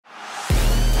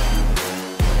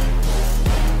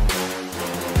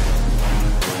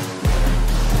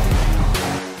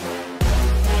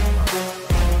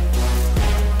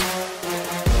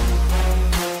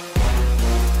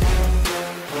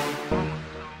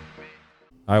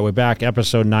All right, we're back,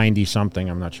 episode 90-something.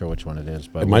 I'm not sure which one it is.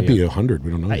 But it might be 100.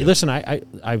 We don't know. Listen,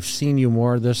 I've seen you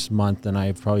more this month than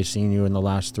I've probably seen you in the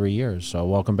last 3 years. So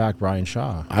welcome back, Brian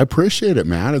Shaw. I appreciate it,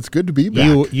 man. It's good to be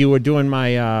back. You were doing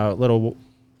my little,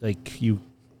 you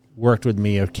worked with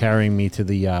me of carrying me to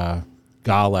the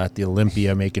gala at the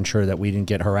Olympia, making sure that we didn't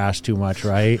get harassed too much,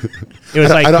 right? It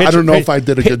was I don't know if I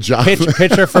did a good job.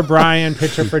 Picture for Brian,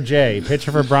 picture for Jay.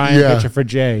 Picture for Brian, picture for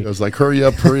Jay. It was like, hurry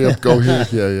up, go here.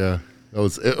 Yeah.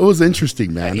 It was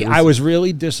interesting, man. I was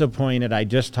really disappointed. I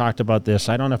just talked about this.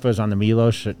 I don't know if it was on the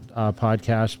Milos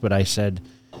podcast, but I said,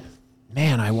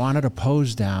 man, I wanted a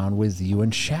pose down with you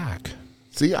and Shaq.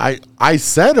 See, I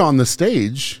said on the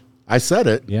stage, I said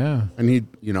it. Yeah. And he,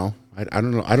 I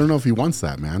don't know. I don't know if he wants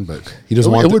that, man, but he doesn't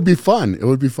want it would be fun. It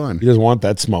would be fun. He doesn't want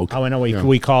that smoke. Oh, I know.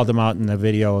 We called him out in the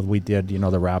video. We did,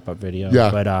 the wrap-up video. Yeah.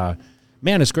 But,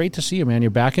 man, it's great to see you, man.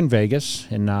 You're back in Vegas,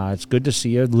 and it's good to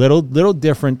see you. Little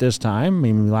different this time. I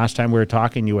mean, last time we were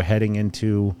talking, you were heading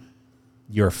into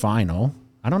your final.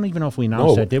 I don't even know if we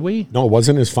announced that, did we? No, it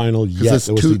wasn't his final yet.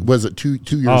 Was it two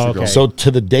years ago? So to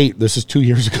the date, this is 2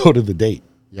 years ago to the date.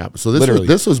 Yeah. So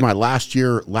this was my last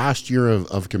year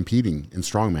of competing in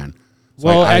strongman. So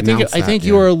well, I think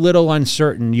you were a little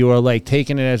uncertain. You were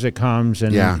taking it as it comes,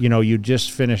 and you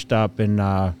just finished up. And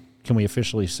can we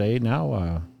officially say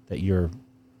now that you're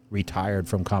retired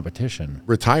from competition?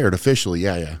 Retired officially,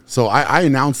 yeah. So I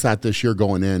announced that this year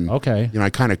going in. Okay. I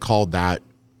kind of called that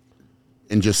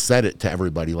and just said it to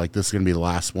everybody, like, this is going to be the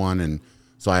last one. And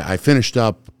so I finished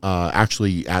up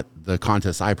actually at the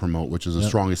contest I promote, which is the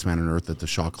Strongest Man on Earth at the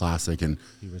Shaw Classic. And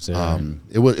he was there.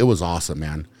 It was awesome,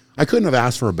 man. I couldn't have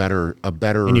asked for a better.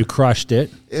 And you crushed it.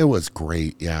 It was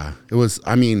great, yeah. It was,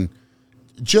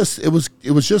 it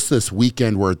was just this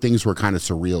weekend where things were kind of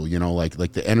surreal,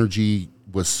 like the energy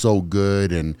was so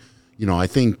good. And, I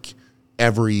think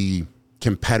every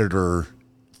competitor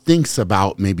thinks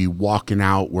about maybe walking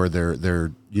out where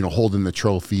they're holding the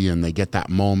trophy and they get that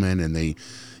moment and they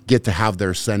get to have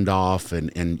their send off.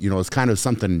 And it's kind of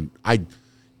something I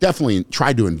definitely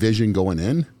tried to envision going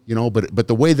in, but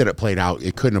the way that it played out,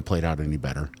 it couldn't have played out any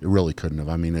better. It really couldn't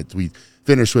have. We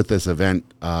finished with this event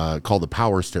called the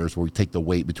Power Stairs, where we take the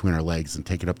weight between our legs and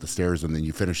take it up the stairs, and then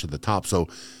you finish at the top. So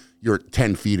you're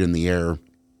 10 feet in the air,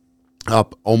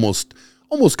 up almost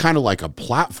kind of like a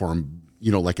platform,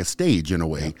 like a stage in a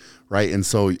way, right? And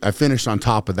so I finished on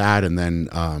top of that, and then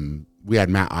we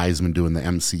had Matt Eisman doing the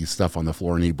MC stuff on the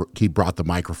floor, and he brought the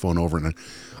microphone over, and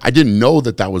I didn't know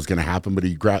that was going to happen, but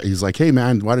he's like, hey,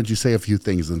 man, why don't you say a few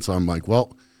things? And so I'm like,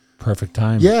 well, perfect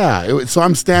time. Yeah. So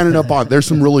I'm standing up on, there's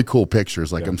some really cool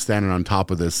pictures. I'm standing on top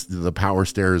of the Power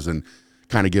Stairs and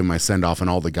kind of giving my send off, and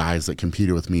all the guys that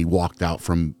competed with me walked out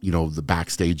from, the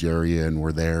backstage area and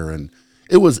were there. And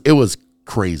it was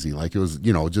crazy. It was,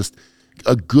 just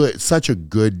such a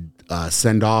good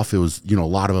send off. It was, a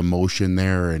lot of emotion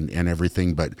there and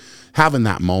everything, but having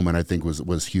that moment, I think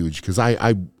was huge, because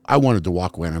I wanted to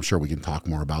walk away, and I'm sure we can talk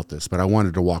more about this, but I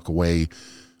wanted to walk away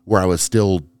where I was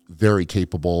still very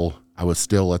capable. I was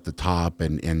still at the top,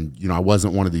 and I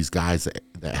wasn't one of these guys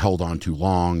that held on too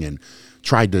long and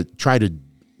tried to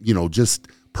just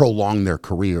prolong their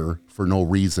career for no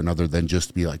reason other than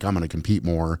just be like, I'm going to compete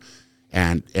more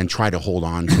and try to hold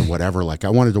on to whatever. I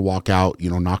wanted to walk out,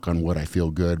 knock on wood, I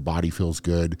feel good, body feels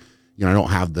good. I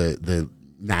don't have the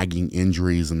nagging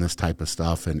injuries and this type of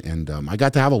stuff. And I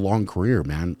got to have a long career,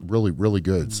 man. Really, really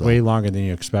good. So way longer than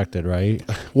you expected, right?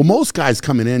 Well, most guys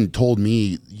coming in told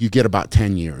me you get about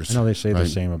 10 years. I know they say the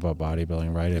same about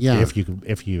bodybuilding, right?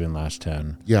 If you even last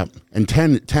 10. Yeah. And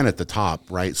 10 at the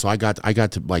top, right? So I got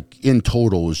to in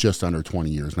total, it was just under 20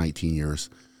 years, 19 years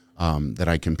that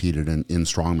I competed in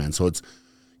strongman. So it's,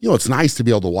 it's nice to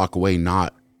be able to walk away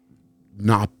not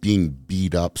being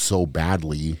beat up so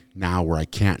badly now where I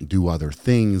can't do other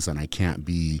things and I can't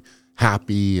be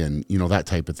happy and, that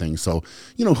type of thing. So,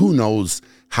 who knows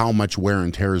how much wear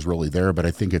and tear is really there, but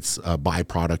I think it's a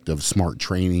byproduct of smart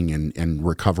training and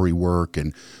recovery work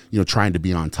and, trying to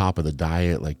be on top of the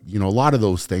diet, a lot of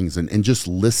those things and just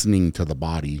listening to the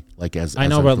body. I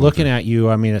know, but looking at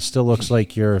you, it still looks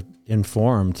like you're in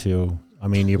form too.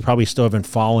 You probably still haven't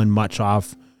fallen much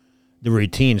off the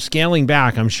routine. Scaling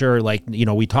back, I'm sure,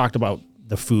 we talked about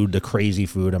the food, the crazy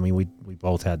food. We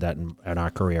both had that in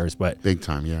our careers, but big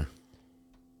time, yeah.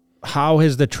 How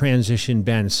has the transition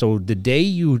been? So the day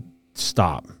you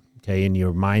stop, okay, and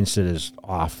your mindset is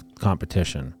off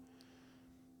competition,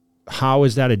 how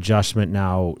is that adjustment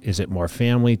now? Is it more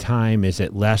family time? Is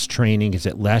it less training? Is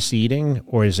it less eating?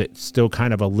 Or is it still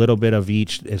kind of a little bit of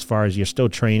each as far as you're still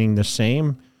training the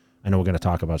same? I know we're going to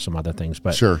talk about some other things,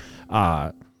 but sure.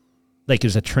 Like,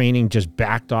 is the training just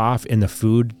backed off and the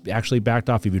food actually backed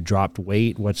off? Have you dropped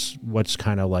weight? What's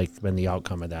kind of like been the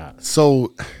outcome of that?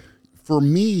 So for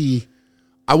me,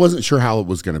 I wasn't sure how it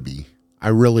was going to be. I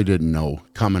really didn't know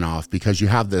coming off, because you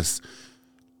have this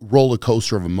roller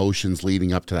coaster of emotions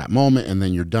leading up to that moment, and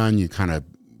then you're done. You kind of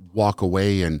walk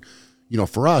away. And, you know,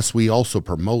 for us, we also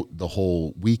promote the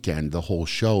whole weekend, the whole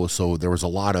show. So there was a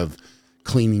lot of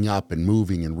cleaning up and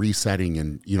moving and resetting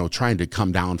and, you know, trying to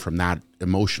come down from that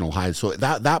emotional high. So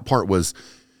that part was,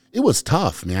 it was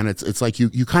tough, man. It's like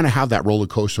you kind of have that roller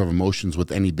coaster of emotions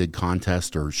with any big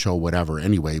contest or show, whatever,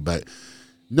 anyway. But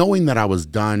knowing that I was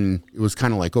done, it was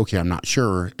kind of like, okay, I'm not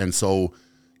sure. And so,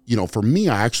 you know, for me,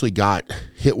 I actually got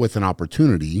hit with an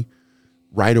opportunity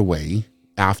right away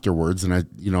afterwards. And I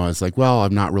was like, well,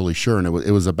 I'm not really sure. And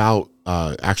it was about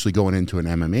actually going into an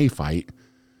MMA fight,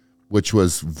 which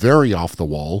was very off the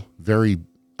wall, very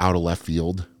out of left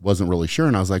field. Wasn't really sure.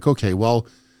 And I was like, okay, well,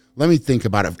 let me think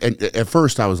about it. And at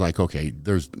first I was like, okay,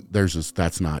 there's just,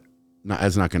 that's not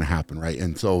going to happen. Right.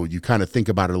 And so you kind of think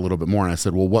about it a little bit more. And I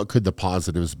said, well, what could the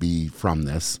positives be from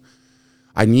this?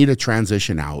 I need a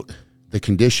transition out. The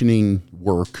conditioning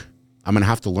work, I'm going to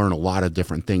have to learn a lot of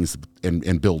different things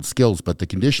and build skills, but the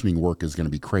conditioning work is going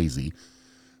to be crazy.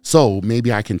 So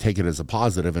maybe I can take it as a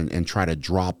positive and try to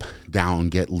drop down,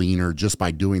 get leaner just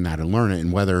by doing that and learn it.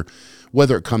 And whether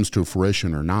it comes to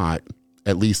fruition or not,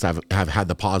 at least I've had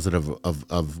the positive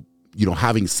of you know,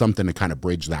 having something to kind of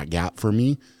bridge that gap for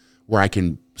me, where I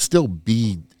can still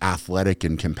be athletic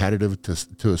and competitive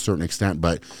to a certain extent,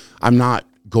 but I'm not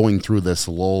going through this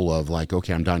lull of like,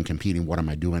 okay, I'm done competing. What am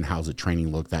I doing? How's the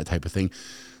training look? That type of thing.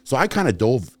 So I kind of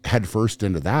dove headfirst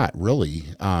into that, really.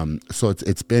 So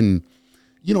it's been,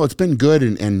 you know, it's been good.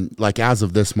 And like, as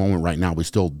of this moment right now, we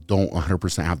still don't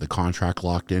 100% have the contract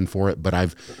locked in for it, but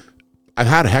I've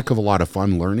had a heck of a lot of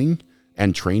fun learning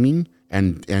and training,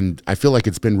 and I feel like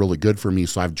it's been really good for me.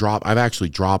 So I've actually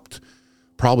dropped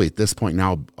probably at this point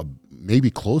now,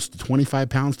 maybe close to 25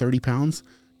 pounds, 30 pounds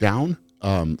down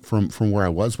from where I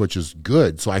was, which is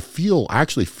good. So I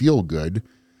actually feel good,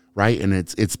 right? And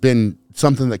it's been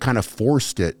something that kind of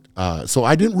forced it. So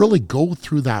I didn't really go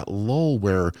through that lull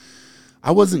where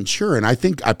I wasn't sure. And I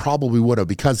think I probably would have,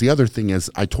 because the other thing is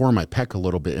I tore my pec a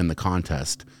little bit in the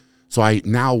contest. So I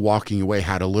now walking away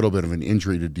had a little bit of an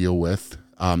injury to deal with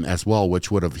as well,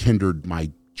 which would have hindered my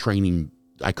training.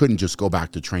 I couldn't just go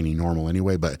back to training normal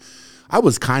anyway, but I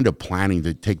was kind of planning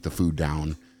to take the food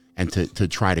down and to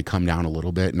try to come down a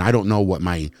little bit. And I don't know what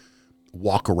my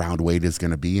walk around weight is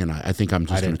going to be. And I think I'm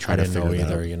just going to try to figure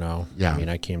that out. You know, yeah. I mean,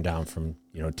 I came down from,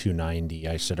 290.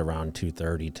 I sit around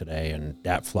 230 today, and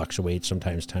that fluctuates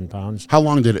sometimes 10 pounds. How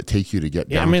long did it take you to get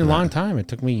down? Yeah, I mean, a long time. It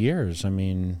took me years. I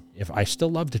mean, if I still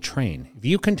love to train, if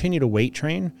you continue to weight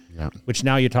train, yeah. which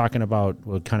now you're talking about,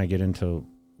 we'll kind of get into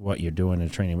what you're doing in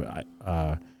training.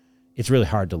 It's really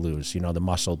hard to lose, the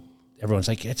muscle. Everyone's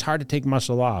like, it's hard to take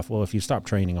muscle off. Well, if you stop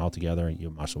training altogether,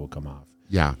 your muscle will come off.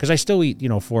 Yeah. Because I still eat,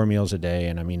 4 meals a day.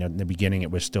 And I mean, in the beginning,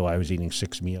 it was still, I was eating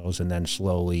 6 meals, and then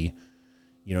slowly,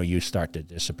 you start to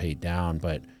dissipate down.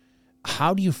 But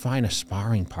how do you find a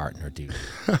sparring partner, dude?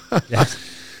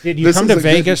 Did you come to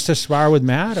Vegas to spar with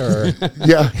Matt, or?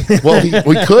 Yeah. Well,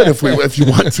 we could if you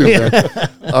want to. Yeah.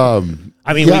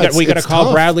 I mean, yeah, we got to call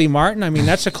tough. Bradley Martin. I mean,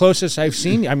 that's the closest I've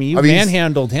seen. I mean, you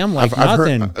manhandled him like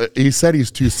nothing. I've heard, he said he's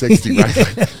 260,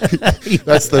 right?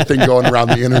 That's the thing going around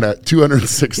the internet,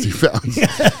 260 pounds.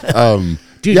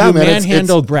 Dude, yeah, you man,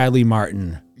 manhandled Bradley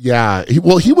Martin. Yeah.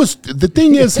 The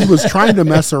thing is, he was trying to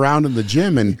mess around in the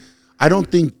gym, and I don't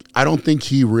think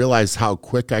he realized how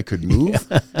quick I could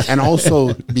move, and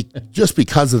also just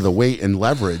because of the weight and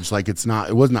leverage, like it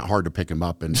wasn't that hard to pick him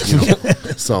up, and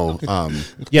so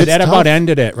yeah, that tough. About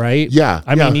ended it, right? Yeah,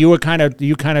 I mean, you kind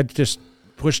of just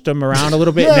pushed him around a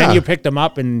little bit, and then you picked him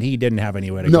up, and he didn't have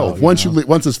anywhere to go. No, once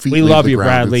his feet. We love you,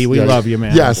 Bradley. We love you,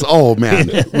 man. Yes. Oh man,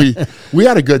 we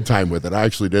had a good time with it. I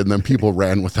actually did, and then people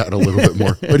ran with that a little bit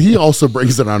more. But he also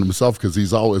brings it on himself because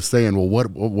he's always saying, "Well,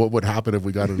 what would happen if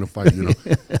we got in a fight?"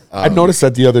 I noticed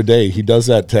that the other day. He does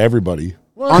that to everybody.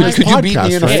 Well, could you beat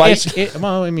me in a fight?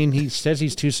 Well, I mean, he says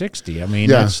he's 260. I mean,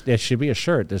 there should be a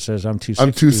shirt that says I'm 260.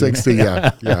 I'm 260.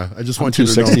 Yeah. I just want you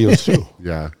to know. 260 too.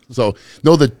 Yeah. So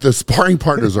no, the sparring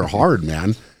partners are hard,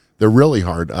 man. They're really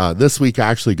hard. This week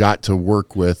I actually got to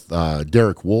work with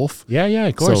Derek Wolf. Yeah,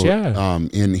 of course, yeah.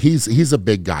 And he's a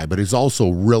big guy, but he's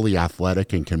also really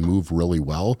athletic and can move really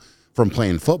well from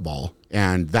playing football.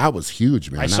 And that was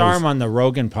huge, man. I saw him on the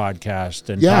Rogan podcast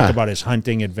and talked about his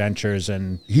hunting adventures,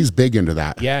 and he's big into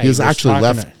that. Yeah, he's actually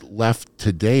left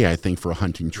today, I think, for a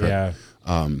hunting trip. Yeah.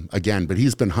 Again, but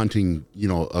he's been hunting,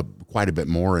 quite a bit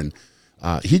more, and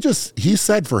he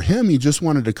said for him, he just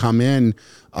wanted to come in.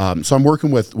 So I'm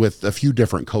working with a few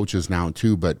different coaches now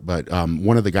too, but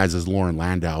one of the guys is Lauren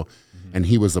Landau, and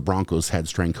he was the Broncos head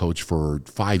strength coach for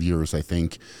 5 years, I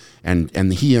think.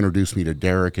 And he introduced me to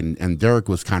Derek, and Derek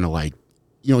was kind of like,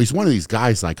 he's one of these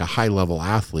guys, like a high level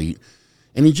athlete,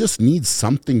 and he just needs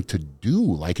something to do.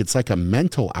 Like, it's like a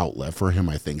mental outlet for him,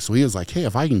 I think. So he was like, hey,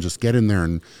 if I can just get in there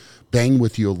and bang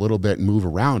with you a little bit and move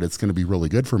around, it's going to be really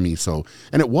good for me. So,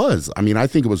 and it was, I mean, I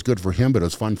think it was good for him, but it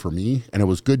was fun for me, and it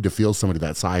was good to feel somebody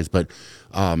that size. But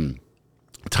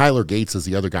Tyler Gates is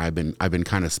the other guy I've been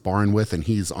kind of sparring with, and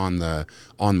he's on the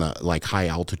like high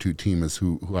altitude team is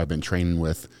who I've been training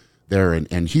with there,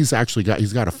 and he's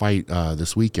got a fight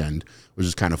this weekend, which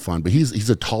is kind of fun. But he's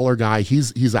a taller guy.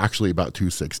 He's actually about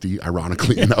 260,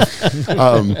 ironically enough.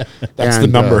 That's the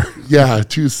number.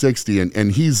 260,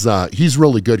 and he's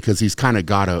really good because he's kind of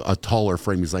got a taller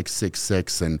frame. He's like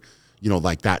 6'6", and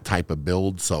like that type of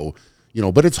build. So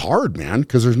but it's hard, man,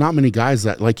 because there's not many guys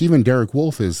that, like, even Derek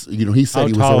Wolf is. He said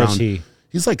he was tall around. Is he?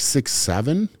 He's like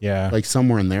 6'7", yeah, like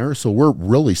somewhere in there. So we're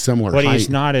really similar. But height. he's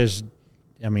not as.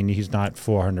 I mean, he's not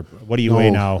 400. What do you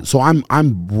weigh now? So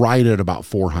I'm right at about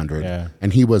 400. Yeah.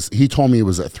 And he told me he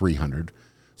was at 300.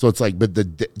 So it's like, but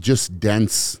just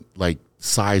dense, like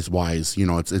size wise,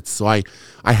 it's so I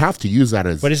have to use that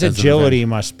as. But his agility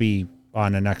must be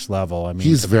on the next level. I mean,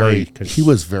 he was very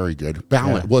good.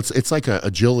 Balance. Yeah. Well, it's like a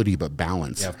agility, but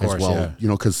balance of course, as well. Yeah.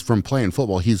 Because from playing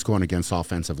football, he's going against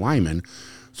offensive linemen.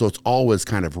 So it's always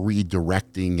kind of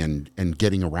redirecting and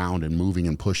getting around and moving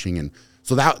and pushing. And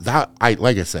so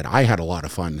like I said, I had a lot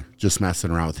of fun just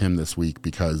messing around with him this week,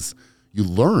 because you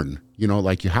learn,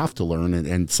 like you have to learn.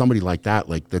 And somebody like that,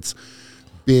 like that's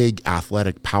big,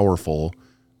 athletic, powerful,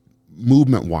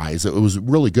 movement wise, it was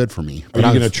really good for me. Are you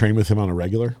going to train with him on a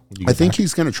regular? I think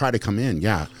he's going to try to come in.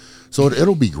 Yeah. So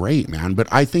it'll be great, man. But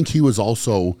I think he was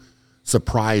also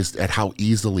surprised at how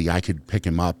easily I could pick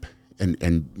him up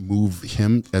and move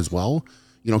him as well.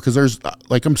 Because there's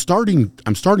like, I'm starting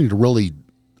to really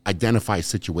identify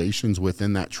situations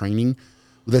within that training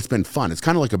that's been fun. It's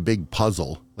kind of like a big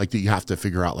puzzle, like that you have to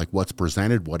figure out, like, what's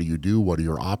presented, what do you do, what are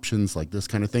your options, like this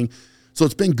kind of thing. So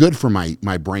it's been good for my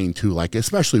brain too, like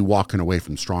especially walking away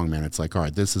from strongman. It's like, all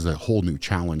right, this is a whole new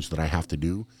challenge that I have to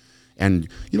do. And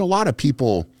a lot of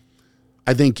people,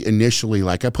 I think initially,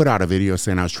 like, I put out a video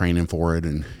saying I was training for it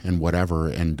and whatever,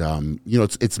 and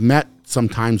it's met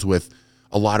sometimes with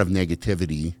a lot of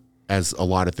negativity, as a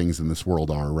lot of things in this world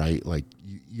are, right? Like,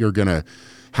 you're going to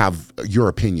have your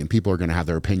opinion. People are going to have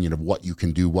their opinion of what you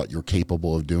can do, what you're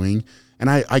capable of doing. And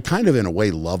I kind of, in a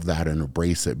way, love that and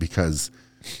embrace it, because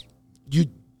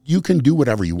you can do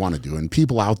whatever you want to do. And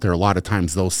people out there, a lot of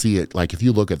times they'll see it, like, if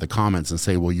you look at the comments and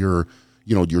say, well, you're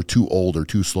too old or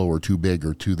too slow or too big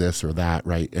or too this or that,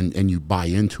 right? And you buy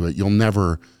into it, you'll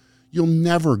never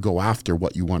go after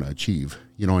what you want to achieve.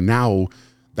 And now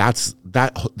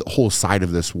that whole side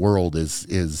of this world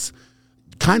is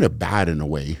kind of bad in a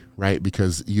way, right?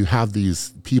 Because you have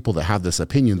these people that have this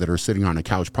opinion that are sitting on a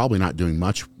couch, probably not doing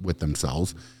much with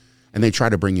themselves, and they try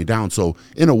to bring you down. So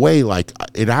in a way, like,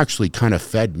 it actually kind of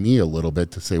fed me a little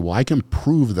bit to say, well, I can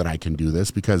prove that I can do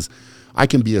this, because I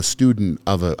can be a student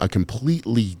of a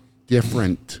completely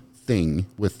different thing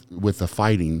with the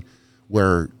fighting,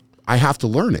 where I have to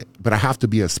learn it, but I have to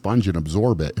be a sponge and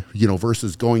absorb it,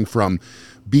 versus going from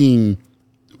being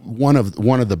one of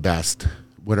the best,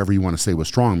 whatever you want to say,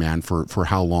 with strongman for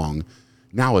how long.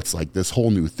 Now it's like this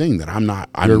whole new thing that I'm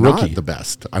not the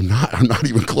best. I'm not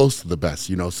even close to the best,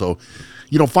 So,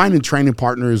 finding training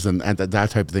partners and that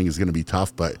type of thing is going to be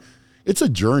tough, but it's a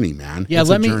journey, man. Yeah.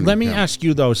 Let me ask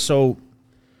you though. So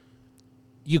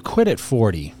you quit at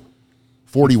 40.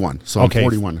 41. So okay. I'm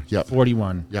 41. Yep.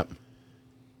 41. Yep.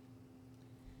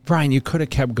 Brian, you could have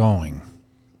kept going.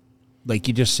 Like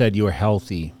you just said, you were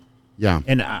healthy. Yeah.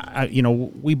 And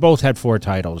we both had 4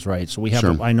 titles, right? So we have,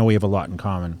 sure. I know we have a lot in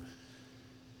common.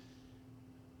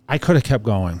 I could have kept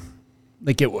going.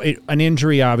 Like an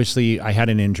injury, obviously, I had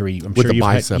an injury. I'm with sure the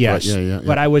bicep, yes. Right? Yeah.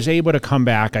 But I was able to come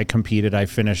back. I competed. I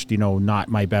finished, not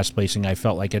my best placing. I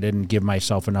felt like I didn't give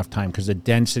myself enough time because the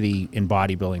density in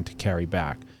bodybuilding to carry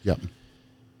back. Yep.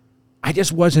 I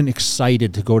just wasn't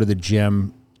excited to go to the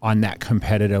gym on that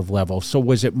competitive level. So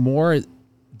was it more,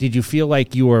 did you feel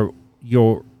like you're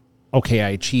okay, I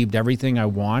achieved everything I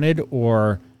wanted,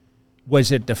 or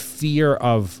was it the fear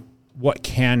of what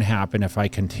can happen if I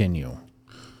continue?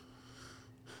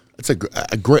 It's a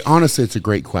great, honestly, it's a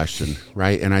great question,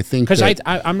 right? And I think because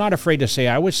I'm not afraid to say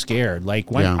I was scared.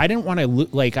 Like when I didn't want to,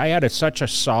 like I had such a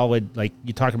solid, like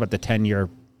you talk about the 10-year,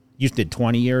 you did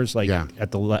 20 years, like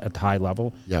at the high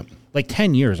level. Yep. Like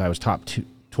 10 years, I was top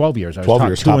 12 years. I was 12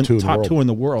 years, top two in the top world. two in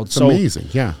the world. It's amazing.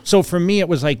 Yeah. So for me, it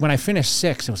was like when I finished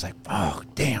sixth, it was like, oh,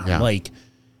 damn, Yeah. like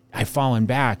I've fallen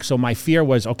back. So my fear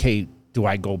was, okay, do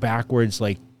I go backwards?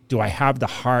 Like, do I have the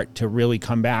heart to really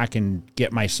come back and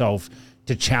get myself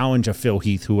to challenge a Phil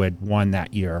Heath who had won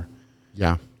that year?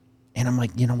 Yeah. And I'm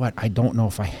like, you know what? I don't know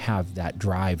if I have that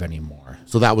drive anymore.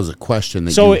 So that was a question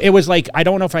that So it was like, I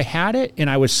don't know if I had it, and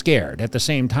I was scared at the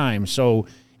same time. So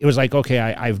it was like, okay,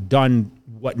 I've done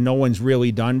what no one's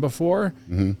really done before.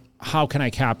 Mm-hmm. How can I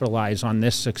capitalize on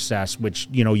this success, which,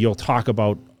 you know, you'll talk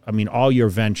about, I mean, all your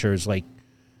ventures, like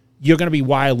you're going to be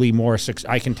wildly more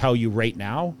I can tell you right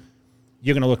now,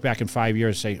 you're going to look back in 5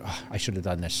 years and say, oh, I should have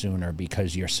done this sooner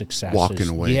because your success walking is,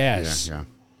 away. Yes. Yeah.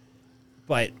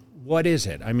 But what is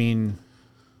it? I mean,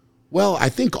 Well, I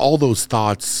think all those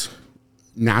thoughts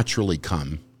naturally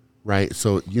come, right?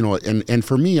 So, you know, and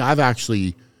for me, I've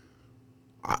actually,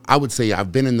 I would say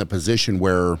I've been in the position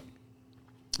where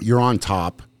you're on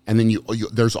top, and then you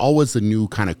there's always a new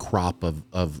kind of crop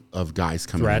of guys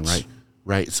coming Threats. in, right?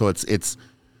 Right. So it's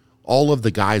all of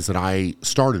the guys that I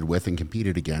started with and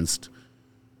competed against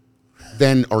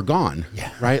then are gone,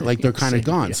 right? Like they're kind of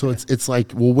gone. Yeah. So it's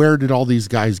like, well, where did all these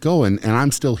guys go? And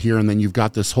I'm still here, and then you've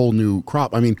got this whole new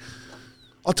crop. I mean,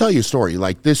 I'll tell you a story.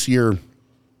 Like this year,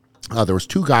 there was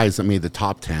two guys that made the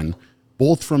top 10,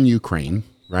 both from Ukraine,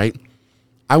 right?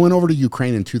 I went over to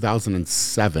Ukraine in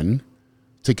 2007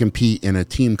 to compete in a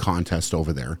team contest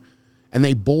over there, and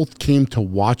they both came to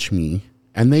watch me,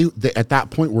 and they at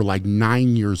that point were like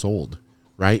 9 years old,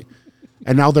 right?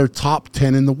 And now they're top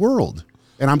 10 in the world.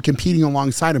 And I'm competing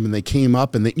alongside them, and they came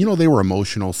up, and they were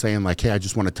emotional, saying like, hey, I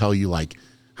just want to tell you like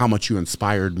how much you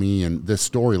inspired me and this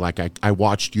story. Like I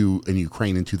watched you in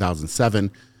Ukraine in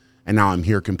 2007, and now I'm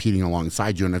here competing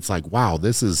alongside you. And it's like, wow,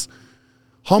 this is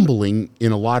humbling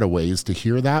in a lot of ways to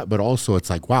hear that, but also it's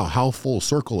like, wow, how full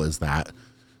circle is that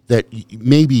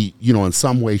maybe, you know, in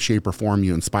some way, shape, or form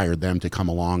you inspired them to come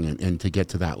along and to get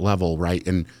to that level, right?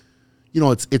 And, you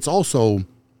know, it's also,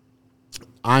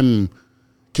 I'm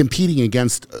competing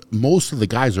against most of the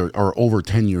guys are over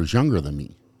 10 years younger than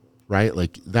me, right?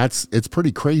 Like it's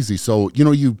pretty crazy. So, you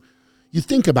know, you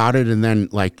think about it, and then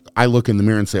like I look in the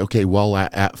mirror and say, okay, well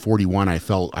at 41, I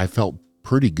felt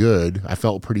pretty good. I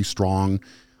felt pretty strong.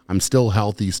 I'm still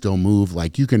healthy, still move.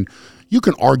 Like you can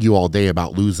argue all day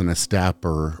about losing a step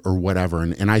or whatever.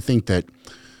 And I think that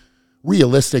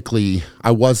realistically,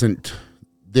 I wasn't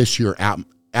this year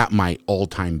at my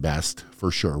all-time best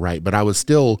for sure, right? But I was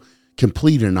still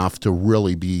complete enough to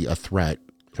really be a threat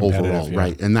overall, yeah.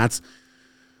 right? And that's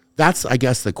I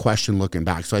guess the question looking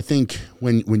back. So I think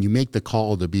when you make the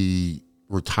call to be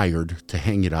retired, to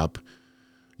hang it up,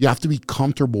 you have to be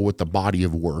comfortable with the body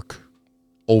of work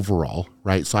overall,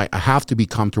 right? So I have to be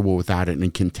comfortable with that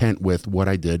and content with what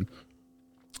I did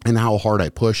and how hard I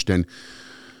pushed. And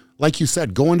like you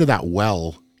said, go into that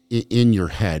well in your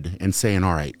head and saying,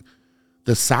 all right,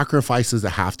 the sacrifices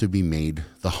that have to be made,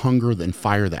 the hunger and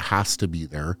fire that has to be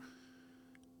there,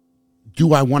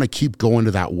 do I want to keep going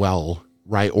to that well,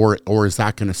 right? Or is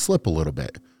that going to slip a little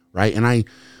bit, right? And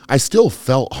I still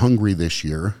felt hungry this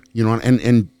year, you know,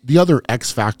 and the other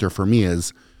X factor for me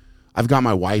is I've got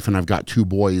my wife and I've got two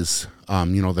boys,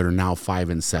 you know, that are now 5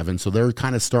 and 7. So they're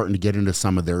kind of starting to get into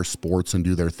some of their sports and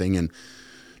do their thing. And,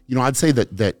 you know, I'd say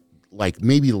that like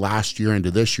maybe last year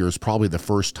into this year is probably the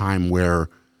first time where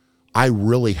I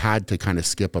really had to kind of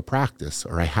skip a practice,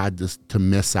 or I had to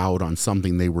miss out on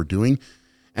something they were doing.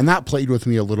 And that played with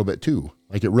me a little bit too.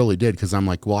 Like it really did. Cause I'm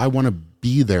like, well, I want to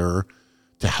be there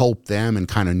to help them and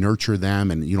kind of nurture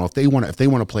them. And, you know, if they want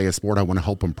to play a sport, I want to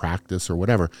help them practice or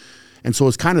whatever. And so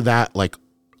it's kind of that like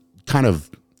kind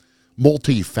of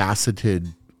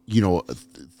multifaceted, you know,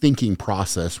 thinking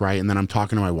process. Right. And then I'm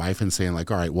talking to my wife and saying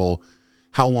like, all right, well,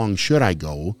 how long should I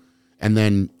go? And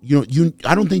then, you know,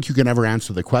 I don't think you can ever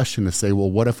answer the question to say, well,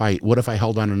 what if I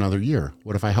held on another year?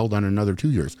 What if I held on another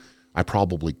 2 years? I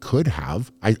probably could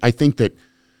have. I think that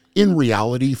in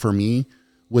reality for me,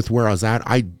 with where I was at,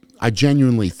 I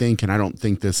genuinely think, and I don't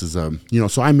think this is you know,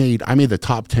 so I made the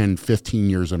top 10 15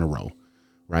 years in a row,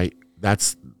 right? I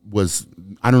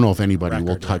don't know if anybody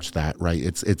will touch that, right?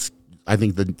 It's I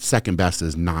think the second best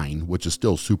is 9, which is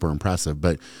still super impressive,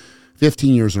 but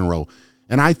 15 years in a row.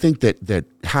 And I think that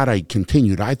had I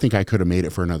continued, I think I could have made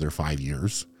it for another 5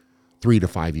 years, 3 to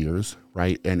 5 years,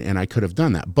 right? And I could have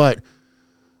done that. But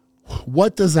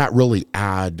what does that really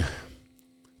add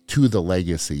to the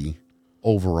legacy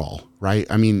overall, right?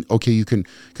 I mean, okay, you can,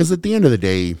 because at the end of the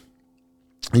day,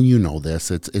 and you know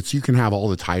this, it's you can have all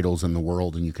the titles in the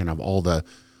world and you can have all the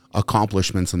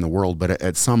accomplishments in the world, but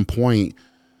at some point,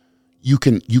 you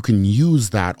can use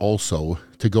that also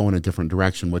to go in a different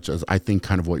direction, which is I think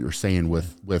kind of what you're saying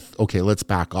with okay, let's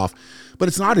back off. But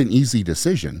it's not an easy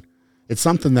decision. It's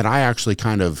something that I actually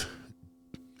kind of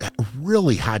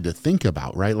really had to think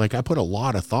about, right? Like I put a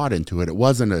lot of thought into it. It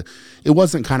wasn't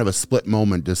kind of a split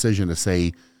moment decision to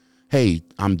say, hey,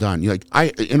 I'm done. Like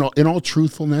in all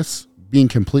truthfulness, being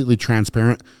completely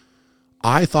transparent,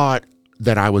 I thought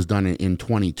that I was done in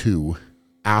 22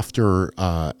 after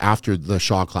the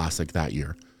Shaw Classic that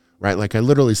year, right? Like I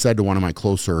literally said to one of my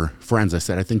closer friends, I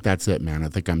said, I think that's it, man. I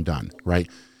think I'm done, right?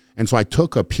 And so I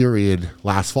took a period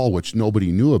last fall, which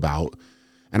nobody knew about,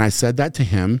 and I said that to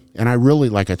him, and I really,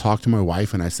 like, I talked to my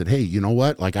wife, and I said, hey, you know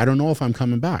what? Like, I don't know if I'm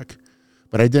coming back,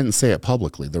 but I didn't say it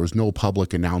publicly. There was no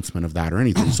public announcement of that or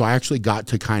anything. So I actually got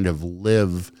to kind of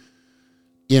live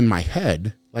in my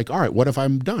head, like, all right, what if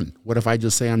I'm done? What if I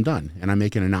just say I'm done, and I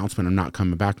make an announcement I'm not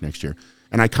coming back next year?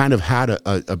 And I kind of had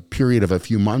a period of a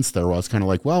few months there where I was kind of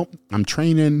like, well, I'm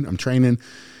training.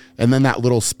 And then that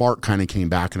little spark kind of came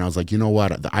back, and I was like, you know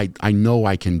what? I know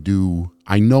I can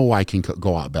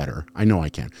go out better. I know I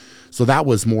can. So that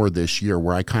was more this year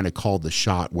where I kind of called the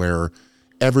shot where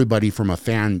everybody from a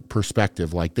fan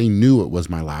perspective, like they knew it was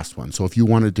my last one. So if you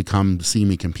wanted to come see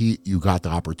me compete, you got the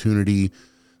opportunity,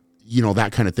 you know,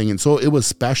 that kind of thing. And so it was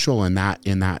special in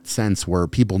that sense where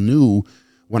people knew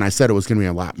when I said it was going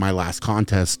to be my last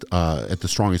contest at the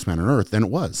Strongest Man on Earth, then it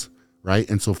was, right?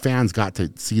 And so fans got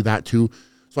to see that too.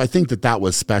 So I think that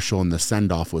was special, and the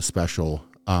send-off was special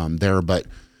there. But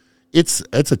it's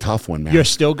a tough one, man. You're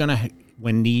still going to,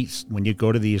 when you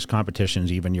go to these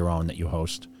competitions, even your own that you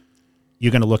host,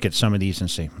 you're going to look at some of these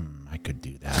and say, I could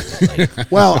do that.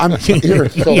 Like, well, I'm here.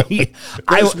 So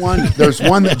there's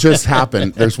one that just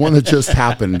happened. There's one that just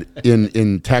happened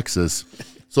in Texas.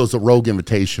 So it's a Rogue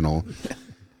Invitational.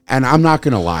 And I'm not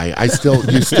going to lie. You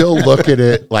still look at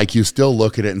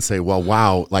it and say, well,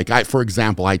 wow. Like for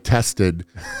example, I tested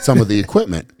some of the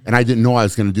equipment, and I didn't know I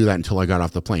was going to do that until I got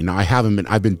off the plane. Now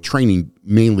I've been training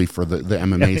mainly for the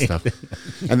MMA stuff,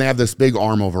 and they have this big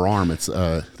arm over arm. It's,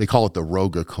 they call it the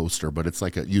Roga coaster, but it's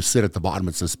like you sit at the bottom.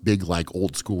 It's this big, like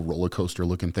old school roller coaster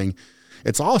looking thing.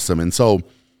 It's awesome. And so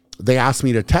they asked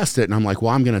me to test it, and I'm like,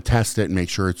 well, I'm going to test it and make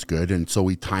sure it's good. And so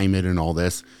we time it and all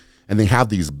this. And they have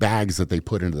these bags that they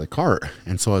put into the cart.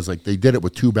 And so I was like, they did it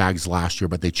with 2 bags last year,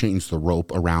 but they changed the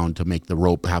rope around to make the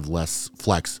rope have less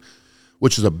flex,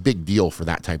 which is a big deal for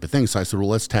that type of thing. So I said, well,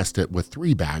 let's test it with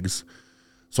 3 bags.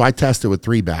 So I tested with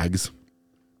 3 bags,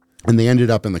 and they ended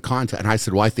up in the contest. And I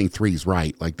said, well, I think 3 is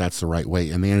right. Like, that's the right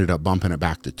weight. And they ended up bumping it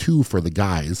back to 2 for the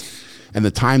guys. And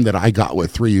the time that I got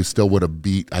with 3, you still would have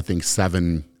beat, I think,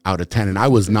 7 out of 10. And I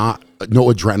was no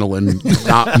adrenaline,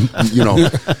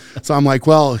 So I'm like,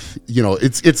 well,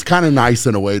 it's kind of nice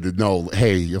in a way to know,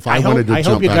 hey, if I wanted to jump back. I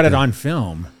hope you got it on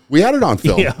film. We had it on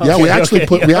film. We actually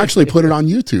put it on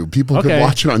YouTube. People could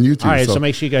watch it on YouTube. All right, so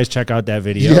make sure you guys check out that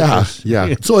video.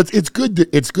 Yeah. So it's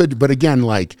good. But again,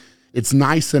 like, it's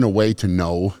nice in a way to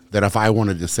know that if I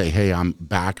wanted to say, hey, I'm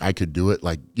back, I could do it.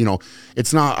 Like,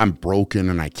 it's not I'm broken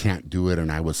and I can't do it and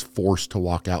I was forced to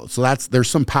walk out. So there's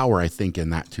some power, I think, in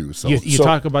that too. So you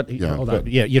talk about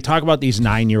you talk about these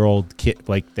 9-year-old kid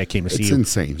like that came to see you. It's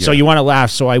insane. So you want to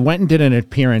laugh. So I went and did an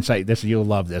appearance. You'll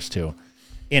love this too,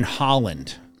 in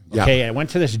Holland. Okay, I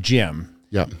went to this gym.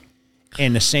 Yeah.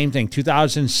 And the same thing,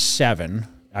 2007.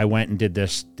 I went and did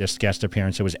this guest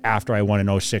appearance. It was after I won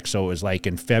in 06, so it was like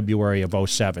in February of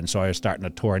 07. So I was starting a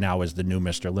tour now as the new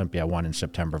Mr. Olympia. I won in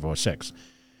September of 06.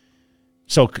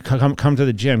 So come to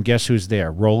the gym. Guess who's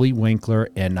there? Rolly Winkler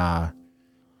and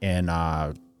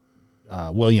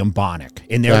William Bonnick.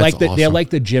 And they're awesome. They're like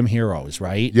the gym heroes,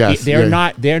 right? Yes. They're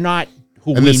not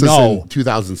who and we this know. Is in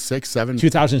 2006, 7?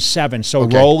 2007. So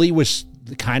okay. Rolly was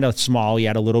kind of small. He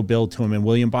had a little build to him, and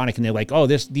William Bonnick, and they're like, oh,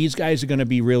 these guys are going to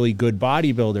be really good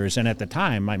bodybuilders. And at the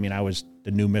time, I mean, I was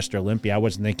the new Mr. Olympia. I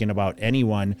wasn't thinking about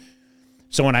anyone.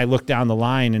 So when I looked down the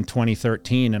line in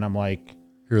 2013, and I'm like,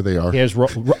 here they are.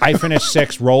 I finished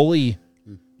 6th. Rolly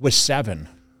was 7.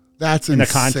 That's in insane,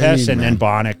 the contest, and man. then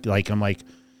Bonnick. Like, I'm like,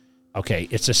 okay,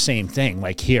 it's the same thing.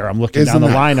 Like here, I'm looking down the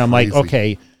line. I'm like,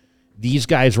 okay, these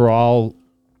guys were all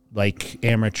like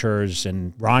amateurs,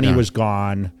 and Ronnie was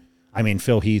gone. I mean,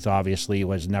 Phil Heath obviously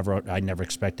I never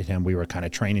expected him. We were kind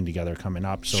of training together coming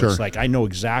up. So It's like, I know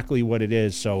exactly what it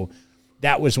is. So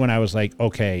that was when I was like,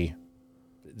 okay,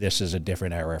 this is a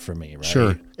different era for me, right?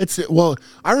 Sure.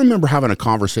 I remember having a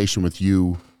conversation with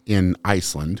you in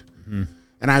Iceland, and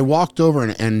I walked over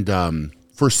and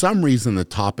for some reason the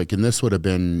topic, and this would have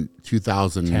been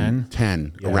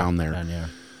 2010 around there. 10, yeah.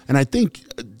 And I think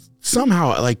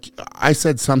somehow, like, I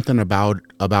said something about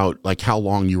like how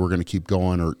long you were going to keep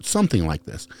going or something like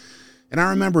this. And I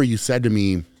remember you said to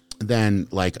me then,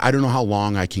 like, I don't know how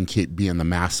long I can keep being the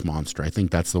mass monster. I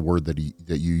think that's the word that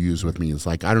you use with me. It's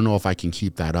like, I don't know if I can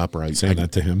keep that up. Or Saying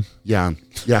that to him? Yeah.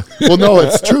 Well, no,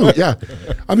 it's true. Yeah.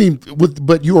 I mean,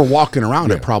 but you were walking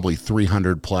around at probably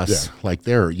 300 plus, like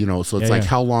there, you know, so it's like,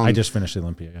 how long? I just finished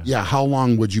Olympia. Yeah. How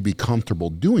long would you be comfortable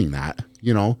doing that,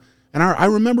 you know? And I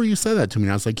remember you said that to me.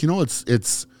 And I was like, you know,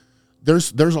 there's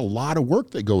a lot of work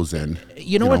that goes in.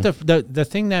 You know what, the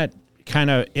thing that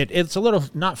kind of, it's a little,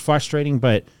 not frustrating,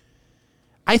 but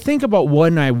I think about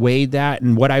when I weighed that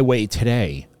and what I weigh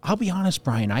today. I'll be honest,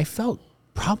 Brian, I felt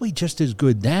probably just as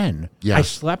good then. Yeah. I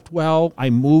slept well.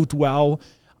 I moved well.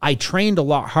 I trained a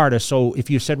lot harder. So if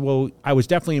you said, well, I was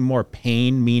definitely in more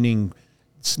pain, meaning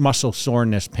muscle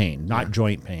soreness pain, not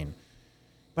joint pain.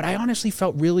 But I honestly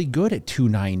felt really good at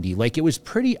 290. Like it was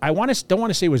pretty, don't want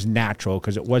to say it was natural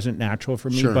because it wasn't natural for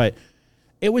me, but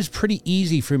it was pretty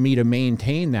easy for me to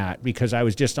maintain that because I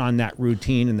was just on that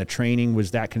routine and the training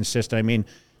was that consistent. I mean,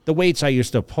 the weights I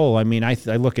used to pull, I mean, I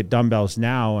look at dumbbells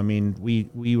now. I mean,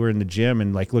 we were in the gym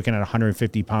and like looking at a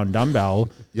 150-pound dumbbell,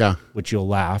 which you'll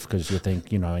laugh because you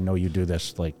think, you know, I know you do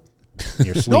this like in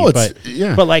your sleep,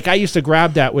 but like I used to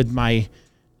grab that with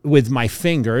my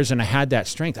fingers and I had that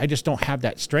strength. I just don't have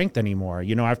that strength anymore.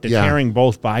 You know, after tearing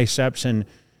both biceps and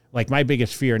like my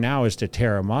biggest fear now is to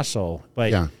tear a muscle,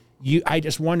 but I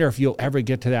just wonder if you'll ever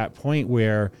get to that point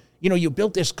where, you know, you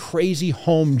built this crazy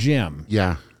home gym.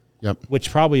 Yeah. Yep. Which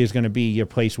probably is going to be your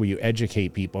place where you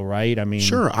educate people, right? I mean,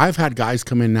 sure. I've had guys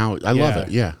come in now. I love it.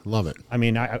 Yeah, love it. I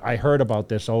mean, I heard about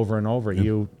this over and over.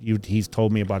 He's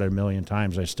told me about it a million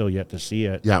times. I still yet to see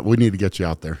it. Yeah, we need to get you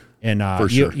out there. And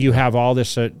you have all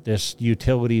this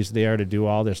utilities there to do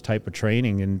all this type of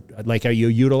training. And like, are you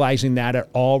utilizing that at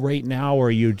all right now, or are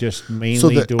you just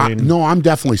mainly doing? No, I'm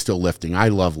definitely still lifting. I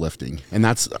love lifting, and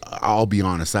I'll be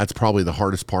honest, that's probably the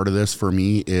hardest part of this for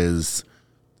me is.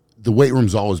 The weight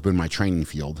room's always been my training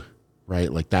field,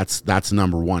 right? Like that's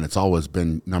number one. It's always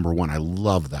been number one. I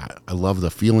love that. I love the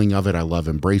feeling of it. I love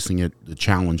embracing it, the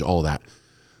challenge, all that.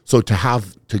 So to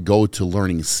have to go to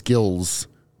learning skills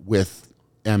with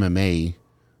MMA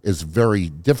is very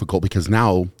difficult because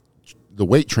now the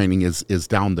weight training is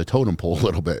down the totem pole a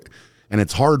little bit. And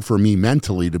it's hard for me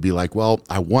mentally to be like, well,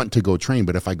 I want to go train,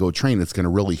 but if I go train, it's going to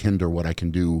really hinder what I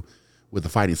can do with the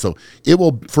fighting. So it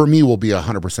will, for me, will be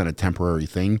 100% a temporary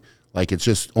thing. Like it's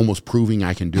just almost proving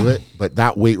I can do it. But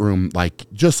that weight room,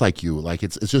 like just like you, like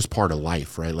it's just part of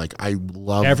life, right? Like I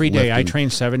love every day. lifting. I train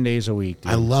 7 days a week. Dude.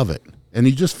 I love it. And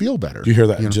you just feel better. Do you hear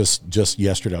that? You know? Just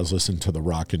yesterday, I was listening to The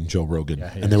Rock and Joe Rogan,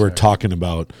 and they were talking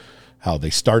about how they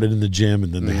started in the gym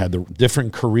and then they had the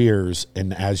different careers.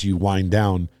 And as you wind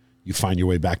down, you find your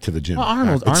way back to the gym. Well,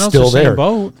 Arnold's still the same there.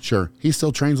 boat. Sure. He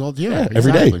still trains all day. Yeah,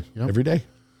 every day. Yep. Every day.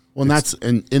 Well,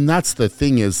 and that's the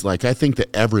thing is like I think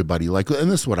that everybody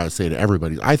and this is what I say to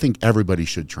everybody. I think everybody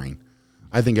should train.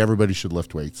 I think everybody should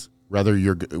lift weights, whether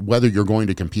you're going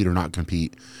to compete or not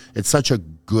compete. It's such a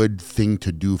good thing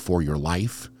to do for your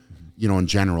life, you know, in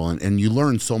general, and you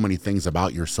learn so many things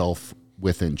about yourself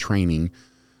within training.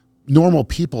 Normal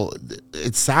people,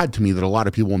 it's sad to me that a lot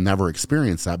of people will never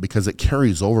experience that because it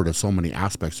carries over to so many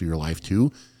aspects of your life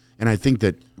too. And I think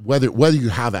that whether you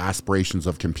have aspirations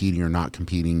of competing or not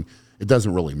competing, it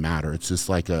doesn't really matter. It's just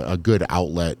like a good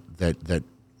outlet that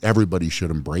everybody should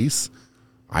embrace,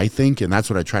 I think. And that's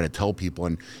what I try to tell people.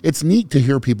 And it's neat to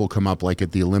hear people come up like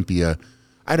at the Olympia.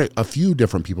 I had a few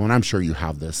different people, and I'm sure you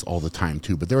have this all the time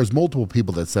too, but there was multiple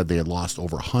people that said they had lost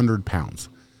over 100 pounds,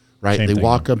 right? They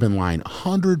walk up in line,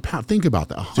 100 pounds. Think about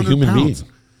that, 100 it's a human pounds.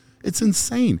 being. It's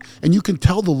insane. And you can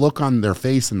tell the look on their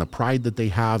face and the pride that they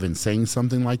have in saying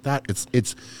something like that.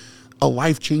 It's a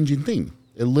life-changing thing.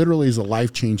 It literally is a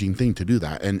life-changing thing to do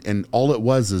that. And all it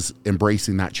was is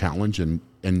embracing that challenge and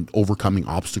overcoming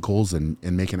obstacles and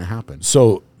making it happen.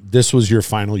 So this was your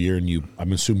final year, and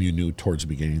I'm assuming you knew towards the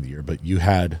beginning of the year, but you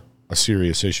had a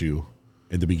serious issue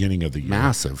in the beginning of the year.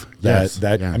 Massive.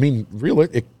 I mean, really,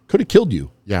 it could have killed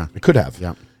you. Yeah. It could have.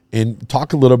 Yeah. And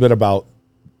talk a little bit about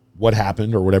what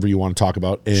happened or whatever you want to talk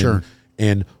about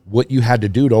and what you had to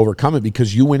do to overcome it,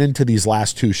 because you went into these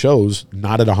last two shows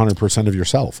not at 100% of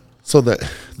yourself. So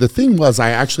the thing was,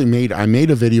 I made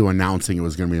a video announcing it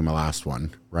was going to be my last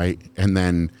one, right? And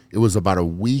then it was about a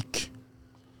week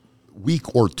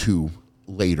or two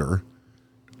later,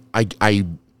 I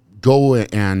go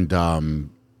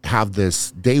and have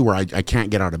this day where I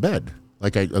can't get out of bed.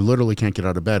 Like I literally can't get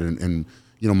out of bed, and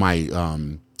you know my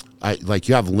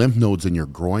you have lymph nodes in your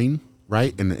groin,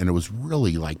 right? And it was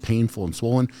really like painful and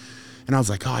swollen. And I was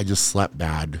like, oh, I just slept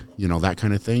bad, you know, that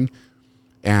kind of thing.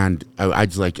 And I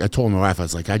told my wife, I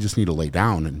was like, I just need to lay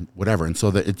down and whatever. And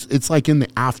so that it's like in the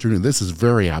afternoon. This is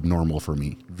very abnormal for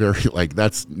me. Very like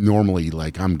that's normally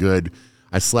like I'm good.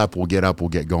 I slept. We'll get up. We'll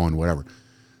get going. Whatever.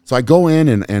 So I go in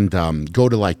and go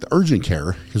to like the urgent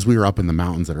care because we were up in the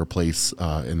mountains at our place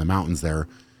in the mountains there,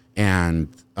 and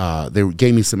they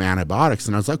gave me some antibiotics.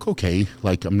 And I was like, okay,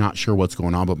 like I'm not sure what's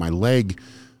going on, but my leg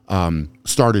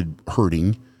started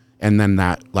hurting. And then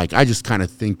that, like, I just kind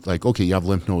of think, like, okay, you have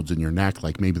lymph nodes in your neck.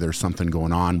 Like, maybe there's something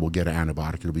going on. We'll get an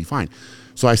antibiotic. It'll be fine.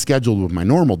 So I scheduled with my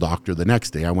normal doctor the next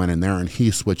day. I went in there, and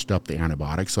he switched up the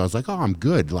antibiotics. So I was like, oh, I'm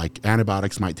good. Like,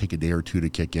 antibiotics might take a day or two to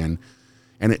kick in.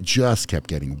 And it just kept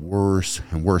getting worse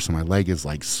and worse. And my leg is,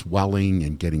 like, swelling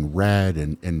and getting red.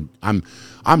 And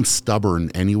I'm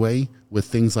stubborn anyway with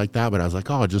things like that. But I was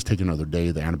like, oh, I'll just take another day.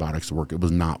 The antibiotics will work. It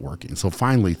was not working. So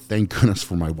finally, thank goodness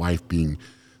for my wife being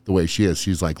the way she is.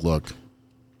 She's like, look,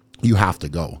 you have to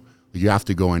go. You have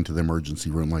to go into the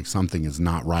emergency room. Like something is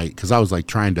not right. Because I was like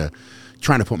trying to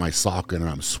put my sock in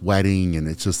and I'm sweating and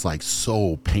it's just like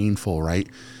so painful, right?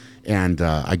 And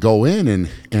I go in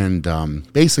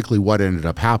and basically what ended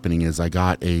up happening is I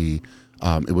got it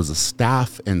was a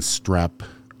staph and strep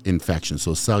infection,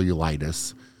 so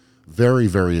cellulitis, very,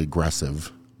 very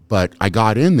aggressive. But I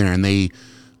got in there and they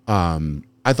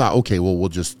I thought, okay, well, we'll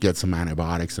just get some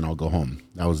antibiotics and I'll go home.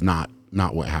 That was not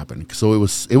what happened. So it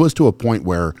was to a point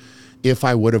where if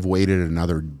I would have waited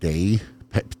another day,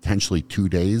 potentially 2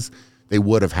 days, they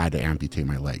would have had to amputate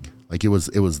my leg. Like it was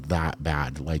that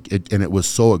bad. And it was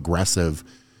so aggressive,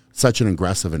 such an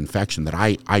aggressive infection that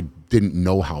I didn't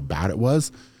know how bad it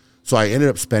was. So I ended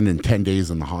up spending 10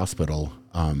 days in the hospital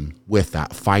with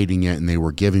that, fighting it, and they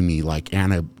were giving me like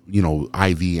IV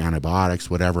antibiotics,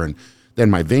 whatever, and then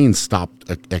my veins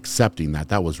stopped accepting that.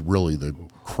 That was really the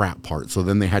crap part. So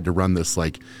then they had to run this,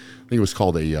 like, I think it was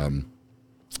called a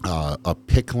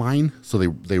PICC line. So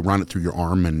they run it through your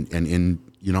arm and in,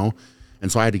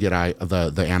 and so I had to get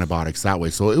the antibiotics that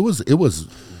way. So it was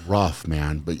rough,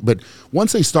 man. But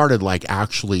once they started like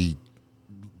actually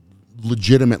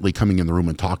legitimately coming in the room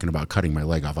and talking about cutting my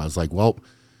leg off, I was like, well,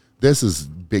 this is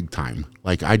big time.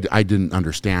 Like I didn't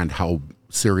understand how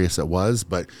serious it was.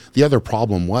 But the other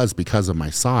problem was because of my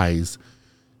size,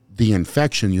 the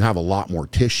infection, you have a lot more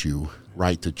tissue,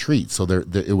 right, to treat. So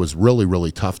it was really,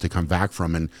 really tough to come back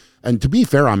from. And to be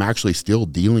fair, I'm actually still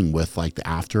dealing with like the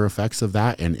after effects of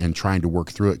that and trying to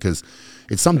work through it because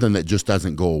it's something that just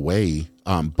doesn't go away.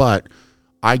 But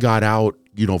I got out,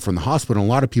 from the hospital. A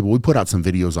lot of people, we put out some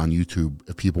videos on YouTube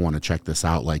if people want to check this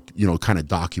out, like, kind of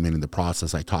documenting the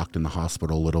process. I talked in the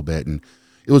hospital a little bit, and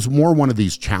it was more one of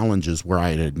these challenges where I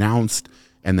had announced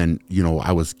and then,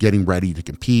 I was getting ready to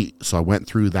compete. So I went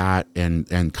through that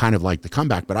and kind of like the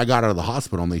comeback, but I got out of the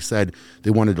hospital and they said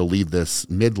they wanted to leave this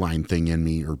midline thing in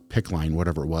me or PICC line,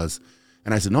 whatever it was.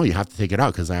 And I said, no, you have to take it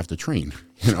out because I have to train,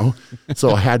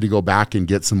 So I had to go back and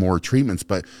get some more treatments.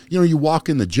 But, you walk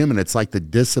in the gym and it's like the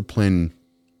discipline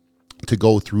to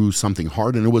go through something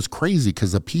hard. And it was crazy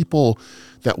because the people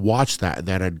that watched that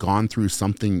had gone through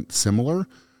something similar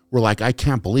were like, I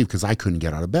can't believe, because I couldn't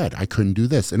get out of bed. I couldn't do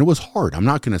this. And it was hard. I'm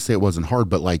not going to say it wasn't hard,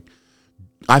 but like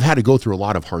I've had to go through a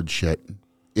lot of hard shit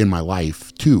in my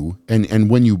life too.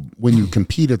 And when you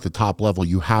compete at the top level,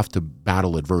 you have to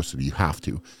battle adversity. You have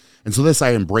to. And so this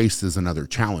I embraced as another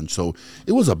challenge. So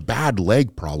it was a bad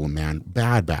leg problem, man.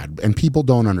 Bad. And people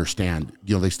don't understand,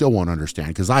 they still won't understand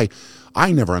because I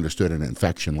never understood an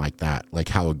infection like that, like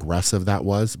how aggressive that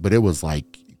was. But it was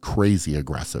like crazy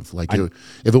aggressive. Like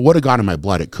if it would have got in my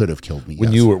blood, it could have killed me.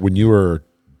 When you were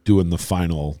doing the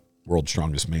final World's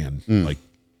Strongest Man, like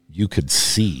you could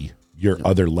see your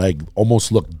other leg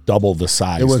almost looked double the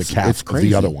size the calf of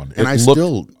the other one. And I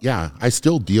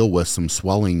still deal with some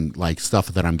swelling, like stuff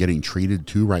that I'm getting treated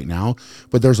to right now,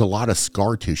 but there's a lot of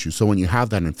scar tissue. So when you have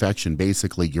that infection,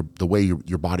 basically the way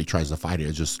your body tries to fight it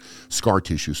is just scar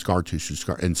tissue.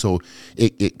 And so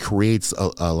it creates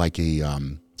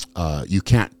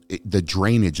the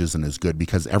drainage isn't as good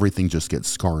because everything just gets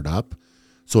scarred up.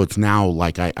 So it's now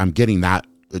like I'm getting that,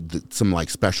 some like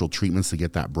special treatments to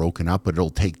get that broken up, but it'll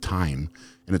take time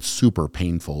and it's super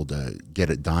painful to get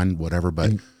it done, whatever.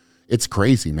 But it's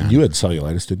crazy, man. You had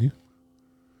cellulitis, didn't you?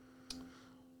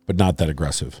 But not that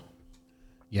aggressive.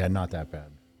 Yeah, not that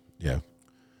bad. Yeah.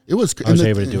 I was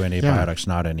able to do antibiotics,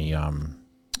 not any IV,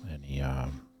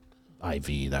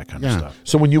 that kind of stuff.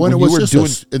 So when you were doing,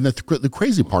 and the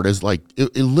crazy part is like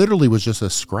it literally was just a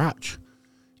scratch.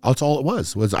 That's all it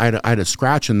was I had a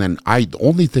scratch, and then the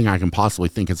only thing I can possibly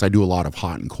think is I do a lot of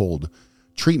hot and cold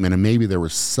treatment, and maybe there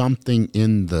was something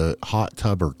in the hot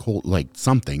tub or cold, like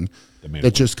something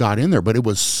that just got in there. But it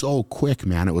was so quick,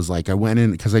 man. It was like I went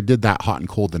in because I did that hot and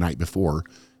cold the night before.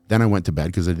 Then I went to bed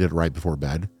because I did it right before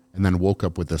bed, and then woke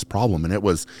up with this problem. And it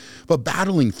was, but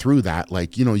battling through that,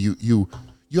 like, you know, you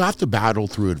have to battle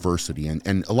through adversity.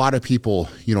 And a lot of people,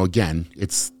 you know, again,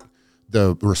 it's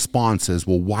the response is,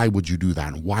 well, why would you do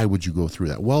that? And why would you go through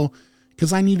that? Well,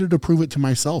 because I needed to prove it to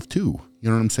myself too. You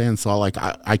know what I'm saying? So like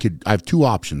I have two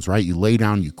options, right? You lay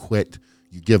down, you quit,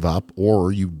 you give up,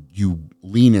 or you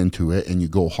lean into it and you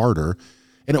go harder.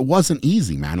 And it wasn't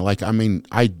easy, man. Like, I mean,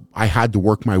 I had to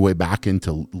work my way back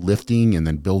into lifting and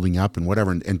then building up and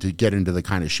whatever, and to get into the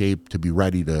kind of shape to be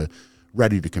ready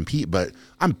to compete. But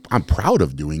I'm proud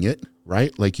of doing it,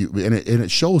 right? Like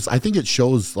it shows, I think it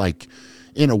shows, like,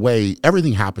 in a way,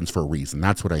 everything happens for a reason.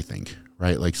 That's what I think,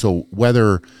 right? Like, so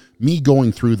whether me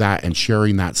going through that and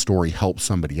sharing that story helps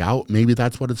somebody out, maybe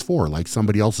that's what it's for. Like,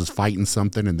 somebody else is fighting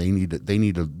something and they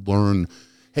need to learn,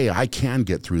 hey, I can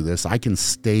get through this. I can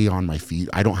stay on my feet.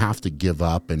 I don't have to give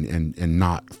up and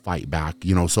not fight back,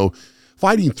 you know? So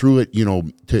fighting through it, you know,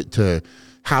 to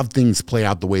have things play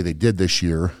out the way they did this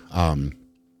year. And,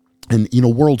 you know,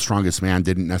 World's Strongest Man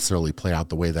didn't necessarily play out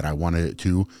the way that I wanted it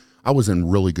to. I was in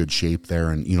really good shape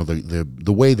there. And, you know,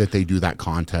 the way that they do that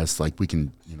contest, like, we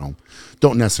can, you know,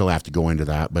 don't necessarily have to go into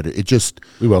that, but it just,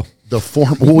 we will. The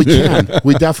form, well, we can,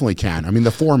 we definitely can. I mean, the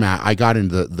format, I got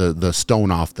into the stone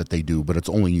off that they do, but it's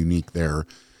only unique there.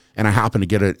 And I happened to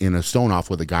get it in a stone off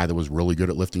with a guy that was really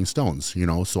good at lifting stones, you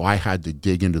know, so I had to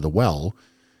dig into the well,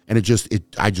 and I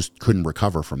just couldn't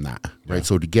recover from that. Right. Yeah.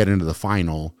 So to get into the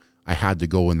final, I had to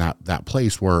go in that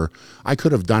place where I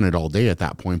could have done it all day at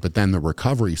that point, but then the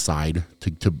recovery side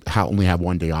to only have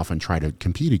one day off and try to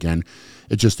compete again,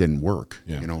 it just didn't work,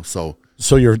 you know? So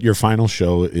your final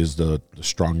show is the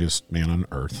Strongest Man on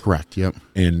Earth. Correct. Yep.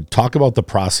 And talk about the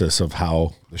process of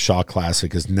how the Shaw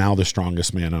Classic is now the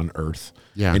Strongest Man on Earth.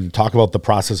 Yeah. And talk about the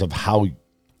process of how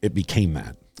it became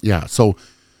that. Yeah. So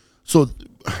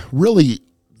really,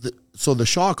 the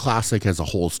Shaw Classic as a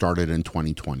whole started in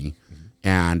 2020.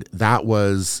 And that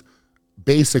was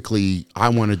basically, I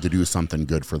wanted to do something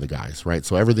good for the guys, right?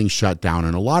 So everything's shut down.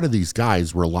 And a lot of these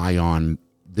guys rely on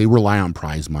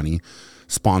prize money,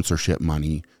 sponsorship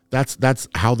money. That's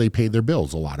how they pay their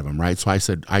bills, a lot of them, right? So I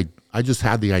said, I just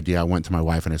had the idea. I went to my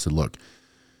wife and I said, look,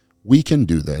 we can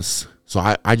do this. So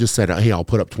I just said, hey, I'll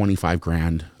put up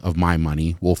 $25,000 of my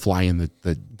money. We'll fly in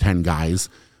the 10 guys,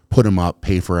 put them up,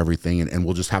 pay for everything, and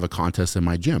we'll just have a contest in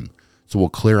my gym. So we'll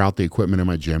clear out the equipment in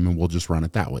my gym and we'll just run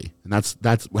it that way. And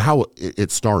that's how it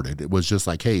started. It was just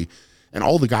like, hey, and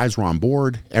all the guys were on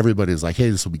board. Everybody's like, hey,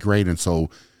 this will be great. And so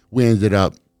we ended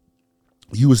up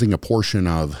using a portion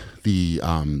of the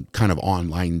kind of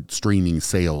online streaming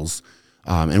sales.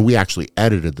 And we actually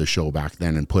edited the show back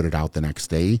then and put it out the next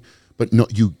day. But no,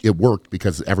 it worked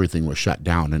because everything was shut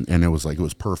down, and it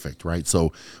was perfect, right?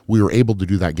 So we were able to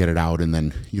do that, get it out, and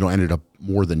then, you know, ended up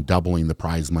more than doubling the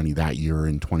prize money that year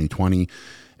in 2020.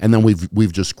 And then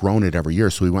we've just grown it every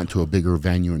year. So we went to a bigger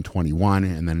venue in 21,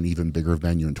 and then an even bigger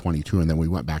venue in 22, and then we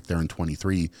went back there in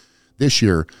 23 this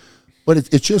year. But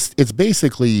it's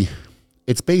basically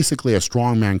a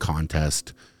strongman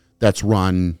contest that's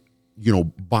run, you know,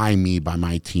 by me, by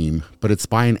my team, but it's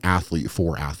by an athlete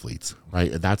for athletes,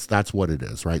 right? That's what it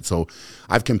is, right? So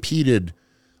I've competed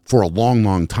for a long,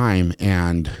 long time,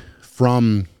 and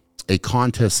from a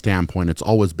contest standpoint, it's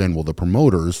always been, well, the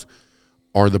promoters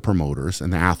are the promoters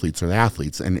and the athletes are the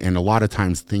athletes. And a lot of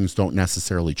times things don't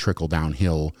necessarily trickle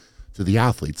downhill to the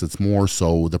athletes. It's more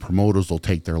so the promoters will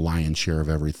take their lion's share of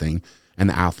everything, and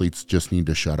the athletes just need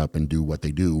to shut up and do what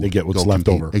they do. They get what's left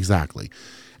over. Exactly.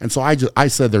 And so I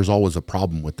said there's always a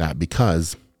problem with that,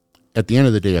 because at the end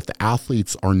of the day, if the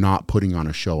athletes are not putting on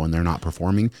a show and they're not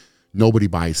performing, nobody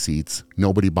buys seats,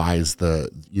 nobody buys the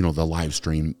live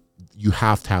stream. You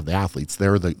have to have the athletes.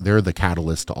 They're the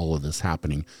catalyst to all of this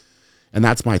happening. And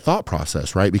that's my thought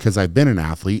process, right? Because I've been an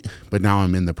athlete, but now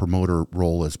I'm in the promoter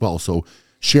role as well. So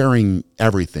sharing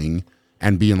everything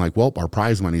and being like, well, our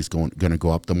prize money is going to go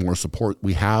up. The more support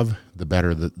we have, the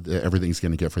better everything's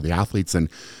going to get for the athletes. And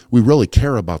we really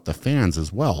care about the fans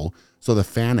as well. So the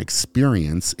fan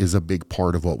experience is a big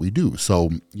part of what we do. So,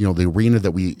 you know, the arena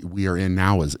that we are in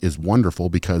now is wonderful,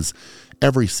 because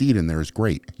every seat in there is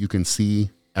great. You can see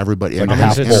everybody. How many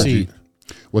does it seat?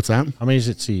 What's that? How many does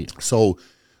it seat? So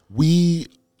we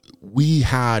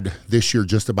had this year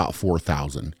just about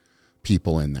 4,000.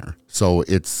 people in there. So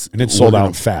it's sold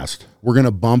out fast. We're going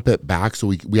to bump it back.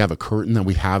 So we have a curtain that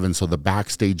we have. And so the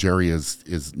backstage area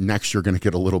is next year going to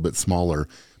get a little bit smaller,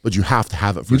 but you have to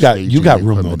have it for you got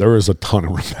room though. There is a ton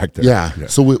of room back there. Yeah.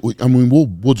 So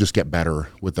we'll just get better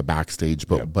with the backstage,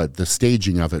 but the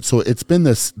staging of it. So it's been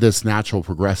this natural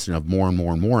progression of more and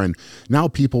more and more. And now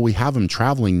we have them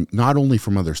traveling not only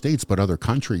from other states, but other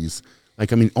countries.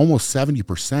 Like, almost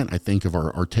 70%, I think, of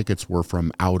our tickets were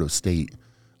from out of state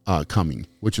coming,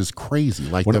 which is crazy.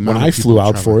 Like when I flew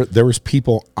out for it, there was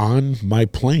people on my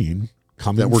plane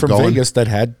coming from Vegas that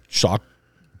had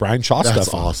Brian Shaw stuff.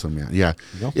 That's awesome, man. Yeah,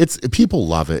 it's people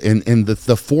love it, and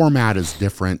the format is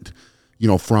different,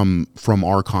 from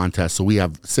our contest. So we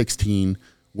have 16,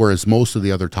 whereas most of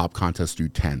the other top contests do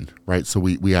 10, right? So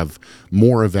we have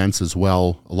more events as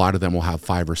well. A lot of them will have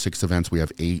 5 or 6 events. We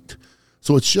have 8.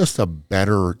 So it's just a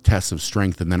better test of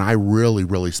strength. And then I really,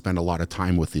 really spend a lot of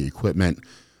time with the equipment,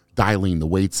 dialing the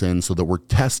weights in so that we're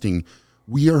testing.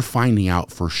 We are finding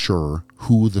out for sure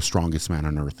who the strongest man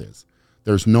on earth is.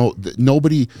 There's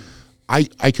nobody.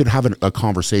 I could have a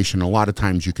conversation. A lot of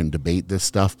times you can debate this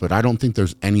stuff, but I don't think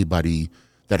there's anybody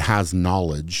that has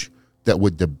knowledge that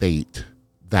would debate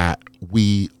that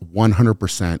we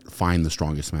 100% find the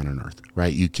strongest man on earth,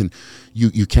 right? You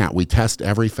can't. We test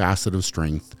every facet of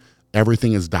strength.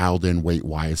 Everything is dialed in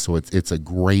weight-wise, so it's a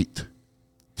great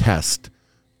test.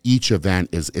 Each event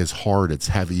is hard, it's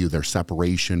heavy, there's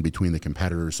separation between the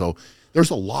competitors. So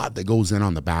there's a lot that goes in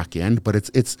on the back end, but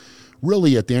it's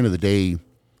really, at the end of the day,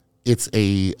 it's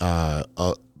it's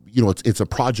a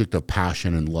project of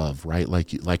passion and love, right?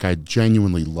 Like I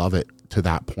genuinely love it to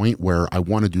that point where I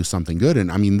want to do something good.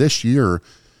 And this year,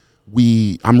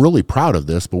 I'm really proud of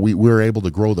this, but we were able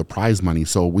to grow the prize money.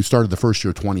 So we started the first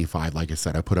year 25. Like I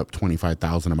said, I put up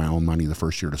 $25,000 of my own money the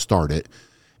first year to start it.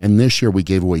 And this year we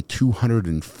gave away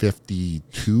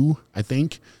 252, I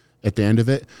think, at the end of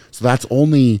it. So that's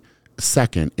only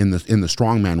second in the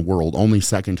strongman world, only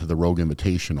second to the Rogue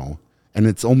Invitational. And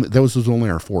this was only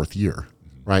our 4th year,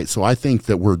 right? So I think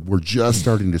that we're just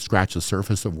starting to scratch the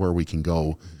surface of where we can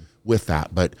go with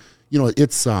that. But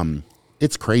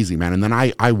it's crazy, man. And then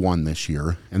I won this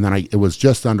year, and then it was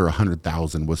just under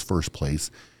 100,000 was first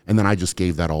place, and then I just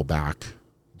gave that all back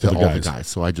to all the guys.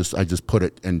 So I just put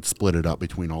it and split it up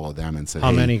between all of them and said,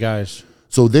 how many guys?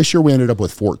 So this year we ended up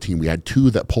with 14. We had 2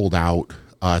 that pulled out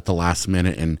at the last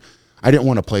minute, and I didn't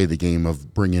want to play the game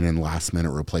of bringing in last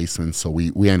minute replacements, so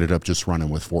we ended up just running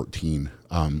with 14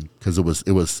 because it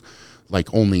was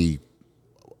like only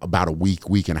about a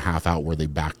week and a half out where they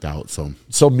backed out. So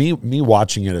me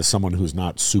watching it as someone who's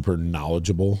not super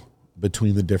knowledgeable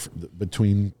between the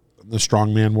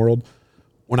strongman world,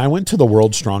 when I went to the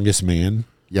World's Strongest Man,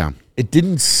 it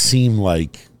didn't seem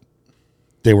like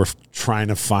they were trying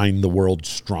to find the world's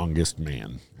strongest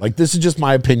man. Like, this is just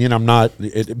my opinion. I'm not,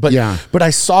 but I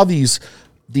saw these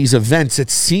events.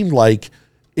 It seemed like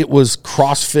it was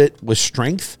CrossFit with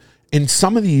strength, and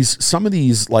some of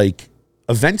these like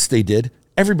events they did,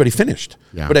 everybody finished.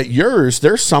 Yeah. But at yours,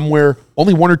 there's somewhere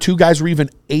only 1 or 2 guys were even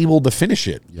able to finish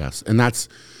it. Yes, and this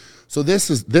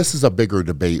is a bigger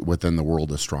debate within the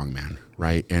world of strongman,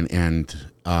 right? And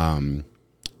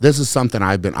this is something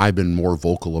I've been more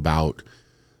vocal about.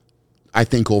 I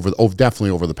think definitely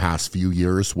over the past few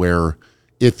years, where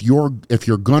if you're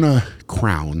gonna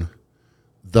crown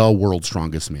the world's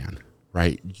strongest man,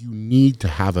 right, you need to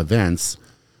have events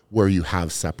where you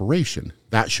have separation.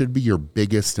 That should be your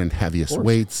biggest and heaviest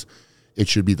weights. It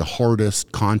should be the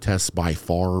hardest contest by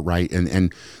far, right?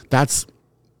 And that's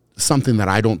something that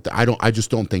I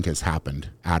just don't think has happened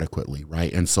adequately,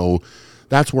 right? And so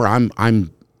that's where I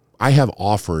have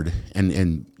offered,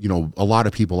 and a lot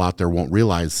of people out there won't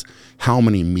realize how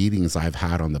many meetings I've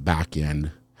had on the back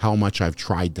end, how much I've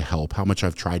tried to help, how much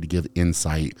I've tried to give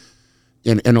insight.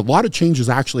 And a lot of changes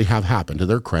actually have happened. To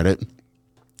their credit,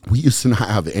 we used to not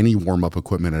have any warm-up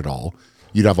equipment at all.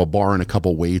 You'd have a bar and a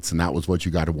couple weights, and that was what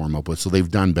you got to warm up with. So they've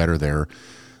done better there.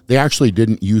 They actually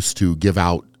didn't used to give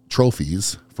out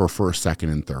trophies for first, second,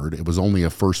 and third. It was only a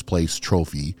first place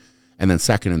trophy, and then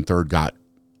second and third got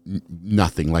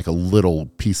nothing, like a little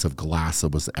piece of glass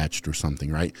that was etched or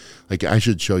something, right? Like, I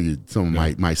should show you some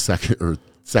of my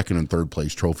second and third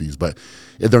place trophies, but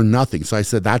they're nothing. So I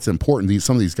said, that's important.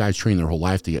 Some of these guys train their whole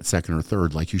life to get second or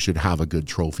third. Like, you should have a good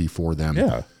trophy for them.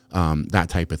 Yeah. That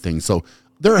type of thing. So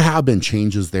there have been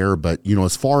changes there, but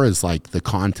as far as like the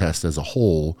contest as a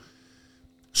whole,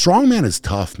 strongman is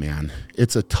tough, man.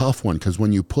 It's a tough one, because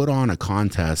when you put on a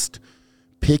contest,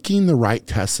 picking the right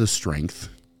test of strength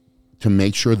to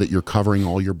make sure that you're covering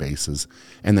all your bases,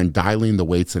 and then dialing the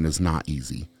weights in is not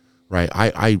easy, right?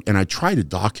 I try to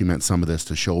document some of this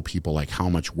to show people like how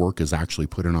much work is actually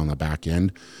put in on the back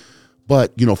end.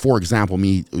 But, for example,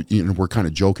 we're kind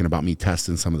of joking about me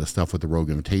testing some of the stuff with the Rogue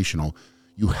Invitational.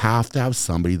 You have to have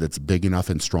somebody that's big enough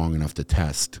and strong enough to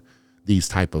test these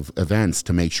type of events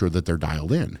to make sure that they're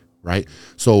dialed in, right?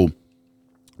 So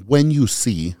when you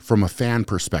see from a fan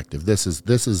perspective, this is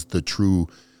the true,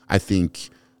 I think,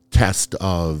 test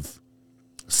of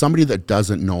somebody that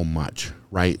doesn't know much,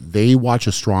 right? They watch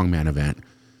a strongman event.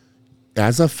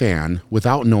 As a fan,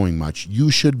 without knowing much,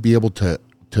 you should be able to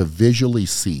visually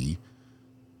see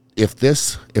if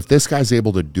this guy's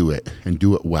able to do it and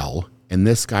do it well, and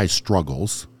this guy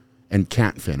struggles and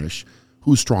can't finish,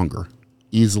 who's stronger?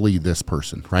 Easily this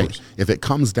person, right? If it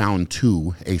comes down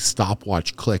to a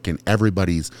stopwatch click and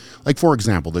everybody's, like, for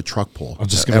example, the truck pull. I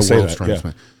was just going to say that,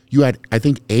 yeah. You had, I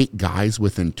think, 8 guys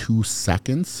within 2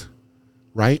 seconds,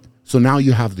 right? So now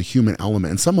you have the human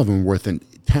element, and some of them were within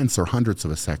tenths or hundredths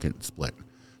of a second split.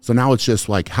 So now it's just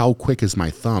like, how quick is my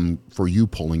thumb for you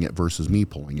pulling it versus me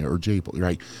pulling it, or Jay pulling,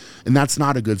 right? And that's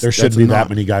not a good. There shouldn't be that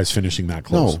many guys finishing that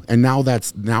close. No, and now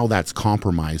that's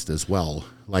compromised as well.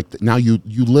 Like now you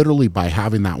literally, by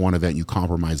having that one event, you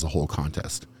compromise the whole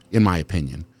contest, in my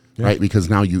opinion, right? Because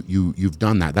now you've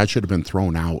done that. That should have been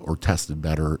thrown out or tested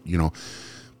better,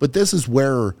 But this is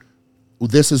where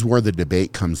the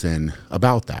debate comes in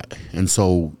about that. And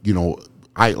so,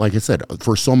 like I said,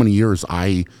 for so many years,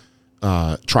 I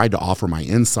tried to offer my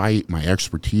insight, my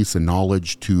expertise, and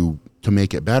knowledge to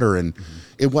make it better, and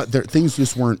things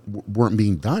just weren't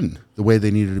being done the way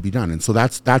they needed to be done. And so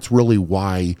that's really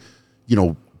why,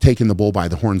 taking the bull by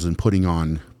the horns and putting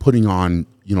on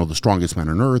the strongest man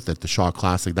on earth at the Shaw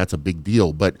Classic, that's a big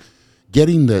deal. But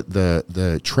getting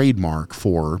the trademark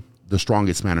for the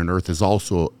strongest man on earth is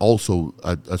also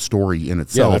a story in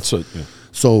itself. Yeah,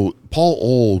 So Paul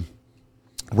Ohl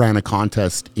ran a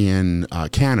contest in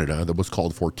Canada that was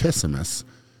called Fortissimus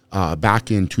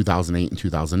back in 2008 and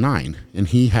 2009, and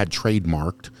he had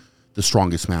trademarked the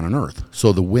strongest man on earth.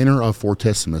 So the winner of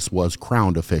Fortissimus was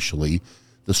crowned officially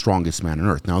the strongest man on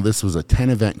earth. Now, this was a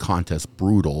 10-event contest,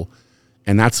 brutal,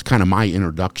 and that's kind of my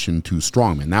introduction to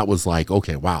strongman. That was like,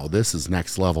 okay, wow, this is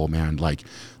next level, man. Like,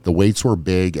 the weights were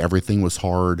big, everything was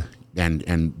hard,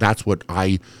 and that's what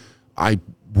I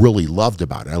really loved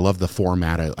about it. I love the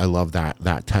format. I love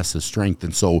that test of strength.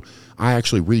 And so I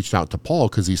actually reached out to Paul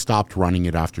because he stopped running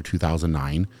it after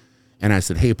 2009. And I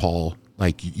said, hey, Paul,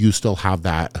 like, you still have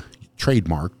that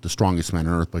trademark, the strongest man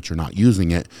on earth, but you're not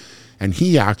using it. And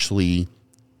he actually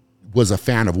was a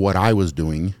fan of what I was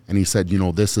doing. And he said,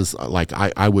 this is like,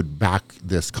 I would back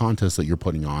this contest that you're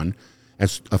putting on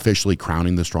as officially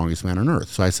crowning the strongest man on earth.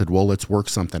 So I said, well, let's work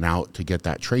something out to get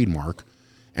that trademark.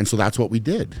 And so that's what we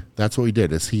did.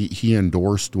 Is he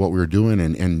endorsed what we were doing.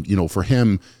 And for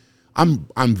him,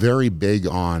 I'm very big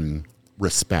on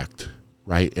respect,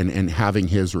 right? And having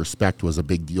his respect was a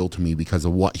big deal to me because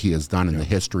of what he has done in the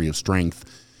history of strength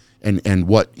and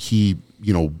what he,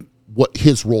 what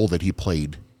his role that he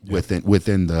played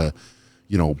within the,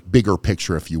 bigger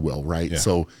picture, if you will, right? Yeah.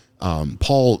 So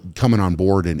Paul coming on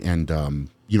board and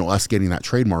us getting that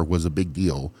trademark was a big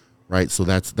deal. Right, so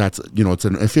that's it's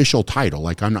an official title.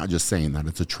 Like, I'm not just saying that;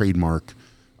 it's a trademark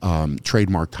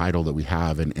title that we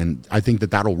have, and I think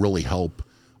that'll really help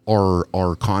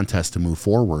our contest to move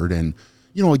forward. And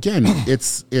again,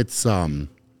 it's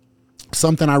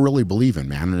something I really believe in,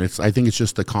 man. And I think it's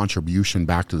just a contribution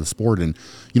back to the sport. And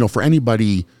for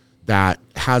anybody that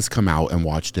has come out and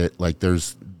watched it, like,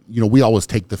 there's we always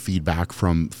take the feedback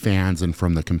from fans and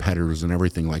from the competitors and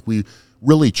everything. Like, we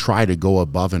really try to go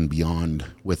above and beyond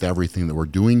with everything that we're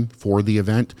doing for the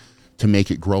event to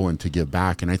make it grow and to give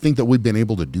back. And I think that we've been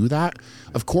able to do that.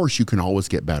 Of course, you can always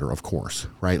get better, of course,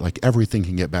 right? Like, everything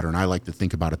can get better. And I like to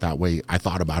think about it that way. I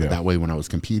thought about it that way when I was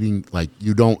competing. Like,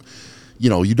 you don't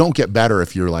get better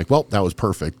if you're like, well, that was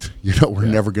perfect. We're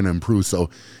never going to improve. So,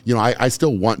 I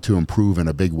still want to improve in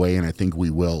a big way. And I think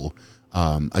we will,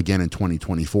 again in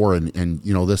 2024. And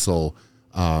this will,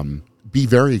 be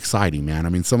very exciting, man. I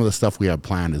mean, some of the stuff we have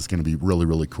planned is going to be really,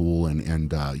 really cool. And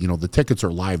the tickets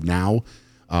are live now.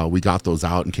 We got those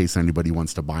out in case anybody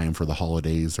wants to buy them for the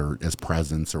holidays or as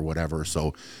presents or whatever.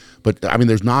 So, but I mean,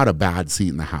 there's not a bad seat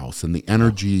in the house, and the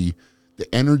energy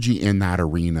in that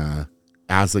arena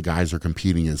as the guys are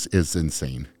competing is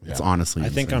insane. Yeah. It's honestly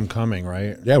insane. I think I'm coming,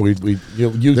 right? Yeah,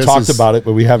 you talked about it,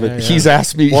 but we haven't. Yeah. He's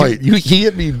asked me. He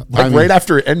hit me right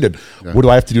after it ended. Yeah. What do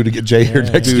I have to do to get Jay here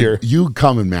next year? You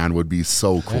coming, man, would be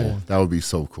so cool. Yeah. That would be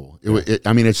so cool.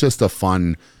 It's just a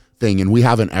fun thing. And we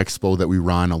have an expo that we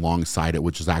run alongside it,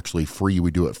 which is actually free.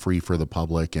 We do it free for the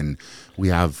public. And we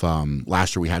have,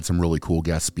 last year we had some really cool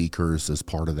guest speakers as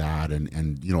part of that.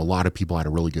 And you know, a lot of people had a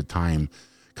really good time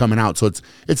coming out. So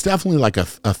it's definitely like a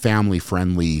family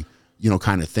friendly, you know,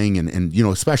 kind of thing. And, you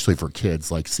know, especially for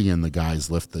kids, like seeing the guys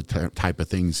lift the type of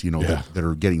things, you know, that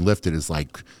are getting lifted is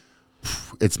like,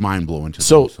 it's mind blowing to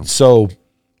them. So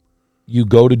you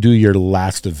go to do your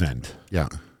last event. Yeah.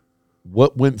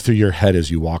 What went through your head as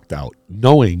you walked out,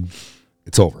 knowing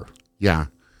it's over? Yeah.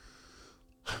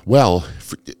 Well,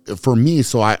 for me,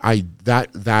 so I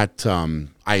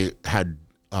had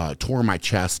tore my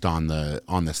chest on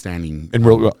the standing.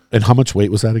 And how much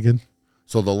weight was that again?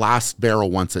 So the last barrel,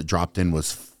 once it dropped in,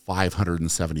 was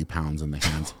 570 pounds in the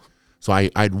hands. So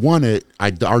I'd won it.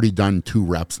 I'd already done 2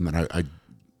 reps, and then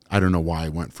I don't know why I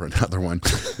went for another one.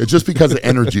 It's just because of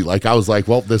energy. Like I was like,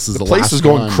 well, this is the place last is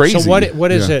going one. crazy. So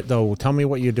what is it though? Tell me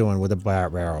what you're doing with a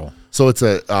barrel. So it's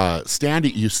a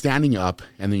standing up,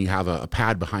 and then you have a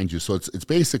pad behind you. So it's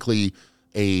basically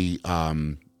a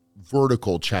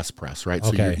vertical chest press, right?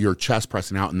 So you're chest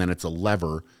pressing out, and then it's a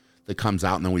lever that comes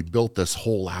out, and then we built this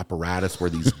whole apparatus where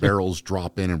these barrels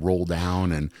drop in and roll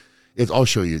down, and I'll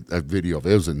show you a video of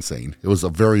it. It was insane. It was a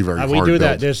very, very hard we do build.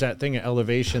 that. There's that thing at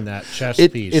elevation, that chest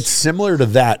piece. It's similar to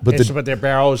that, but their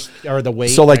barrels are the weight.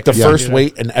 So like the first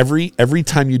weight, and every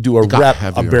time you do a rep,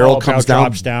 heavier. a barrel comes down,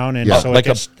 drops down, and so like it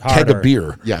gets a keg harder. of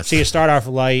beer. Yes. So you start off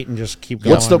light and just keep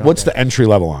going. What's the entry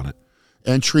level on it?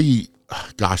 Entry,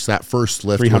 gosh, that first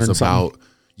lift was about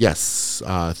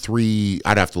 3.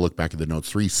 I'd have to look back at the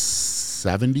notes.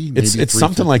 370. It's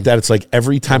something like that. It's like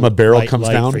every time a barrel comes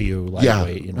down for you,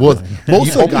 lightweight, you know, well,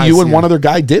 most of the guys, you and one other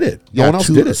guy did it. No one else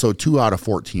did it. So 2 out of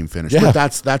 14 finished. Yeah.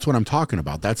 But that's what I'm talking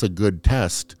about. That's a good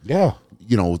test. Yeah.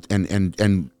 You know,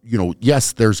 and you know,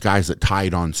 yes, there's guys that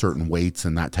tied on certain weights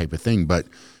and that type of thing, but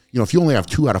you know, if you only have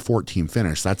 2 out of 14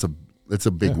 finish, that's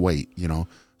a big weight, you know.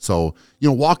 So, you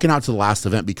know, walking out to the last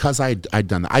event, because I'd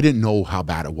done that, I didn't know how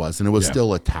bad it was, and it was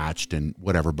still attached and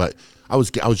whatever, but I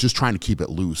was just trying to keep it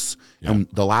loose. Yeah. And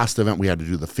the last event we had to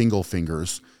do the fingal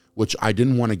fingers, which I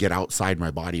didn't want to get outside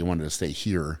my body. I wanted to stay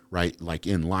here, right, like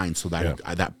in line, so that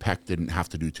that pec didn't have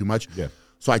to do too much. Yeah.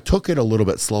 So I took it a little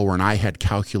bit slower, and I had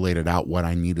calculated out what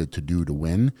I needed to do to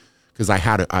win, because I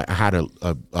had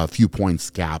a few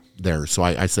points gap there. So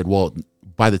I said, well,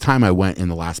 by the time I went in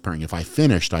the last pairing, if I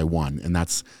finished, I won, and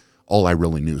that's all I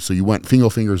really knew. So you went fingal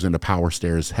fingers into power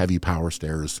stairs, heavy power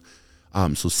stairs.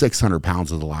 So 600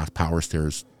 pounds of the last power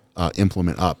stairs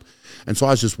implement up, and so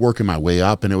I was just working my way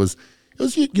up, and it was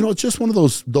you know, it's just one of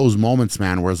those moments,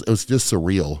 man, where it was just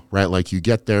surreal, right? Like you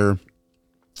get there,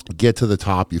 get to the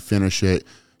top, you finish it,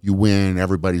 you win,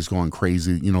 everybody's going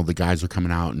crazy. You know, the guys are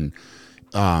coming out, and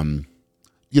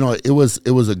you know, it was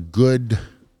a good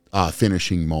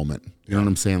finishing moment. You know what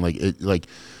I'm saying? Like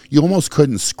you almost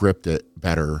couldn't script it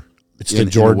better. It's the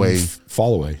Jordan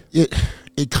fall away. It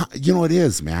you know, it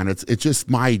is, man. It's just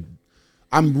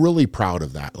I'm really proud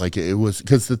of that. Like it was,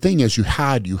 because the thing is, you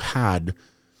had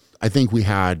I think we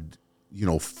had, you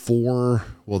know, 4.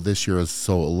 Well, this year is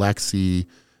so Alexi,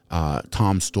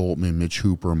 Tom Stoltman, Mitch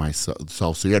Hooper,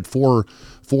 myself. So you had four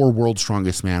World's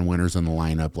Strongest Man winners in the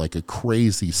lineup, like a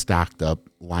crazy stacked up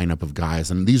lineup of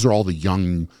guys, and these are all the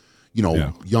young, you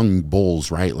know, young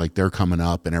bulls, right? Like they're coming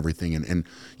up and everything, and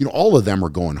you know, all of them are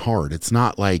going hard. It's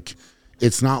not like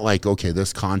okay,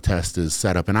 this contest is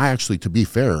set up. And I actually, to be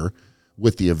fair,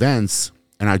 with the events,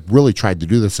 and I really tried to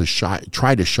do this,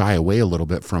 try to shy away a little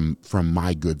bit from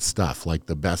my good stuff, like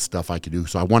the best stuff I could do.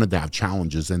 So I wanted to have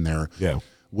challenges in there,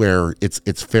 where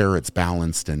it's fair, it's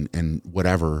balanced, and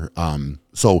whatever.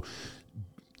 So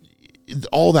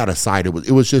all that aside,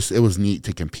 it was neat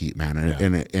to compete, man,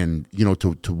 and you know,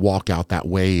 to walk out that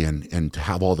way and to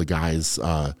have all the guys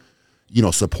you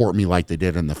know, support me like they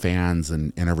did, and the fans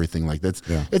and everything like that.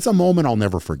 It's a moment I'll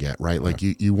never forget, right? Like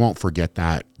you won't forget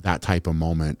that type of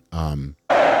moment.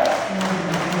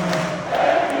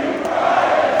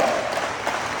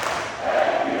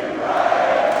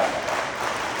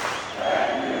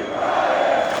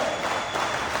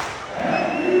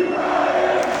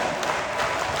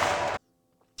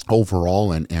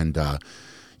 Overall, and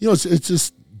you know, it's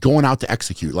just going out to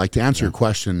execute. Like, to answer your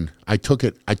question, I took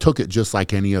it just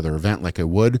like any other event, like I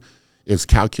would. It's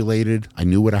calculated. I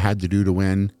knew what I had to do to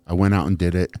win. I went out and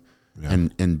did it,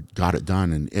 and got it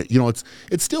done. And you know, it's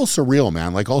still surreal,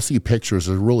 man. Like, I'll see pictures.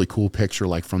 There's a really cool picture,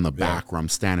 like from the back, where I'm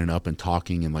standing up and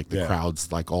talking, and like the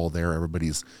crowd's like all there.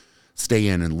 Everybody's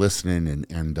staying and listening,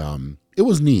 and it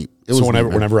was neat. So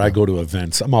whenever I go to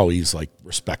events, I'm always like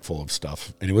respectful of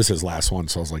stuff. And it was his last one,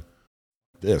 so I was like,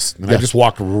 this. And I just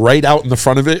walked right out in the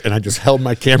front of it, and I just held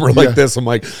my camera like this. I'm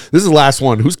like, this is the last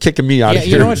one. Who's kicking me out of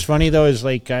here? You know what's funny, though, is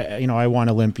like, I won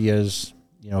Olympias,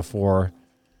 for,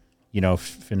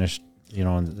 finished,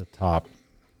 on the top.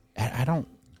 I don't,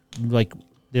 like,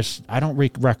 this, I don't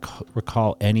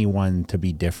recall anyone to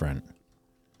be different.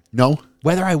 No?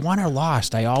 Whether I won or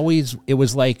lost, I always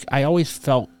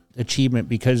felt achievement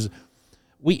because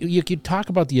you could talk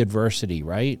about the adversity,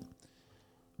 right?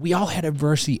 We all had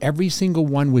adversity. Every single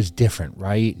one was different,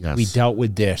 right? Yes. We dealt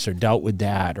with this or dealt with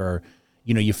that, or,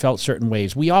 you felt certain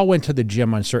ways. We all went to the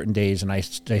gym on certain days, and I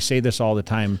say this all the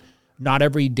time. Not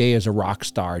every day is a rock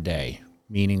star day,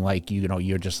 meaning like,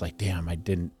 you're just like, damn, I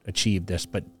didn't achieve this.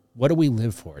 But what do we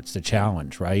live for? It's the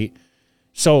challenge, right?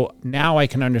 So now I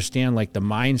can understand, like, the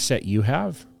mindset you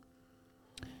have.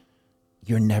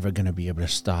 You're never going to be able to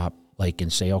stop, like,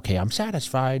 and say, okay, I'm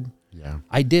satisfied. Yeah,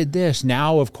 I did this.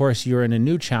 Now, of course, you're in a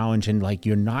new challenge, and like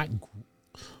you're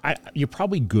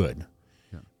probably good,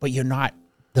 but you're not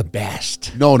the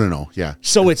best. No. Yeah.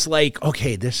 So it's like,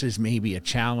 okay, this is maybe a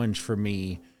challenge for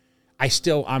me. I'm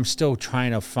still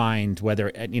trying to find whether,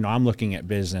 I'm looking at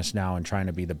business now and trying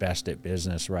to be the best at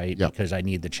business, right? Yep. Because I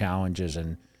need the challenges,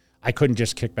 and I couldn't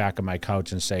just kick back on my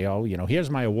couch and say, oh, here's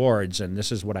my awards and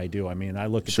this is what I do. I mean, I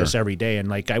look at this every day, and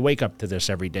like I wake up to this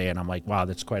every day, and I'm like, wow,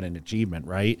 that's quite an achievement,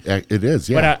 right? It is,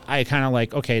 yeah. But I kind of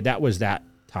like, okay, that was that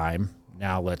time.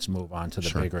 Now let's move on to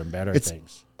the bigger and better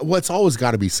things. Well, it's always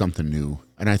got to be something new,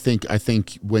 and I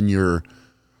think when you're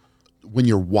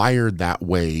wired that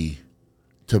way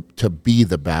to be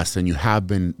the best, and you have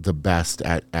been the best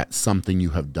at something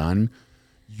you have done,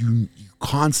 you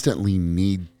constantly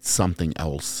need something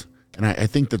else. And I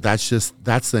think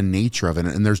that's the nature of it.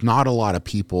 And there's not a lot of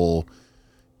people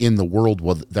in the world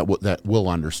that will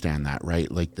understand that, right?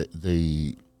 Like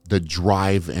the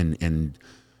drive and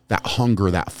that hunger,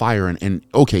 that fire. And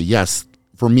okay, yes,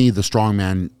 for me, the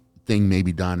strongman thing may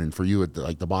be done, and for you,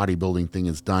 like the bodybuilding thing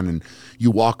is done, and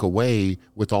you walk away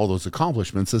with all those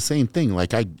accomplishments. The same thing.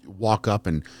 Like I walk up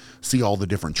and see all the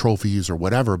different trophies or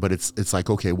whatever, but it's like,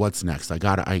 okay, what's next? I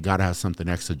gotta have something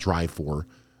next to drive for,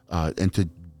 and to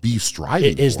be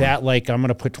striving. Is that like, I'm going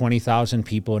to put 20,000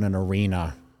 people in an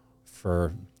arena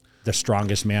for the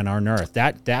strongest man on earth?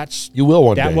 That's you will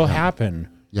one day. That will happen.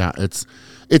 Yeah,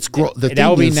 that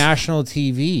will be national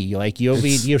TV. Like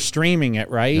you're streaming it,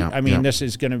 right? Yeah, I mean, this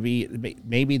is going to be,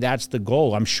 maybe that's the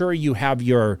goal. I'm sure you have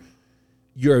your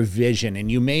vision,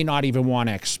 and you may not even want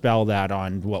to expel that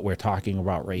on what we're talking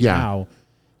about right now.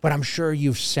 But I'm sure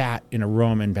you've sat in a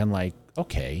room and been like,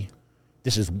 okay,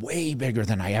 this is way bigger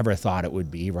than I ever thought it would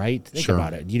be, right? Think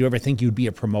about it. Did you ever think you'd be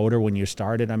a promoter when you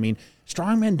started? I mean,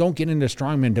 strongmen don't get into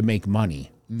strongmen to make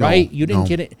money, right? You didn't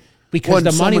get it because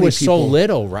the money was so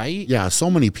little, right? Yeah, so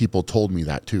many people told me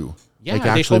that too. Yeah, like they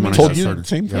actually when I told you started, the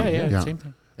same thing. Yeah, same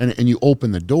thing. And you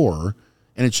open the door,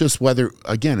 and it's just whether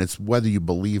you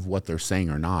believe what they're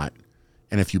saying or not.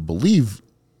 And if you believe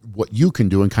what you can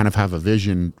do and kind of have a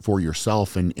vision for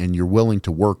yourself, and you're willing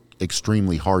to work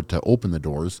extremely hard to open the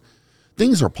doors,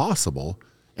 things are possible.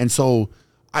 And so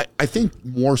I think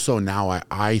more so now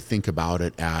I think about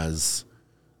it as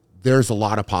there's a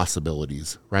lot of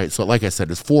possibilities, right? So like I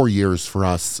said, it's 4 years for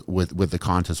us with the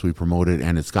contest we promoted,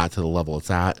 and it's got to the level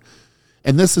it's at.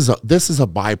 And this is a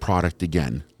byproduct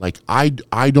again. Like I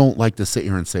don't like to sit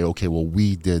here and say, okay, well,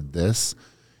 we did this.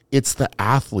 It's the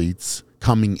athletes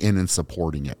coming in and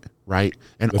supporting it, right?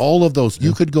 And all of those,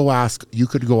 you could go ask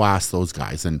those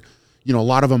guys, and a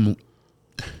lot of them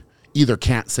either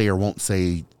can't say or won't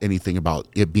say anything about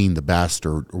it being the best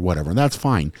or whatever, and that's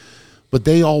fine. But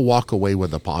they all walk away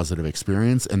with a positive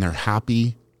experience, and they're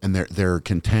happy, and they're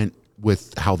content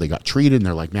with how they got treated, and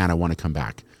they're like, man, I want to come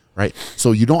back, right?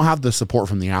 So you don't have the support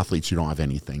from the athletes, you don't have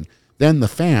anything. Then the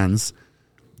fans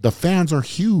are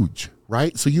huge,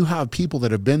 right? So you have people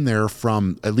that have been there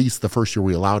from at least the first year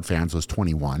we allowed fans was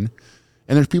 21.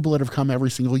 And there's people that have come every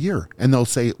single year, and they'll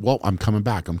say, well, I'm coming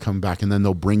back. And then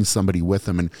they'll bring somebody with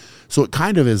them. And so it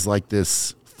kind of is like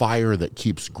this fire that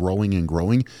keeps growing and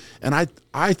growing. And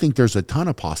I think there's a ton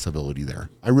of possibility there.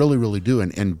 I really, really do.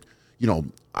 And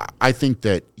I think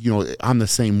that, I'm the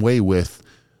same way with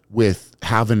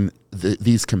having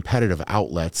these competitive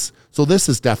outlets. So this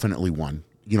is definitely one,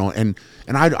 and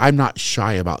I'm not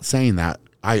shy about saying that.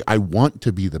 I want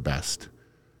to be the best.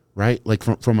 Right? Like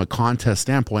from a contest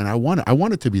standpoint, I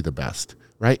want it to be the best,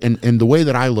 right? And the way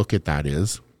that I look at that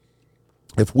is,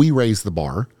 if we raise the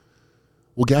bar,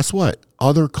 well, guess what?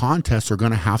 Other contests are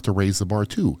going to have to raise the bar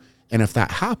too. And if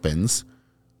that happens,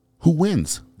 who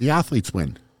wins? The athletes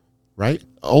win, right?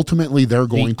 Ultimately, they're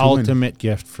going to win. The ultimate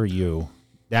gift for you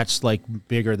That's like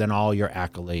bigger than all your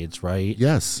accolades, right?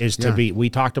 Yes. Is to be, we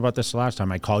talked about this last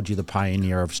time. I called you the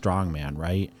pioneer of strongman,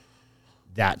 right?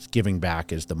 That giving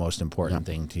back is the most important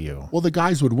thing to you. Well, the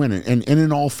guys would win it. And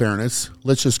in all fairness,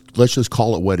 let's just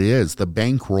call it what it is. The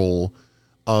bankroll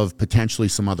of potentially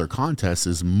some other contests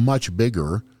is much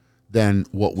bigger than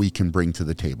what we can bring to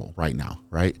the table right now,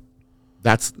 right?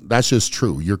 That's just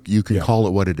true. You can call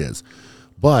it what it is.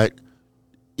 But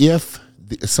if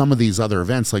some of these other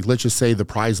events, like let's just say the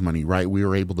prize money, right? We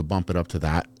were able to bump it up to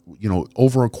that,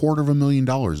 over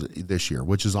 $250,000 this year,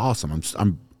 which is awesome.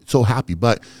 I'm so happy.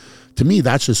 But to me,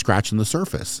 that's just scratching the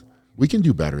surface. We can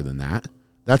do better than that.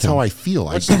 That's how I feel.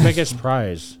 What's the biggest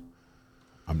prize?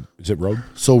 Is it Rogue?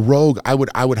 So Rogue, I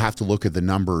would have to look at the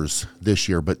numbers this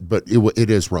year, but it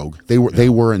is Rogue. They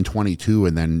were in 22,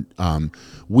 and then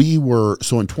we were,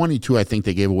 so in 22 I think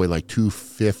they gave away like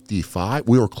 255.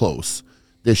 We were close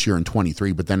this year in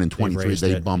 23, but then in 23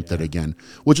 they bumped it again,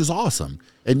 which is awesome.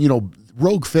 And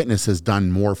Rogue Fitness has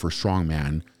done more for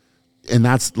strongman, and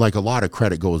that's like a lot of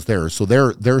credit goes there. So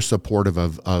they're supportive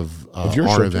of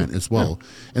our event as well,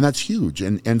 and that's huge.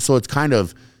 And so it's kind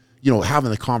of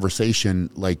having the conversation,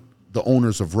 like the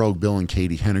owners of Rogue, Bill and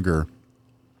Katie Henniger,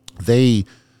 they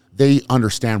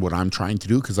understand what I'm trying to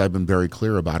do, because I've been very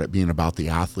clear about it being about the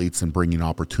athletes and bringing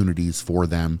opportunities for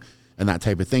them and that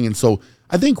type of thing. And so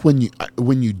I think when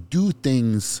you do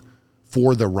things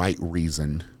for the right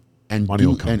reason and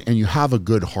you have a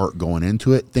good heart going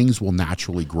into it, things will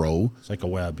naturally grow. It's like a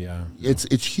web, yeah.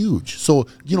 It's huge. So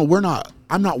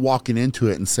I'm not walking into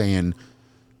it and saying,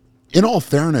 in all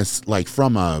fairness, like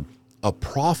from a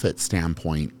profit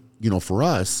standpoint, for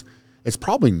us, it's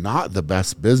probably not the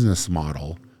best business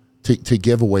model to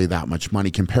give away that much money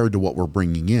compared to what we're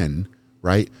bringing in,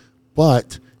 right?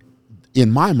 But in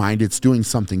my mind, it's doing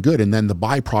something good. And then the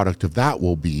byproduct of that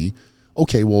will be,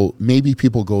 okay, well, maybe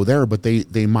people go there, but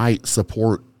they might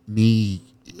support me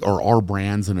or our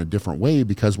brands in a different way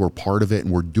because we're part of it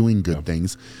and we're doing good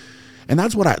things. And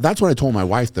that's what I told my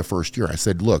wife the first year. I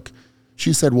said, look,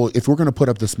 she said, well, if we're going to put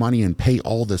up this money and pay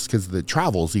all this, because the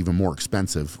travel is even more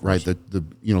expensive, right?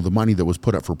 The money that was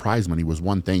put up for prize money was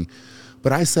one thing.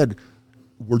 But I said,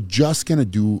 we're just going to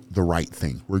do the right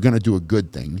thing. We're going to do a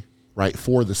good thing, right,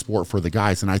 for the sport, for the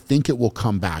guys. And I think it will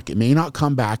come back. It may not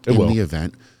come back in the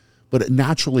event, but it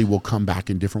naturally will come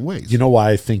back in different ways. You know why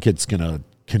I think it's going to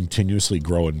continuously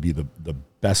grow and be the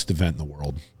best event in the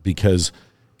world? Because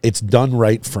it's done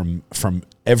right from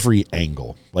every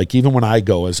angle. Like even when I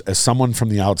go as someone from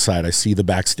the outside, I see the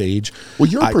backstage. Well,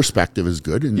 your perspective is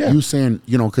good. And you saying,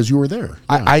 because you were there.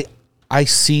 Yeah. I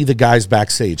see the guys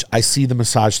backstage. I see the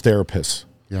massage therapists.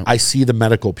 Yeah. I see the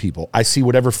medical people. I see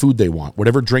whatever food they want,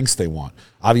 whatever drinks they want.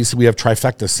 Obviously, we have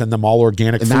Trifecta. Send them all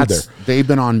organic food there. They've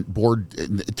been on board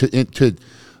to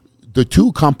the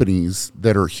two companies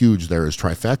that are huge there is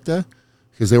Trifecta,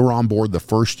 because they were on board the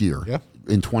first year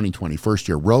in 2020, first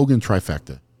year. Rogue and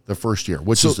Trifecta, the first year,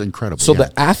 which is incredible. So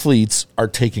the athletes are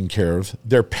taken care of.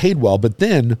 They're paid well. But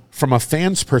then from a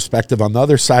fan's perspective, on the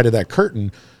other side of that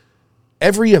curtain,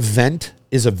 every event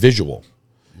is a visual.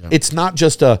 Yeah. It's not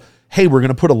just hey, we're going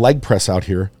to put a leg press out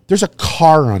here. There's a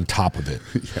car on top of it.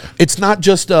 It's not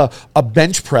just a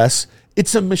bench press.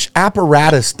 It's a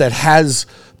apparatus that has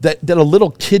that a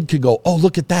little kid could go, oh,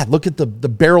 look at that. Look at the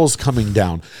barrels coming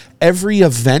down. Every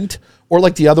event, or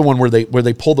like the other one where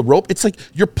they pull the rope, it's like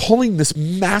you're pulling this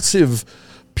massive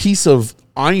piece of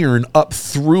iron up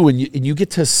through and you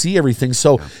get to see everything.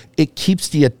 So it keeps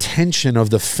the attention of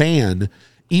the fan.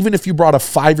 Even if you brought a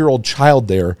 5-year-old child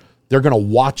there, they're going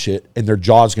to watch it and their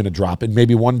jaw's going to drop and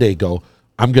maybe one day go,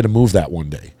 I'm going to move that one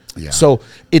day. Yeah. So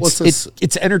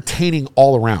it's entertaining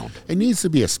all around. It needs to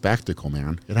be a spectacle,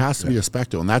 man. It has to be a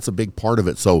spectacle, and that's a big part of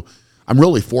it. So I'm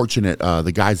really fortunate.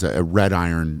 The guys at Red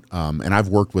Iron, and I've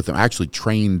worked with them. I actually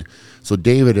trained. So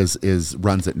David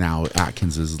runs it now.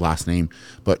 Atkins is his last name,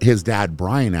 but his dad,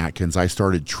 Brian Atkins, I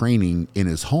started training in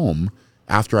his home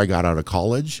after I got out of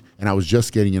college, and I was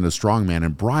just getting into strongman.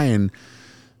 And Brian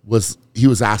was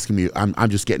asking me, I'm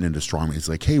just getting into strongman. He's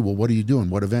like, hey, well, what are you doing?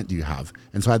 What event do you have?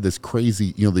 And so I had these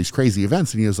crazy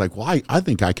events. And he was like, well, I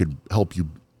think I could help you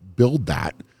build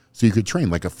that so you could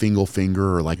train like a Fingal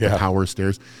Finger or like the power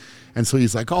stairs. And so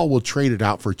he's like, oh, we'll trade it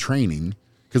out for training,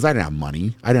 because I didn't have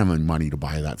money. I didn't have any money to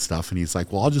buy that stuff. And he's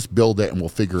like, well, I'll just build it and we'll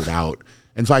figure it out.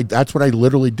 And so that's what I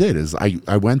literally did is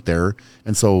I went there.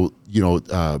 And so,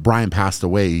 Brian passed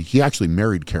away. He actually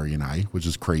married Carrie and I, which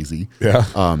is crazy. Yeah.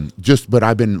 But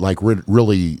I've been like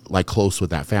really like close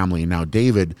with that family. And now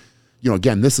David,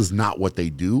 again, this is not what they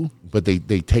do, but they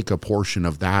take a portion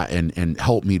of that and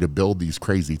help me to build these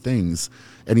crazy things.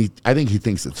 And I think he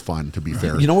thinks it's fun, to be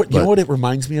fair. You know what it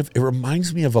reminds me of? It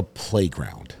reminds me of a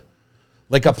playground.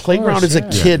 Like a playground as a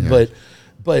kid,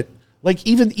 but like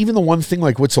even the one thing,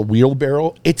 like what's a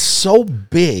wheelbarrow? It's so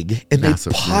big and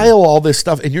massive, they pile all this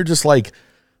stuff and you're just like,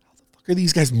 how the fuck are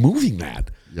these guys moving that?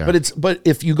 Yeah. But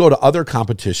if you go to other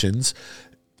competitions,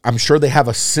 I'm sure they have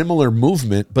a similar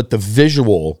movement, but the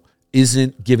visual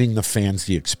isn't giving the fans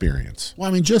the experience. Well,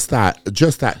 I mean, just that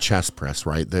chest press,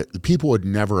 right? That the people would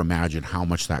never imagine how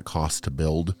much that costs to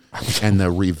build, and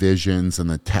the revisions and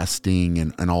the testing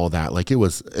and all of that. Like it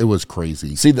was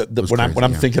crazy. See, when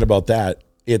I'm thinking about that,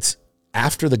 it's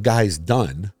after the guy's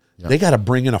done, they got to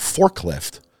bring in a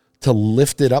forklift to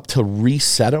lift it up to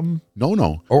reset them.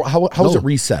 No. Or how is it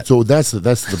reset? So that's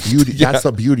the beauty. That's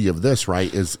the beauty of this,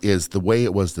 right? Is the way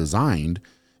it was designed,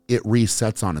 it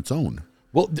resets on its own.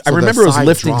 Well, I remember it was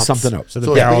lifting something up. So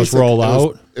the barrels roll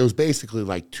out. It was basically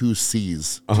like two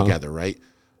C's together, right?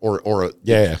 Or a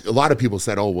lot of people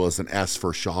said, oh, well, it's an S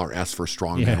for Shaw or S for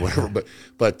Strongman or whatever.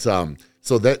 But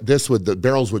so that the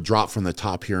barrels would drop from the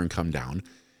top here and come down.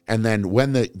 And then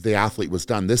when the athlete was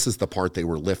done, this is the part they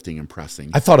were lifting and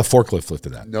pressing. I thought a forklift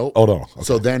lifted that. No. Oh, no. Okay.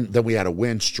 So then we had a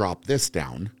winch drop this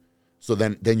down. So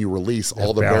then you release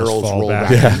all the barrels roll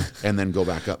back in, and then go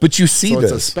back up. But you see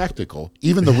this. It's a spectacle.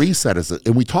 Even the reset is,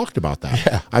 and we talked about that.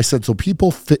 Yeah. I said, so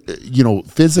people,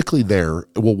 physically there,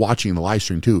 well, watching the live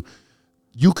stream too,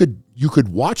 you could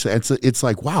watch that. It's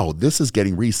like, wow, this is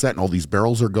getting reset, and all these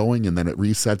barrels are going, and then it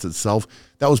resets itself.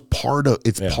 That was part of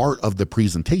the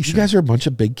presentation. You guys are a bunch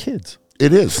of big kids.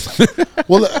 It is.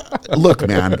 Well, look,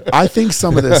 man, I think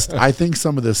some of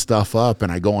this stuff up,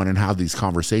 and I go on and have these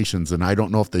conversations, and I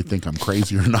don't know if they think I'm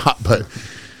crazy or not, but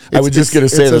I was just going to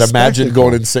say that imagine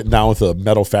going and sitting down with a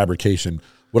metal fabrication.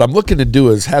 What I'm looking to do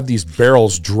is have these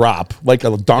barrels drop like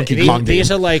a Donkey Kong game.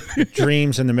 These are like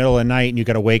dreams in the middle of the night, and you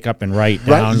got to wake up and write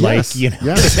down, Yes.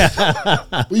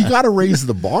 Well, you got to raise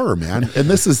the bar, man. And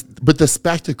but the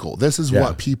spectacle. This is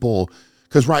what people.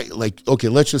 Because okay,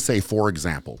 let's just say, for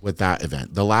example, with that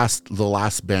event, the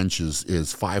last bench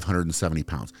is 570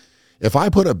 pounds. If I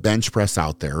put a bench press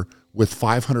out there with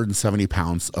 570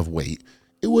 pounds of weight,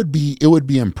 it would be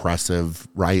impressive,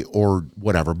 right, or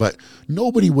whatever. But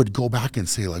nobody would go back and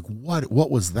say like, what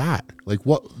was that? Like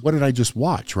what did I just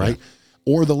watch, right?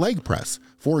 Yeah. Or the leg press,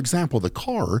 for example, the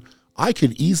car. I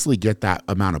could easily get that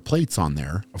amount of plates on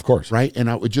there, of course, right? And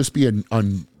it would just be a quote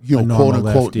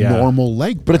unquote normal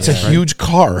leg, but it's a huge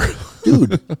car,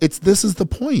 dude. This is the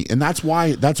point, and that's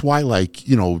why like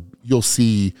you'll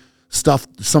see stuff,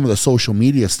 some of the social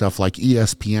media stuff, like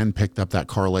ESPN picked up that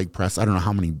car leg press. I don't know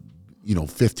how many,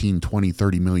 15, 20,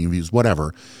 30 million views,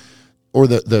 whatever. Or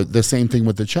the same thing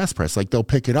with the chest press. Like they'll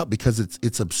pick it up because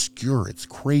it's obscure, it's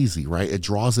crazy, right? It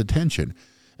draws attention,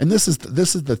 and this is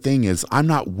the thing is I'm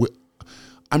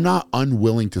not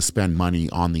unwilling to spend money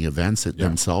on the events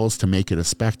themselves to make it a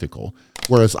spectacle.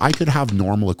 Whereas I could have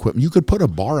normal equipment. You could put a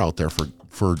bar out there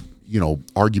for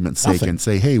argument's sake and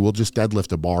say, hey, we'll just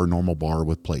deadlift a normal bar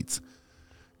with plates.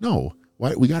 No,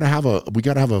 we got to have a like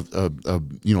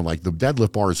the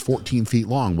deadlift bar is 14 feet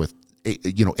long with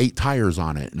 8 tires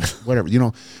on it and whatever,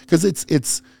 because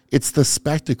it's the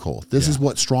spectacle. This is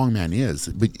what strongman is.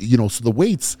 But so the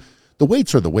weights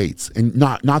are the weights, and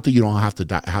not that you don't have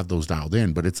to have those dialed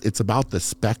in, but it's about the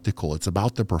spectacle. It's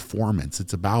about the performance.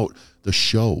 It's about the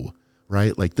show,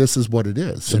 right? Like this is what it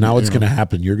is. So now it's going to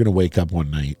happen. You're going to wake up one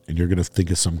night and you're going to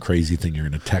think of some crazy thing. You're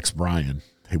going to text Brian.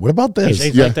 Hey, what about this?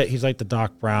 He's like the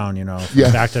Doc Brown,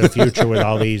 from Back to the Future with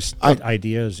all these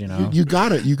ideas. You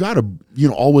gotta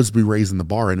always be raising the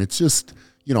bar, and it's just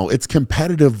it's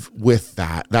competitive with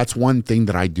that. That's one thing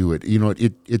that I do it.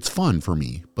 It's fun for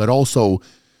me, but also.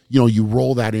 You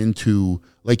roll that into,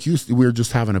 like we were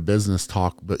just having a business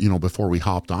talk, but before we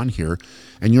hopped on here,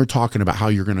 and you're talking about how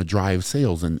you're going to drive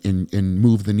sales and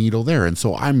move the needle there. And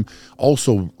so I'm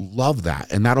also love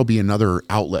that. And that'll be another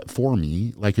outlet for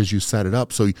me, like as you set it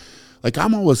up. So like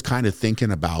I'm always kind of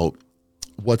thinking about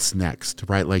what's next,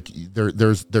 right? Like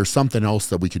there's something else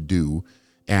that we could do,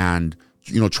 and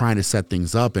trying to set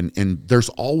things up, and there's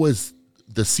always,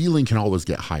 the ceiling can always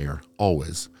get higher,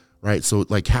 always. Right. So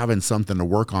like having something to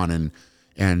work on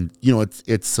and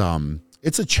it's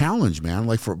a challenge,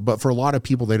 man. But for a lot of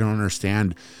people, they don't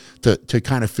understand to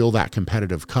kind of fill that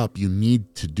competitive cup, you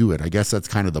need to do it. I guess that's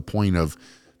kind of the point of,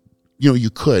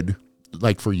 you could,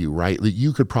 like for you, right?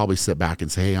 You could probably sit back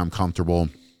and say, hey, I'm comfortable.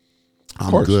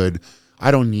 I'm good.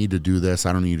 I don't need to do this.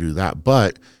 I don't need to do that.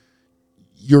 But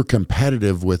you're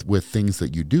competitive with things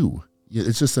that you do.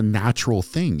 It's just a natural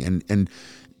thing. And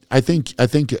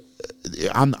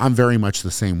I'm very much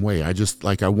the same way. I just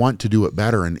like, I want to do it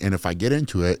better. And if I get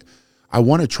into it, I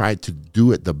want to try to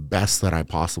do it the best that I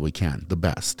possibly can, the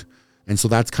best. And so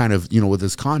that's kind of, with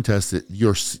this contest,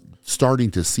 you're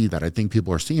starting to see that. I think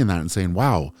people are seeing that and saying,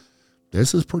 wow,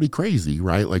 this is pretty crazy,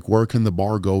 right? Like, where can the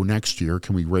bar go next year?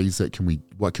 Can we raise it?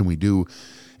 What can we do?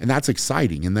 And that's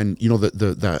exciting. And then,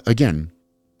 again,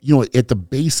 at the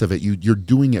base of it, you're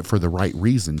doing it for the right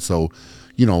reason. So,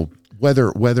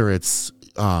 whether it's,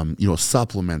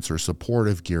 supplements or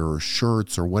supportive gear or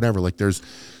shirts or whatever, like there's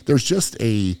just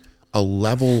a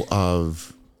level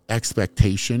of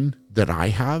expectation that I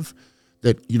have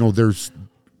that, there's,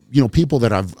 people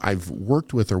that I've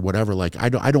worked with or whatever, like I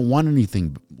don't want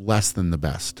anything less than the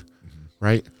best.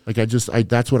 Right. Like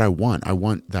that's what I want. I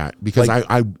want that because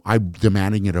I'm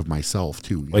demanding it of myself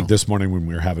too. Like this morning when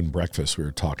we were having breakfast, we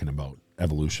were talking about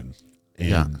evolution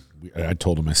and I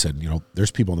told him, I said,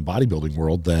 there's people in the bodybuilding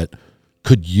world that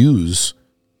could use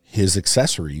his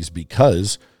accessories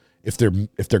because if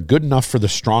they're good enough for the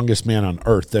strongest man on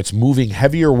earth that's moving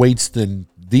heavier weights than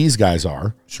these guys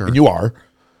are, sure, and you are,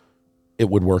 it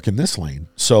would work in this lane.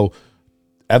 So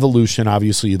evolution,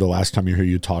 obviously, the last time you were here,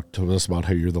 you talked to us about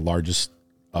how you're the largest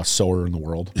sewer in the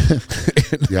world.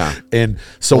 Yeah. And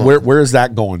so where is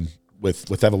that going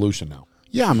with evolution now?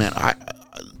 Yeah, man.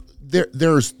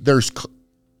 There's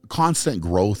constant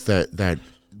growth that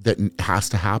has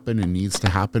to happen and needs to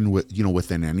happen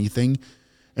within anything.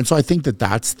 And so I think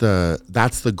that's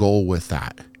the goal with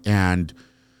that. And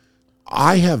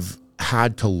I have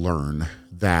had to learn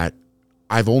that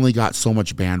I've only got so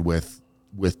much bandwidth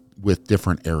with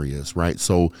different areas, right?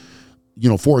 So,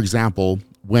 for example,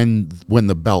 when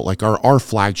the belt, like our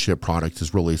flagship product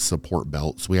is really a support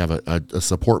belt. So we have a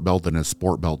support belt and a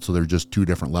sport belt. So they're just two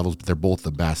different levels, but they're both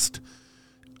the best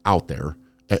out there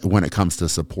when it comes to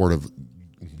supportive,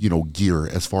 gear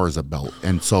as far as a belt.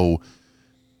 And so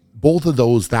both of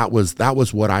those, that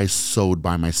was what I sewed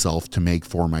by myself to make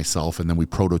for myself. And then we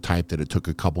prototyped it. It took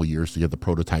a couple years to get the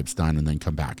prototypes done and then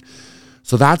come back.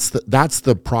 So that's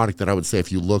the product that I would say,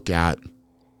 if you look at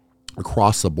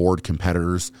across the board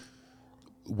competitors,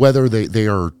 whether they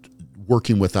are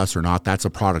working with us or not, that's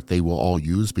a product they will all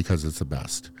use because it's the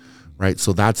best, right?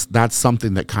 So that's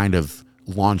something that kind of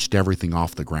launched everything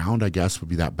off the ground, I guess, would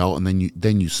be that belt. And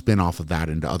then you spin off of that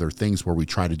into other things where we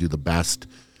try to do the best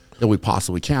that we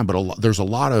possibly can. But there's a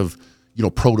lot of,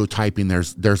 prototyping.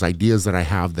 There's ideas that I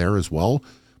have there as well.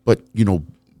 But,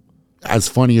 as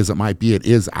funny as it might be, it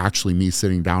is actually me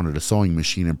sitting down at a sewing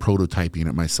machine and prototyping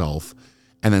it myself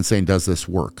and then saying, does this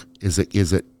work? Is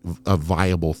it a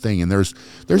viable thing? And there's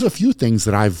a few things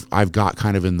that I've got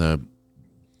kind of in the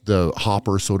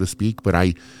hopper, so to speak, but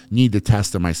I need to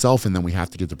test it myself. And then we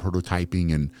have to get to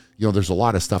prototyping and, there's a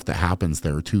lot of stuff that happens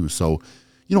there too. So,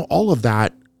 all of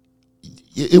that,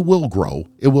 it will grow.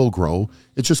 It will grow.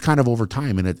 It's just kind of over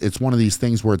time. And it's one of these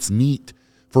things where it's neat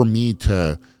for me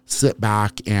to sit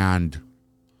back and,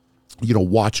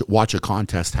 watch a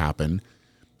contest happen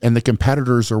and the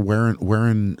competitors are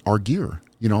wearing our gear,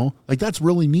 like that's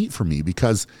really neat for me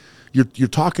because you're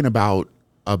talking about,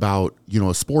 a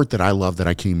sport that I love that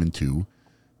I came into,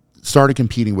 started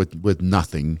competing with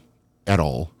nothing at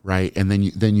all. Right. And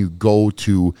then you go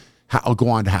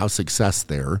on to have success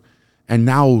there. And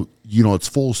now, it's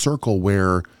full circle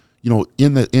where,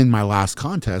 in my last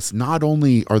contest, not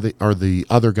only are the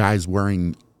other guys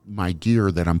wearing my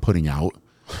gear that I'm putting out,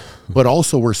 but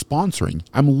also we're sponsoring.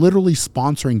 I'm literally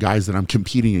sponsoring guys that I'm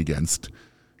competing against.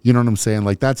 You know what I'm saying?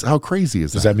 Like, that's how crazy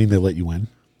is that? Does that mean they let you win?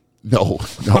 No,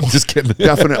 I'm just kidding.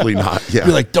 Definitely not. Yeah.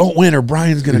 You're like, don't win or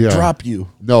Brian's going to drop you.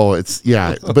 No,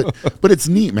 but it's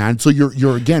neat, man. So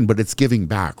you're again, but it's giving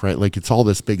back, right? Like it's all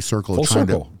this big circle of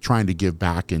trying to give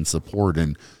back and support.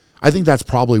 And I think that's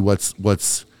probably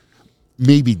what's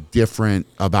maybe different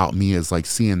about me is like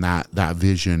seeing that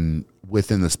vision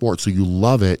within the sport. So you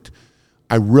love it.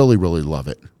 I really, really love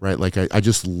it, right? Like I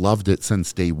just loved it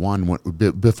since day one,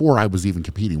 before I was even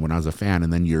competing, when I was a fan.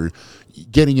 And then you're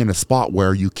getting in a spot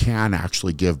where you can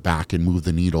actually give back and move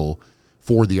the needle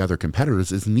for the other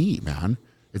competitors is neat, man.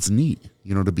 It's neat,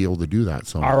 to be able to do that.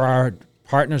 So are our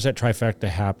partners at Trifecta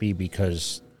happy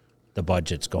because the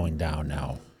budget's going down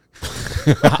now?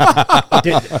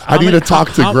 I need to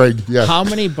talk to Greg. Yeah. How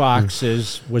many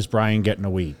boxes was Brian getting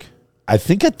a week? I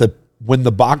think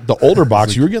the older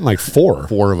box, you were getting like four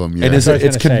of them. Yeah. And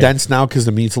it's condensed now because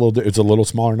the meat's it's a little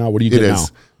smaller now. What do you get now?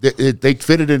 They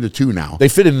fit it into two now. They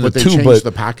fit into but two, they changed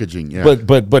the packaging. Yeah.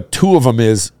 But two of them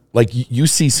is like you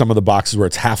see some of the boxes where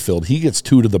it's half filled. He gets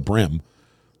two to the brim,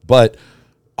 but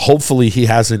hopefully he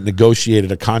hasn't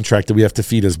negotiated a contract that we have to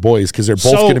feed his boys because they're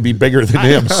both going to be bigger than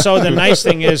him. So the nice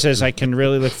thing is I can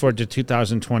really look forward to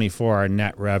 2024. Our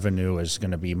net revenue is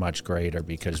going to be much greater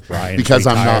because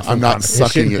I'm not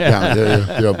sucking it down.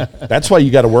 Yeah. That's why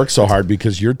you got to work so hard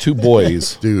because your two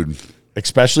boys, dude,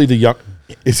 especially the young,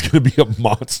 is going to be a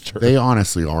monster. They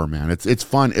honestly are, man. It's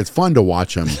fun. It's fun to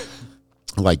watch them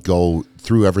like go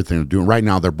through everything they're doing. Right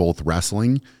now, they're both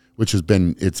wrestling, which has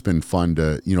been fun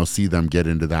to see them get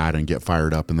into that and get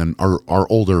fired up. And then our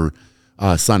older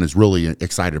son is really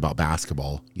excited about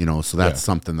basketball, so that's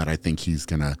something that I think he's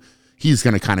gonna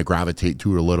kind of gravitate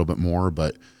to a little bit more.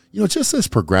 But just this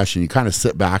progression, you kind of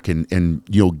sit back and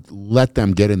let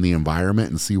them get in the environment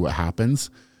and see what happens,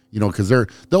 because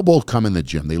they'll both come in the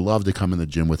gym. They love to come in the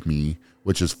gym with me,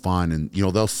 which is fun. And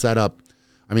they'll set up.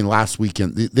 I mean, last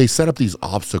weekend, they set up these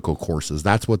obstacle courses.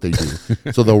 That's what they do.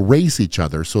 So they'll race each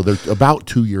other. So they're about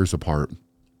 2 years apart.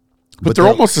 But they're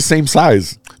almost the same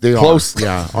size. They Close.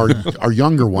 are. Yeah. Our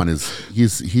younger one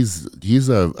he's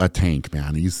a tank,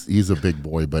 man. He's a big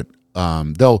boy. But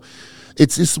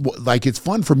it's just like it's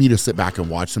fun for me to sit back and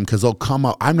watch them because they'll come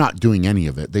up. I'm not doing any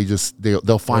of it.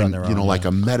 They'll find like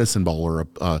a medicine ball or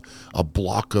a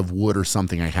block of wood or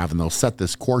something I have, and they'll set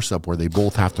this course up where they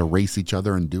both have to race each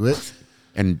other and do it.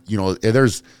 And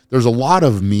there's a lot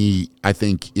of me, I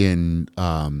think, in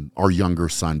our younger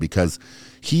son because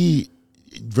he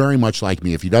very much like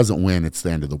me. If he doesn't win, it's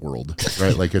the end of the world,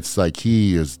 right? Like it's like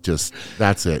he is just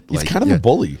that's it. He's like, kind of a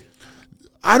bully.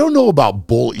 I don't know about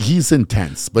bully. He's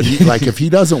intense, but like if he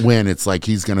doesn't win, it's like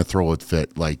he's gonna throw a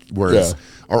fit. Like whereas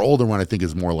our older one, I think,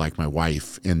 is more like my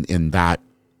wife in that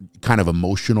kind of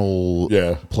emotional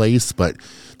place. But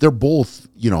they're both,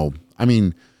 I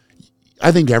mean,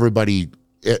 I think everybody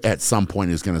at some point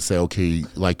is going to say, okay,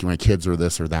 like my kids are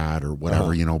this or that or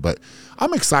whatever, but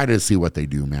I'm excited to see what they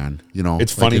do, man.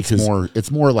 It's funny because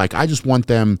it's more like I want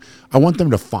them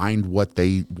to find what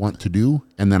they want to do.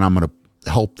 And then I'm going to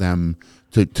help them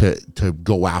to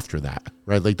go after that.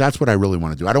 Right. Like that's what I really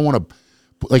want to do. I don't want to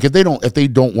like, if they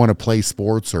don't want to play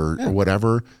sports or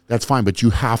whatever, that's fine. But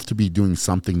you have to be doing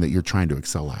something that you're trying to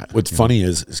excel at. What's funny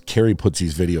is Carrie puts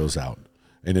these videos out.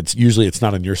 And it's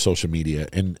not on your social media,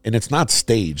 and it's not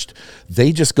staged.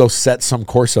 They just go set some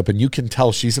course up, and you can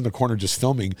tell she's in the corner just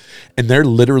filming, and they're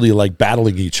literally like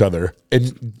battling each other,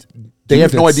 and they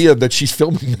have no idea that she's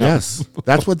filming them. Yes,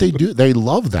 that's what they do. They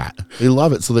love that. They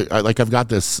love it. So I've got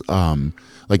this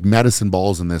like medicine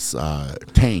balls in this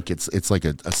tank. It's like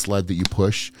a sled that you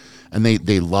push, and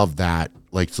they love that.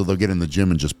 Like so they'll get in the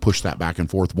gym and just push that back and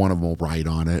forth. One of them will ride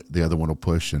on it, the other one will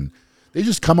push, and they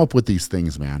just come up with these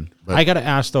things, man. But I got to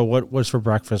ask, though, what was for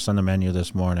breakfast on the menu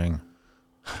this morning?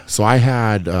 So I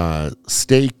had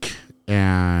steak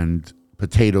and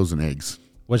potatoes and eggs.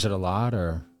 Was it a lot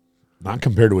or? Not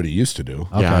compared to what he used to do.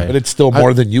 Okay. Yeah, but it's still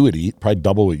more than you would eat, probably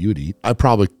double what you would eat. I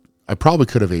probably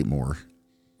could have ate more,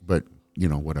 but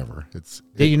whatever.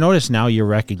 Did you notice now your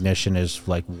recognition is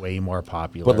like way more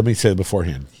popular? But let me say it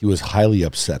beforehand. He was highly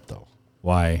upset, though.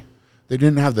 Why? They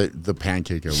didn't have the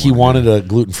pancake. He wanted a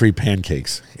gluten-free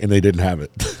pancakes, and they didn't have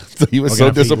it. So he was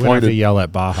so disappointed. We're going to yell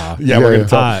at Baja. Yeah, we're going to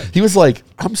tell. He was like,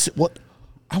 "What?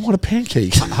 I want a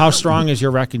pancake." How strong is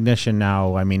your recognition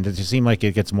now? I mean, does it seem like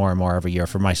it gets more and more every year?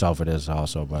 For myself, it is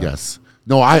also. But yes.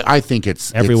 No, I think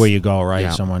it's everywhere you go, right?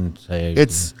 Yeah. Someone say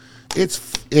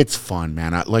it's fun,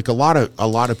 man. Like a lot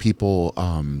of people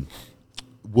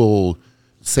will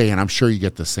say, and I'm sure you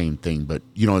get the same thing, but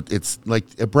it's like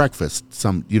at breakfast.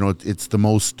 It's the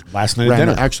most last night at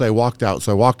dinner. Actually, I walked out.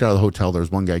 So I walked out of the hotel. There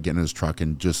was one guy getting in his truck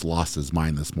and just lost his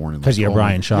mind this morning because you're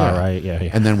Brian Shaw, right? Yeah.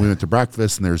 And then we went to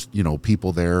breakfast, and there's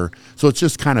people there. So it's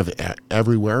just kind of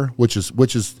everywhere, which is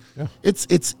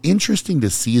it's interesting to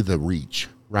see the reach,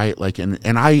 right? Like, and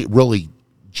I really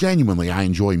genuinely I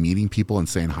enjoy meeting people and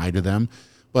saying hi to them,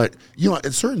 but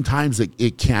at certain times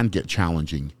it can get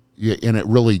challenging. Yeah, and it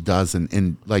really does,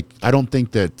 and like I don't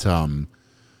think that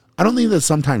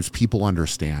sometimes people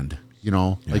understand,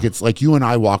 like it's like you and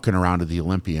I walking around to the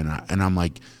Olympia, and I'm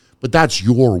like, but that's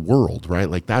your world, right?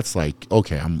 Like that's like,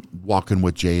 okay, I'm walking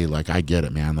with Jay, like I get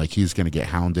it, man. Like he's gonna get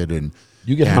hounded, and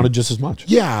you get hounded just as much.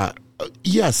 Yeah,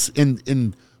 yes,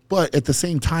 and but at the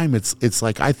same time, it's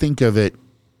like I think of it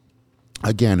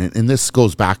again, and this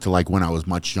goes back to like when I was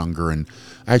much younger, and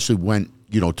I actually went.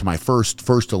 To my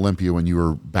first Olympia when you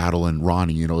were battling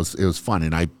Ronnie, it was fun.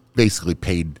 And I basically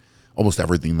paid almost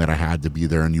everything that I had to be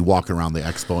there. And you walk around the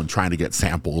expo and trying to get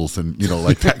samples and,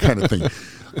 like that kind of thing.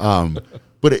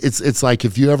 But it's like,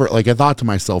 if you ever, like I thought to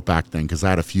myself back then, cause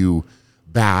I had a few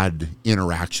bad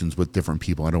interactions with different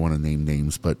people. I don't want to name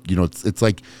names, but you know, it's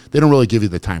like they don't really give you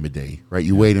the time of day, right?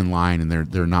 You wait in line and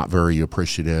they're not very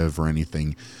appreciative or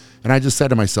anything. And I just said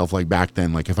to myself, like back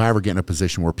then, like if I ever get in a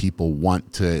position where people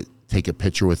want to take a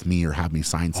picture with me or have me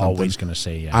sign something, always going to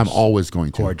say yes. I'm always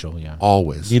going to. Cordial, yeah.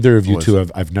 Always. Neither of you Always.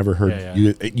 two I've never heard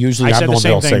you. Usually I said I'm the the one same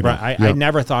that'll thing, say but no. I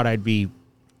never thought I'd be,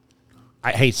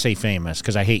 I hate to say famous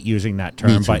because I hate using that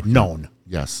term, but known.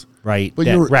 Yes. Right? But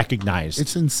that you're recognized.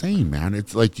 It's insane, man.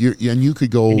 It's like and you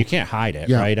could go. And you can't hide it,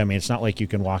 Yeah. right? I mean, it's not like you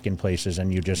can walk in places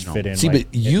and you just fit in. See, like,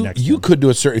 but you next to you him. could do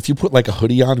a certain if you put like a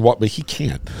hoodie on, but he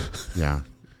can't. Yeah.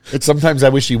 Sometimes I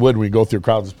wish he would when we go through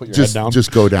crowds. Just put your head down.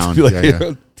 Just go down. Be like,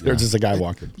 Yeah. There's just a guy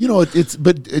walking. You know,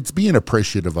 it's being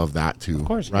appreciative of that too. Of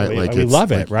course, right? We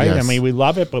love it, like, right? yes. I mean, we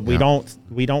love it, but we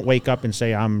don't wake up and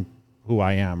say I'm who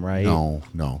I am, right?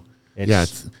 No.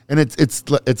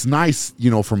 It's nice,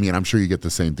 you know, for me, and I'm sure you get the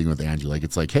same thing with Angie. Like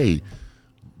it's like, hey,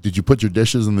 did you put your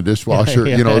dishes in the dishwasher?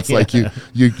 Yeah, you know, it's like you could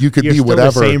You're be still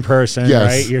whatever. the same person,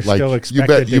 right? You're like, still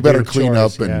expected you to better do clean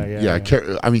chores. up and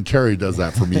Yeah. I mean, Carrie does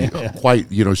that for me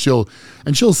quite. You know, she'll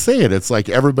say it. It's like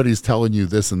everybody's telling you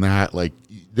this and that. Like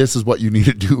this is what you need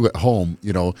to do at home.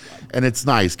 You know, and it's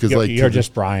nice because like you're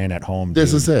just Brian at home.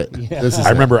 this dude. is it. Yeah. This is I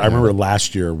it. remember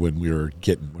last year when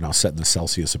when I was setting the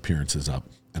Celsius appearances up,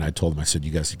 and I told them, I said,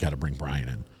 you guys got to bring Brian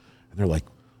in, and they're like,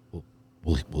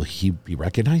 well, will he be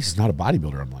recognized? He's not a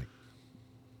bodybuilder. I'm like,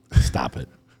 stop it.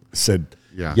 I said,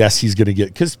 yes, he's going to get,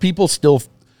 because people still,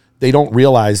 they don't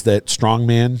realize that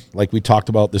strongman, like we talked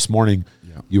about this morning,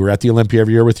 you were at the Olympia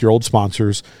every year with your old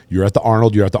sponsors. You're at the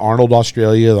Arnold. You're at the Arnold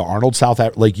Australia, the Arnold South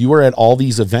Africa. Like you were at all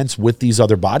these events with these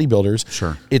other bodybuilders.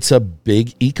 Sure. It's a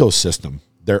big ecosystem.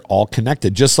 They're all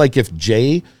connected. Just like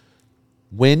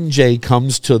when Jay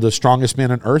comes to the strongest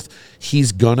man on earth,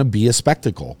 he's going to be a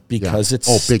spectacle because it's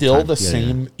still time. the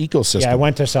same ecosystem. Yeah, I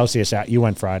went to Celsius. You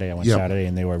went Friday. I went Yep. Saturday,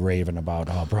 and they were raving about,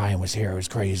 oh, Brian was here. It was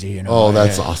crazy. You know. Oh,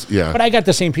 that's awesome. Yeah. But I got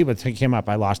the same people that came up.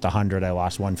 I lost 100. I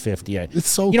lost 150. It's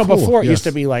so you know, cool. before it used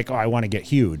Yes. to be like, oh, I want to get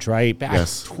huge, right? Back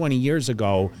 20 years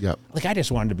ago, Yep. like I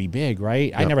just wanted to be big,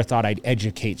 right? I never thought I'd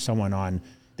educate someone on.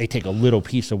 They take a little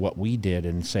piece of what we did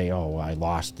and say, oh, I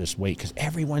lost this weight. Because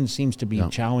everyone seems to be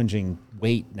challenging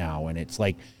weight now. And it's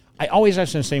like, I always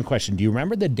ask them the same question. Do you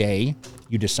remember the day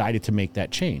you decided to make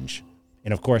that change?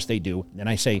 And of course they do. And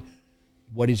I say,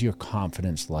 what is your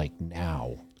confidence like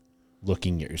now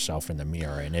looking at yourself in the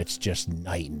mirror? And it's just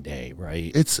night and day,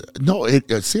 right?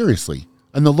 Seriously.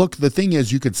 And the thing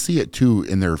is, you could see it too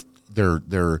in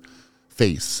their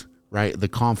face, right? The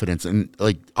confidence. And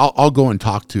like, I'll go and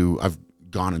I've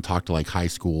gone and talked to like high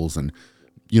schools, and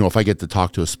you know, if I get to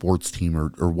talk to a sports team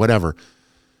or whatever,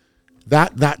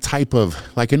 that type of,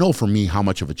 like, I know for me how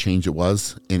much of a change it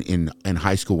was in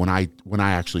high school when I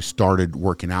actually started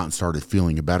working out and started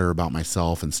feeling better about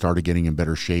myself and started getting in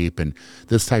better shape and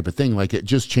this type of thing. Like, it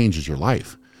just changes your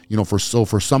life, you know. For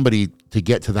somebody to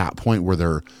get to that point where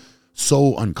they're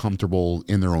so uncomfortable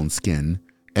in their own skin,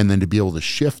 and then to be able to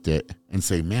shift it and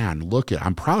say, man,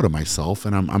 I'm proud of myself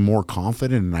and I'm more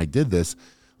confident and I did this.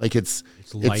 Like it's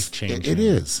life-changing. It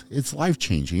is. It's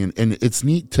life-changing. And it's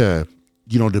neat to,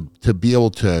 you know, to be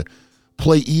able to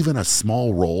play even a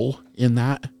small role in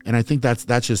that. And I think that's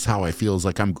just how I feel. Is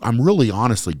like I'm really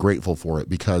honestly grateful for it,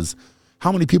 because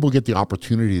how many people get the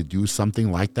opportunity to do something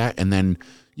like that? And then,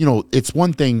 you know, it's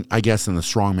one thing, I guess, in the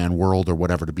strongman world or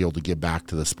whatever, to be able to give back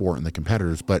to the sport and the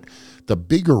competitors, but the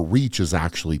bigger reach is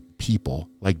actually people,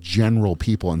 like general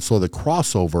people. And so the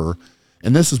crossover,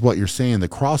 and this is what you're saying, the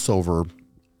crossover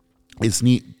is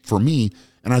neat for me.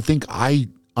 And I think I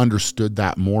understood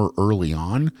that more early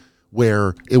on,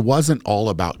 where it wasn't all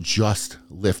about just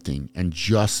lifting and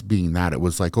just being that. It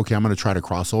was like, okay, I'm going to try to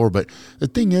cross over. But the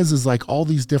thing is like all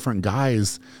these different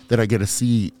guys that I get to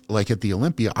see, like at the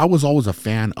Olympia, I was always a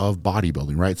fan of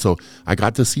bodybuilding, right? So I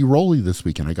got to see Rolly this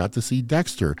weekend. I got to see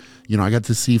Dexter. You know, I got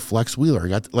to see Flex Wheeler.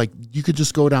 Like, you could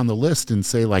just go down the list and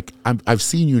say, like, I've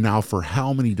seen you now for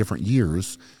how many different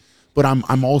years, but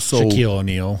I'm also Shaquille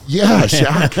O'Neal. Yeah,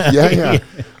 Shaq. Yeah.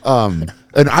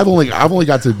 And I've only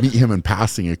got to meet him in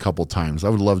passing a couple times. I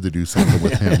would love to do something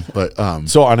with him. But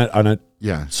so on it,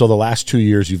 yeah. So the last 2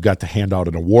 years, you've got to hand out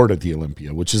an award at the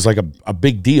Olympia, which is like a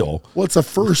big deal. Well, it's a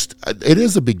first. It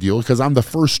is a big deal because I'm the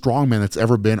first strongman that's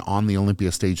ever been on the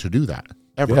Olympia stage to do that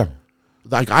ever. Yeah.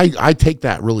 Like I take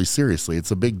that really seriously.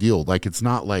 It's a big deal. Like, it's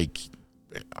not like,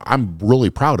 I'm really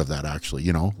proud of that, actually.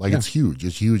 You know, like, it's huge.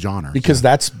 It's a huge honor because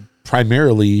that's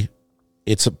primarily,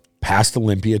 it's a past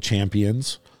Olympia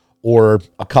champions or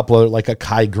a couple of, like a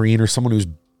Kai Green or someone who's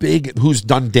big, who's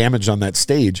done damage on that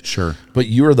stage. Sure. But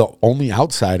you're the only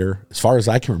outsider, as far as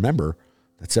I can remember,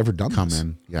 that's ever done come this.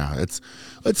 in. Yeah, it's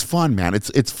fun, man.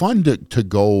 It's fun to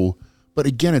go, but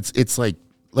again, it's like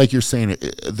you're saying,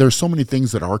 there's so many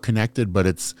things that are connected, but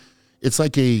it's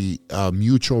like a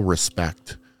mutual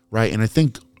respect, right? And I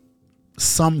think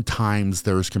sometimes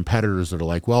there's competitors that are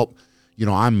like, well, you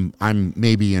know, I'm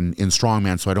maybe in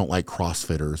strongman, so I don't like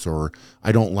CrossFitters, or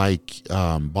I don't like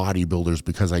bodybuilders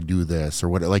because I do this or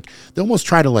what. Like they almost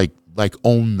try to like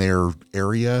own their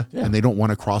area, and they don't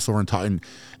want to cross over and talk. And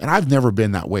I've never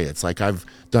been that way. It's like I've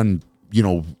done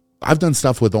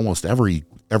stuff with almost every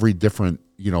different,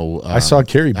 you know. I saw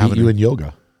Carrie beat you in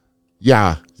yoga.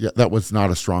 Yeah, that was not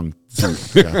a strong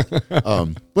suit. Yeah.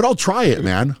 But I'll try it,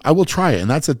 man. I will try it. And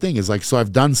that's the thing is like, so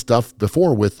I've done stuff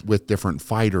before with different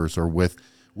fighters or with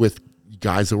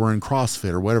guys that were in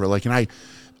CrossFit or whatever. Like, and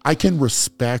I can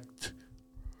respect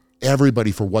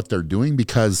everybody for what they're doing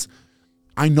because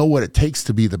I know what it takes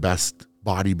to be the best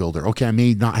bodybuilder. Okay, I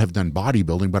may not have done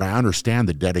bodybuilding, but I understand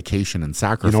the dedication and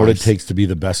sacrifice. You know what it takes to be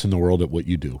the best in the world at what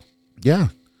you do. Yeah.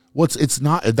 Well,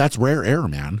 that's rare air,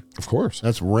 man. Of course.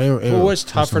 That's rare air. Who was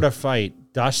tougher to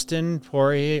fight, Dustin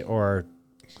Poirier or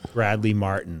Bradley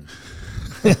Martin?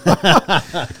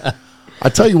 I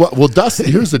tell you what, well,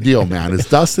 Dustin, here's the deal, man, is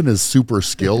Dustin is super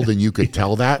skilled, and you could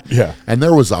tell that. Yeah. And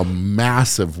there was a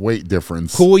massive weight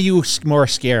difference. Who were you more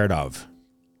scared of?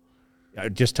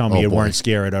 Just tell me you boy. weren't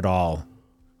scared at all.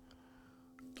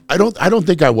 I don't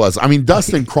think I was. I mean,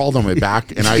 Dustin crawled on my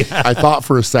back, and I thought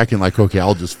for a second, like, okay,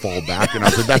 I'll just fall back. And I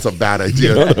said, that's a bad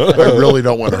idea. I really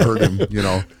don't want to hurt him, you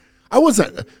know. I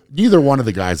wasn't, neither one of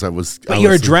the guys But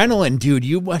your adrenaline, dude,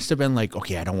 you must have been like,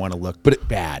 okay, I don't want to look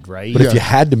bad, right? But if you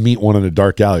had to meet one in a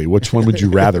dark alley, which one would you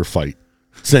rather fight?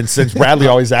 Since Bradley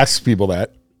always asks people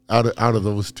that. Out of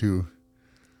those two.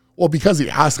 Well, because he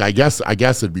asked, I guess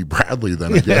it'd be Bradley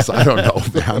then, I guess. I don't know,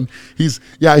 man. He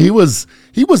was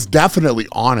definitely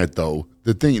on it though.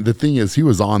 The thing is he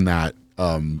was on that.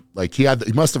 Like he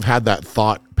must have had that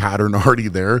thought pattern already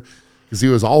there.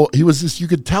 Because you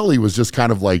could tell he was just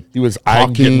kind of like he was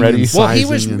getting ready. Well, he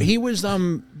was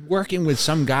working with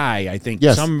some guy, I think.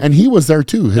 Yes, and he was there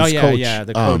too. His coach,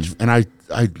 the coach. And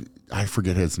I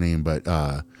forget his name,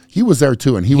 but he was there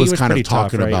too, and he was kind of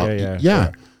talking tough, right? about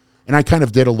Yeah. And I kind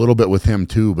of did a little bit with him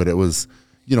too, but it was,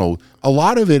 you know, a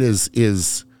lot of it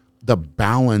is the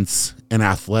balance and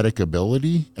athletic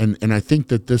ability, and I think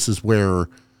that this is where,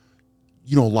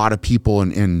 you know, a lot of people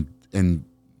and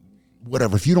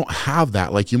whatever, if you don't have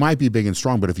that, like you might be big and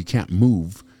strong, but if you can't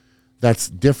move, that's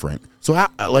different. So,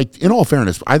 like in all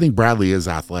fairness, I think Bradley is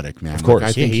athletic, man. Of course, like,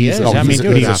 I think he is. I mean,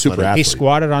 dude, he's a super athlete. He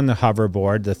squatted on the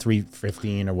hoverboard, the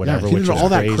 315 or whatever, he which did was all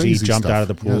that crazy. crazy He jumped stuff. out of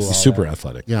the pool. Yes, He's super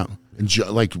athletic. Yeah, and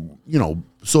like, you know,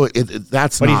 so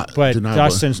that's But not. deniable.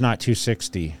 Dustin's not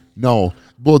 260. No,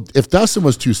 well, if Dustin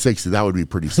was 260, that would be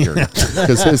pretty scary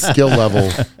because his skill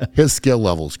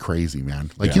level is crazy, man.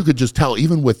 Like you could just tell,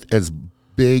 even with as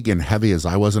big and heavy as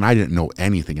I was, and I didn't know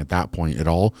anything at that point at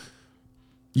all.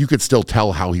 You could still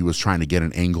tell how he was trying to get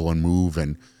an angle and move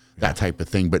and that type of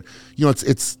thing. But you know,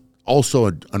 it's also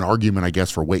an argument, I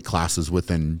guess, for weight classes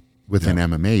within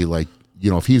MMA. Like, you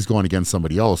know, if he's going against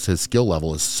somebody else, his skill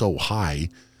level is so high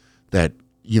that,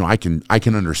 you know, I can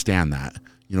understand that,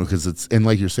 you know, because it's, and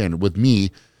like you're saying, with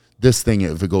me, this thing,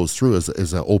 if it goes through,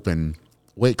 is an open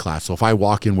weight class. So if I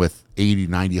walk in with 80,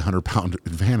 90, 100 pound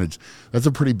advantage, that's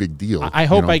a pretty big deal. I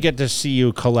hope I get to see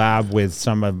you collab with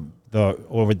some of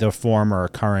the former or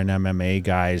current MMA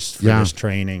guys for this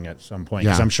training at some point.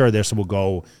 Because I'm sure this will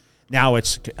go. Now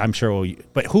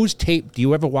but whose tape? Do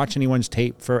you ever watch anyone's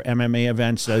tape for MMA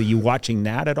events? Are you watching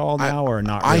that at all now or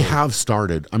not? Really? I have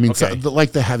started. I mean, Okay.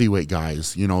 like the heavyweight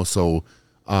guys, you know, so,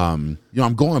 you know,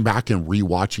 I'm going back and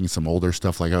rewatching some older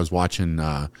stuff. Like I was watching,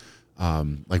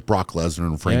 like Brock Lesnar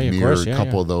and Frank Mir, a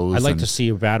couple of those. I'd like to see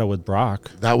a battle with Brock.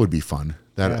 That would be fun.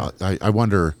 I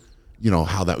wonder, you know,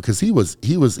 how that, because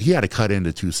he had to cut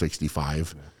into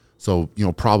 265. So, you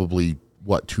know, probably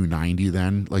 290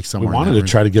 then, like somewhere. We wanted to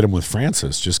try to get him with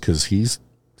Francis just because he's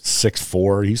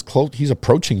 6'4". He's close. He's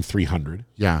approaching 300.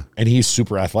 Yeah. And he's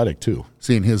super athletic too.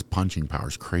 Seeing his punching power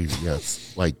is crazy.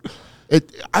 Yes. Like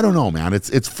it, I don't know, man.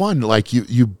 It's fun. Like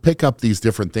you pick up these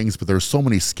different things, but there's so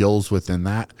many skills within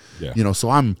that, you know, so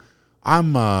I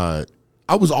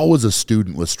was always a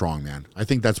student with strongman. I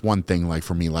think that's one thing, like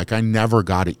for me, like I never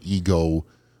got an ego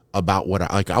about what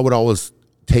I would always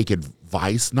take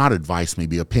advice, not advice,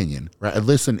 maybe opinion, right? I'd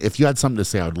listen. If you had something to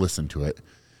say, I would listen to it.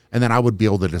 And then I would be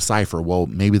able to decipher, well,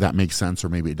 maybe that makes sense or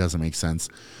maybe it doesn't make sense.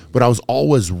 But I was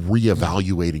always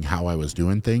reevaluating how I was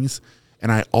doing things.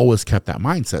 And I always kept that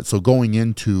mindset. So going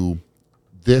into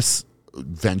this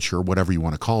venture, whatever you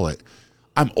want to call it,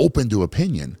 I'm open to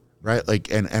opinion, right?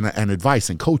 Like, and advice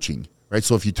and coaching, right?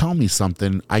 So if you tell me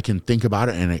something, I can think about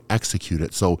it and I execute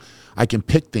it. So I can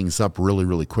pick things up really,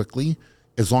 really quickly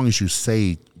as long as you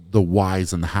say the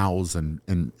whys and the hows and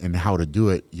how to do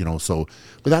it, you know. So,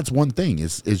 but that's one thing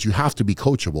is you have to be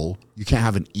coachable. You can't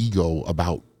have an ego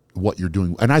about what you're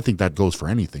doing. And I think that goes for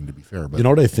anything, to be fair. But you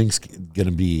know what I think's going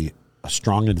to be a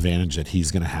strong advantage that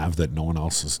he's going to have that no one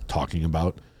else is talking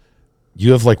about?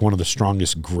 You have like one of the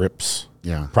strongest grips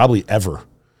probably ever.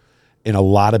 And a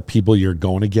lot of people you're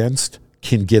going against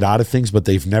can get out of things, but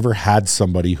they've never had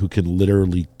somebody who can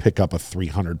literally pick up a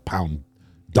 300-pound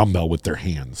dumbbell with their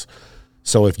hands.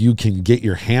 So if you can get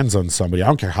your hands on somebody, I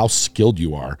don't care how skilled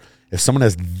you are, if someone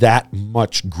has that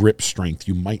much grip strength,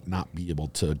 you might not be able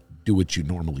to do what you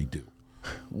normally do.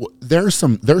 Well, there's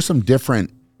some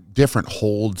different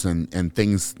holds and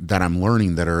things that I'm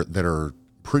learning that are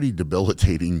pretty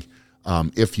debilitating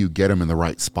if you get them in the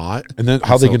right spot. And then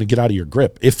how are they going to get out of your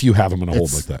grip if you have them in a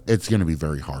hold like that? It's going to be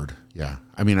very hard. Yeah.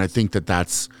 I mean, I think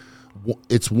it's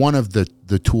one of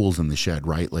the tools in the shed,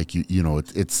 right? Like you know,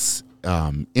 it's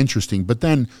interesting, but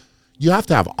then you have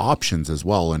to have options as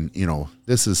well. And you know,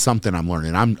 this is something I'm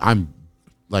learning. I'm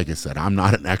like I said, I'm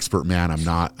not an expert, man. I'm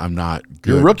not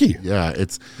good. You're a rookie. Yeah.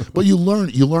 But you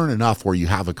learn enough where you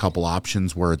have a couple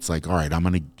options where it's like, all right, I'm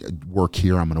going to work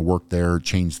here. I'm going to work there,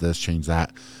 change this, change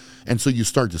that. And so you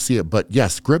start to see it. But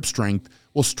yes, grip strength.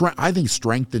 Well, I think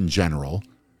strength in general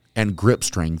and grip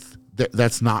strength,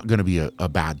 that's not going to be a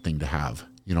bad thing to have.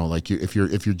 You know, like if you're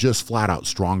just flat out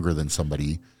stronger than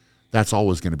somebody, that's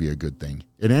always going to be a good thing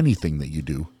in anything that you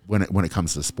do when it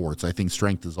comes to sports. I think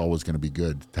strength is always going to be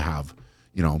good to have.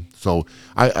 You know, so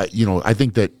I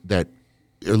think that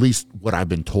at least what I've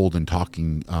been told in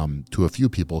talking to a few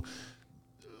people,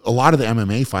 a lot of the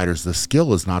MMA fighters, the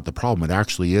skill is not the problem. It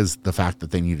actually is the fact that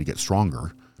they need to get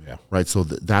stronger. Yeah. Right. So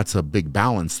that's a big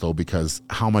balance, though, because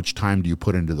how much time do you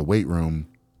put into the weight room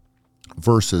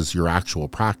versus your actual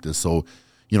practice? So,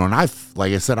 you know, and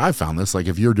like I said, I found this, like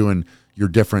if you're doing your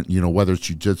different, you know, whether it's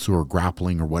jiu-jitsu or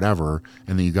grappling or whatever,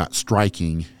 and then you got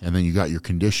striking and then you got your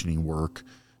conditioning work,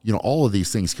 you know, all of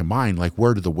these things combined, like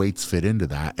where do the weights fit into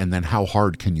that? And then how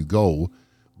hard can you go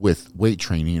with weight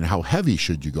training and how heavy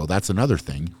should you go? That's another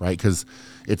thing, right? Because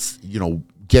it's, you know,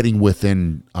 getting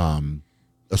within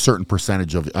a certain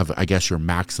percentage of, I guess, your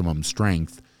maximum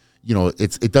strength. You know,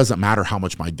 it doesn't matter how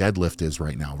much my deadlift is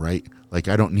right now, right? Like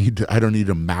I don't need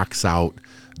to max out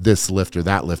this lift or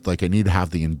that lift. Like I need to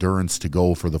have the endurance to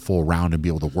go for the full round and be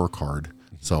able to work hard.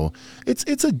 So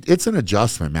it's an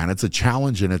adjustment, man. It's a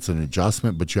challenge and it's an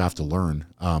adjustment, but you have to learn.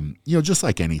 You know, just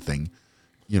like anything.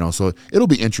 You know, so it'll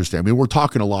be interesting. I mean, we're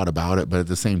talking a lot about it, but at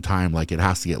the same time, like it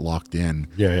has to get locked in.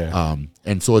 Yeah.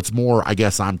 And so it's more, I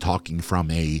guess I'm talking from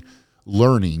a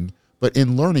learning, but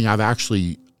in learning, I've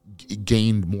actually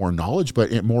gained more knowledge,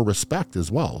 but more respect as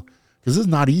well. Because it's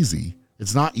not easy.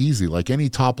 It's not easy. Like any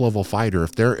top level fighter,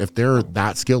 if they're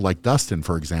that skilled, like Dustin,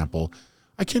 for example,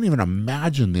 I can't even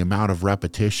imagine the amount of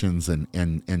repetitions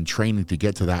and training to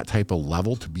get to that type of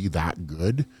level to be that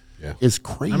good. Yeah. Is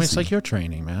crazy. I mean, it's like your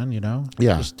training, man, you know?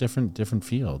 Yeah. Just different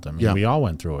field. I mean, we all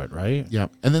went through it, right? Yeah.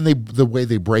 And then the way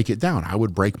they break it down, I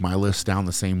would break my list down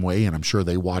the same way, and I'm sure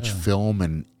they watch film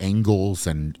and angles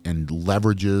and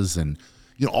leverages and,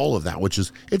 you know, all of that, which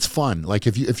is, it's fun. Like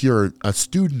if you're a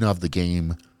student of the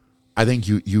game, I think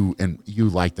you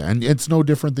like that. And it's no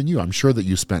different than you. I'm sure that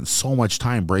you spent so much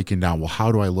time breaking down, well,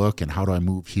 how do I look and how do I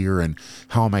move here and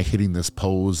how am I hitting this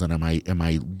pose and am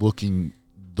I looking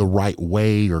the right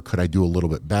way or could I do a little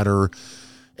bit better?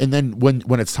 And then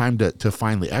when it's time to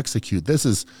finally execute, this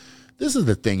is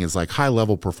the thing, is like high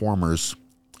level performers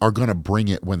are going to bring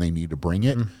it when they need to bring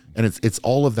it. And it's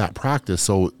all of that practice.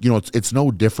 So, you know, it's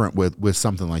no different with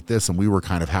something like this. And we were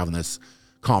kind of having this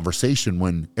conversation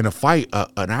when in a fight,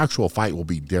 an actual fight will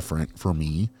be different for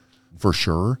me for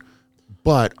sure.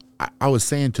 But I was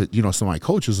saying to, you know, some of my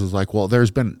coaches is like, well, there's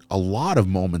been a lot of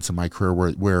moments in my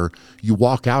career where you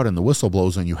walk out and the whistle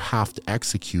blows and you have to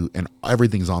execute and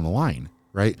everything's on the line,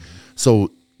 right?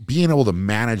 So being able to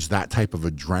manage that type of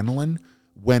adrenaline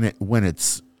when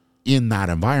it's in that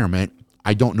environment,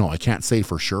 I don't know. I can't say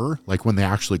for sure. Like when they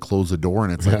actually close the door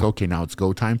and it's like, okay, now it's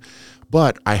go time.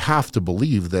 But I have to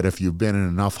believe that if you've been in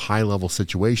enough high level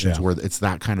situations where it's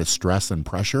that kind of stress and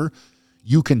pressure,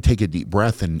 you can take a deep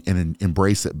breath and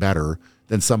embrace it better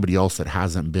than somebody else that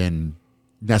hasn't been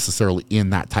necessarily in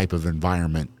that type of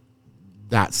environment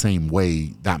that same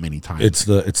way that many times. It's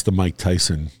the Mike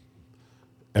Tyson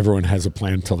everyone has a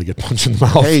plan until they get punched in the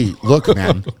mouth. Hey, look,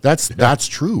 man, that's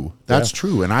true. That's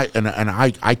true. And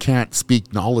I can't speak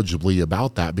knowledgeably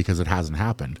about that because it hasn't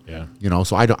happened. Yeah. You know,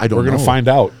 so I don't We're going to find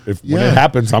out. When Yeah. it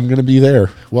happens, I'm going to be there.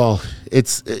 Well,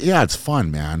 it's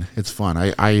fun, man. It's fun.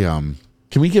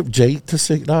 Can we get Jay to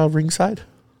sit ringside?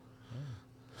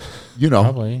 You know,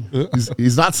 Probably.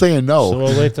 he's not saying no.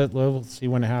 So we'll see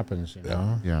when it happens, you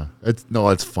know? Yeah,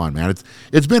 it's fun, man.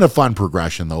 It's been a fun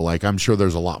progression though. Like I'm sure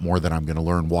there's a lot more that I'm going to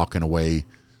learn walking away,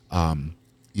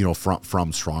 you know,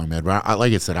 from Strongman. But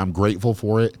like I said, I'm grateful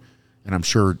for it, and I'm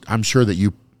sure that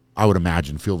you, I would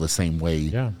imagine, feel the same way.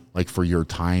 Yeah. Like for your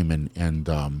time and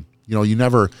you know, you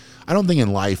never. I don't think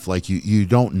in life like you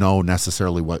don't know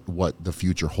necessarily what the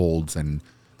future holds, and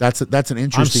that's an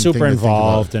interesting. I'm thing super to think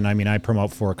involved, about. and I mean, I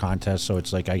promote 4 contests, so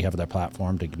it's like I have that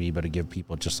platform to be able to give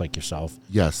people just like yourself.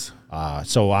 Yes.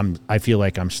 So I feel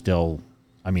like I'm still.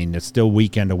 I mean, it's still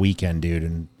weekend to weekend, dude,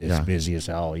 and it's busy as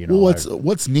hell. You know. Well,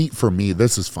 what's neat for me?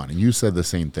 This is funny. You said the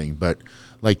same thing, but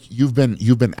like you've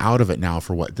been out of it now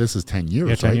for what? This is 10 years.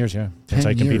 Yeah, 10 right? years. Yeah, since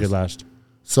I competed last.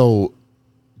 So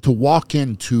to walk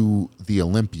into the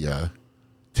Olympia,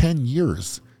 10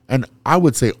 years, and I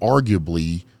would say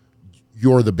arguably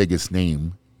you're the biggest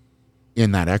name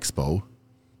in that expo,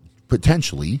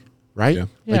 potentially, right? Yeah.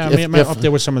 Yeah, Like I mean, up there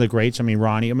with some of the greats. I mean,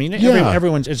 Ronnie. I mean,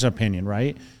 everyone's it's an opinion,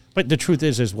 right? But the truth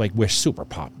is like we're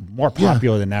more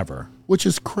popular than ever. which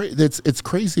is crazy. It's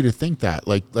crazy to think that.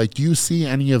 Like, do you see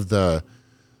any of the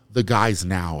guys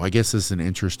now? I guess this is an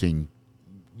interesting,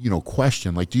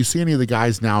 question. Like, do you see any of the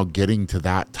guys now getting to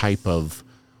that type of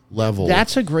level?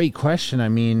 That's a great question. I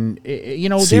mean,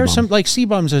 there's some, like,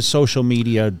 C-Bum's a social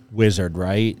media wizard,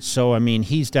 right? So, I mean,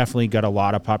 he's definitely got a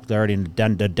lot of popularity in the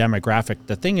demographic.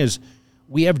 The thing is,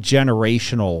 we have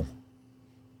generational,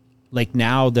 like,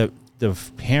 now the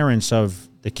parents of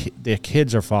their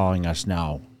kids are following us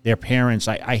now. Their parents,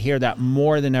 I hear that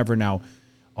more than ever now.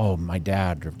 Oh, my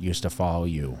dad used to follow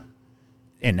you.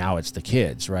 And now it's the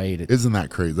kids, right? Isn't that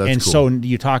crazy? That's and cool. so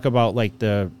you talk about like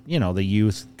the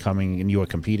youth coming, and you were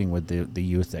competing with the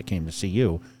youth that came to see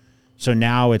you. So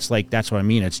now it's like, that's what I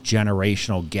mean. It's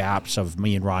generational gaps of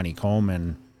me and Ronnie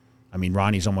Coleman. I mean,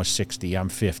 Ronnie's almost 60. I'm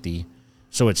 50.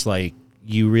 So it's like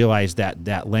you realize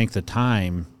that length of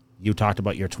time. You talked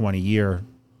about your 20-year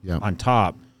on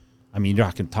top. I mean,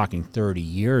 you're talking 30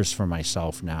 years for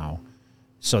myself now.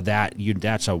 So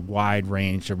that's a wide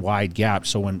range, a wide gap.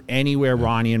 So when anywhere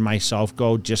Ronnie and myself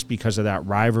go, just because of that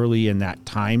rivalry and that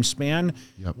time span,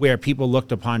 where people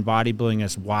looked upon bodybuilding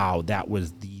as, wow, that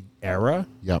was the era.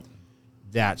 Yep.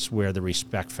 That's where the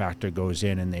respect factor goes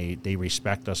in, and they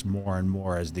respect us more and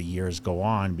more as the years go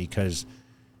on, because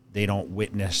they don't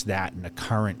witness that in the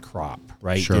current crop,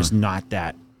 right? Sure. There's not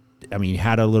that. I mean, you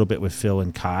had a little bit with Phil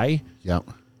and Kai. Yep.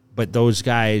 But those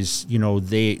guys,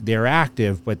 they're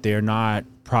active, but they're not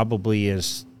probably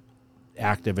as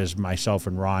active as myself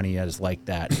and Ronnie as like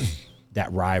that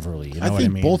rivalry. You know what I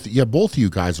mean? both of you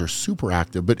guys are super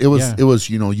active, but it was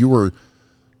you were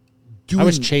doing. I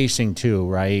was chasing too,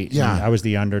 right? Yeah. And I was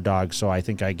the underdog, so I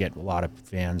think I get a lot of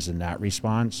fans in that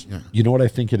response. Yeah. You know what I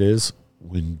think it is?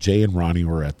 When Jay and Ronnie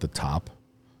were at the top,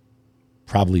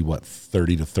 probably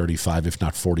 30 to 35, if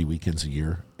not 40 weekends a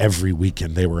year. Every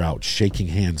weekend they were out shaking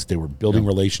hands. They were building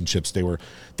relationships. They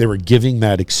were giving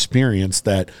that experience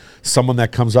that someone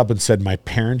that comes up and said, my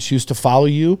parents used to follow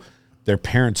you, their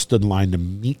parents stood in line to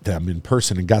meet them in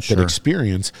person and got that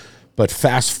experience. But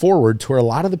fast forward to where a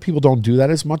lot of the people don't do that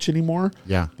as much anymore.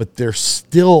 Yeah. But they're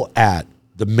still at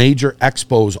the major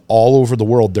expos all over the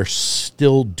world. They're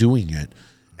still doing it.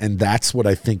 And that's what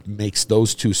I think makes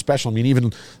those two special. I mean,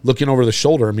 even looking over the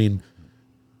shoulder, I mean,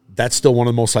 that's still one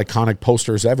of the most iconic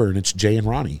posters ever, and it's Jay and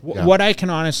Ronnie. What I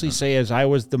can honestly say is I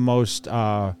was the most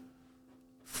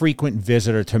frequent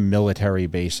visitor to military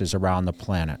bases around the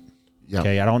planet. Yeah.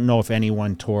 Okay, I don't know if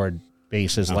anyone toured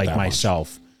bases like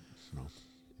myself. No.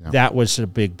 Yeah. That was a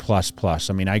big plus.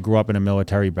 I mean, I grew up in a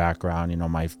military background.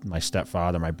 My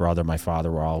stepfather, my brother, my father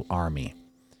were all Army.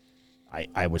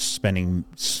 I was spending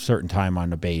certain time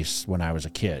on the base when I was a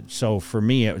kid. So for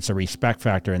me, it's a respect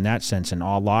factor in that sense. And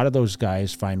a lot of those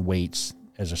guys find weights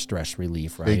as a stress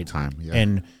relief, right? Big time, yeah.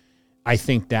 And I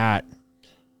think that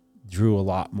drew a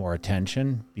lot more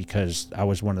attention because I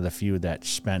was one of the few that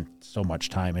spent so much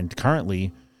time. And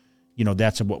currently,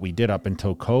 that's what we did up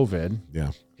until COVID.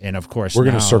 Yeah. And of course, we're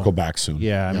going to circle back soon.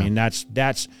 Yeah. I mean,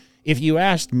 that's, if you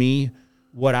asked me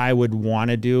what I would want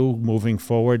to do moving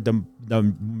forward, the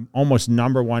almost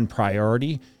number one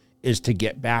priority is to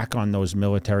get back on those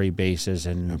military bases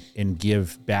and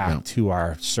give back to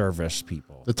our service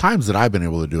people. The times that I've been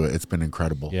able to do it, it's been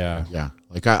incredible. Yeah. Yeah.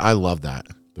 Like I love that.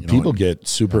 The people get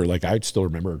super, like, I still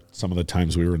remember some of the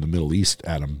times we were in the Middle East,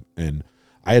 Adam, and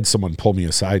I had someone pull me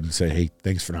aside and say, hey,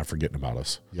 thanks for not forgetting about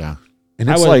us. Yeah. And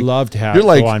I would love to have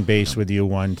go on base with you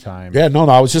one time. Yeah, no,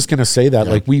 I was just going to say that.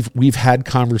 Yeah. Like, we've had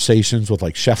conversations with,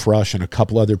 like, Chef Rush and a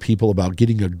couple other people about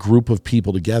getting a group of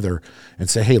people together and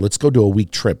say, hey, let's go do a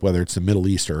week trip, whether it's the Middle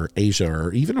East or Asia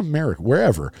or even America,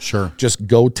 wherever. Sure. Just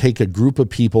go take a group of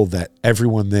people that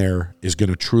everyone there is going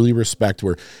to truly respect,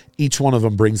 where each one of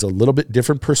them brings a little bit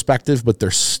different perspective, but they're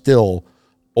still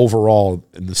overall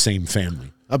in the same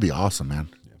family. That'd be awesome, man.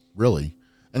 Yeah. Really.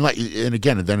 And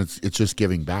again, then it's just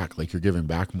giving back. Like, you're giving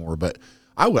back more. But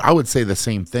I would say the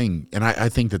same thing, and I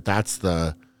think that's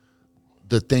the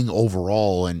thing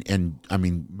overall. And I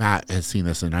mean, Matt has seen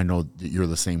this, and I know that you're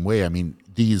the same way. I mean,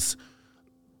 these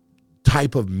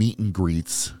type of meet and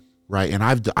greets, right? And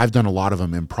I've done a lot of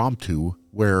them impromptu,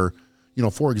 where, you know,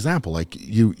 for example, like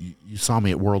you saw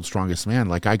me at World's Strongest Man.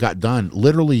 Like, I got done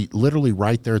literally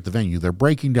right there at the venue. They're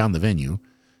breaking down the venue.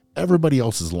 Everybody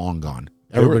else is long gone.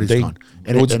 Everybody's gone.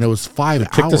 And it was 5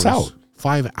 hours.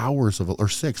 5 hours or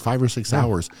 5 or 6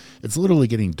 hours. It's literally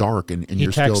getting dark, and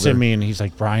you're still there. He texted me, and he's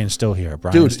like, Brian's still here.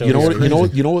 Dude, you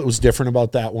know what was different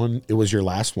about that one? It was your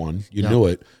last one. You knew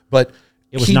it. But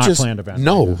it was not planned event.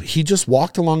 No, he just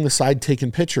walked along the side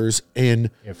taking pictures,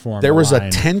 and there was a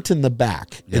tent in the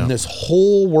back. And this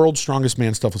whole World's Strongest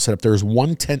Man stuff was set up. There was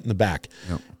one tent in the back.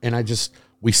 And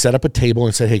we set up a table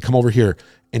and said, hey, come over here.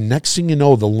 And next thing you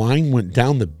know, the line went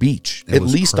down the beach, at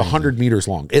least 100 meters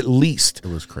long, at least. It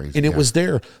was crazy. And it was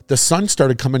there. The sun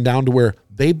started coming down to where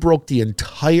they broke the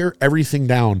entire everything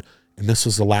down. And this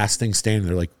was the last thing standing.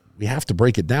 They're like, we have to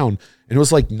break it down. And it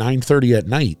was like 9:30 at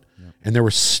night. Yeah. And there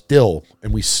was still,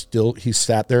 he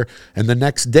sat there. And the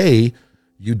next day,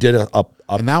 you did a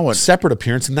separate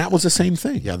appearance, and that was the same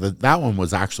thing. Yeah, that one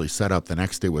was actually set up. The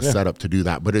next day was set up to do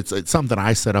that. But it's something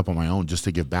I set up on my own just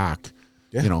to give back.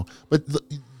 Yeah. You know, but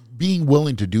being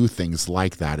willing to do things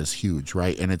like that is huge,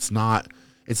 right? And it's not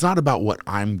about what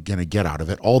I'm going to get out of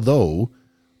it. Although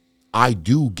I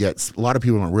do get, a lot of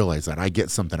people don't realize that I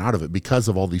get something out of it because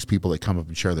of all these people that come up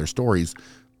and share their stories.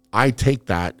 I take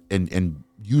that and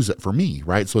use it for me,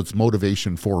 right? So it's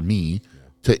motivation for me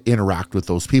to interact with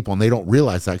those people. And they don't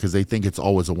realize that because they think it's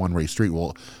always a one-way street.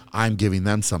 Well, I'm giving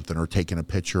them something or taking a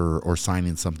picture or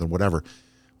signing something, whatever.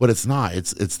 But it's not.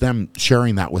 It's them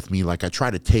sharing that with me. Like, I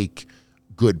try to take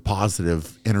good,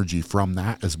 positive energy from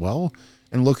that as well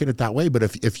and look at it that way. But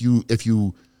if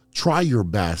you try your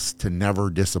best to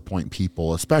never disappoint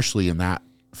people, especially in that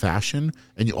fashion,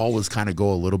 and you always kind of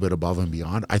go a little bit above and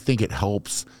beyond, I think it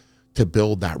helps to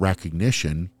build that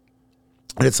recognition.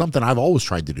 And it's something I've always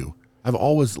tried to do. I've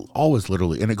always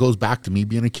literally, and it goes back to me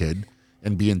being a kid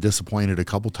and being disappointed a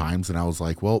couple times. And I was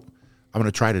like, well, I'm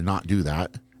going to try to not do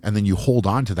that. And then you hold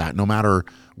on to that no matter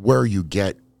where you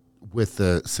get with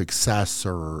the success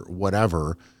or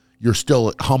whatever, you're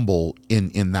still humble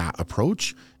in that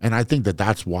approach. And I think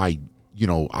that's why, you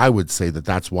know, I would say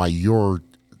that's why your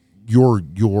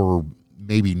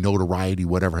maybe notoriety,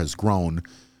 whatever, has grown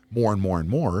more and more and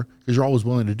more, because you're always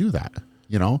willing to do that,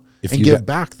 you know, and give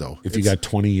back though. If you got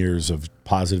 20 years of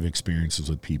positive experiences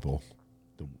with people,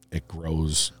 it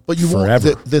grows. But you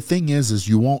forever. Won't. The thing is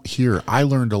you won't hear. I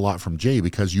learned a lot from Jay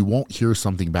because you won't hear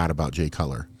something bad about Jay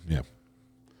Cutler. Yeah,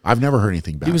 I've never heard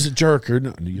anything bad. He was a jerk, or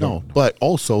no. But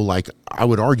also, like, I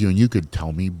would argue, and you could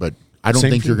tell me, but I don't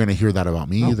think you're going to hear that about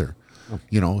me either. No.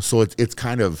 You know, so it's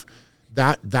kind of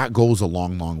that goes a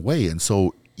long way. And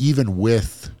so even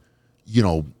with, you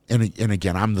know, and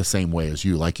again, I'm the same way as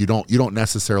you. Like, you don't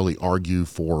necessarily argue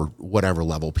for whatever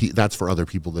level. That's for other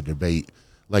people to debate,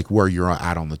 like where you're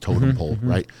at on the totem pole,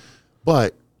 right?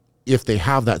 But if they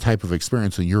have that type of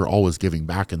experience and you're always giving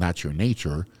back and that's your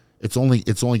nature, it's only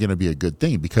going to be a good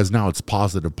thing, because now it's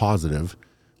positive,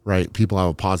 right? People have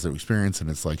a positive experience and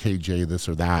it's like, hey, Jay, this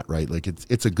or that, right? Like,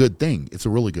 it's a good thing. It's a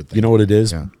really good thing. You know what it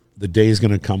is? Yeah. The day is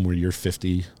going to come where you're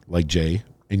 50 like Jay,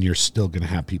 and you're still going to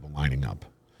have people lining up.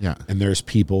 Yeah. And there's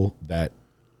people that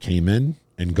came in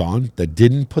and gone that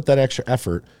didn't put that extra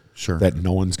effort. Sure. That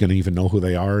no one's going to even know who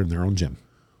they are in their own gym.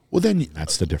 Well, then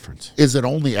that's the difference. Is it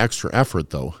only extra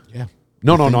effort though? Yeah.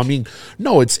 No. I mean,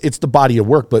 no. It's the body of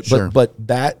work, but sure. but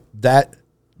that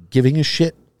giving a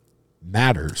shit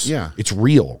matters. Yeah. It's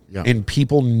real, and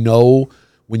people know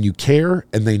when you care,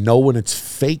 and they know when it's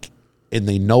fake, and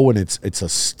they know when it's a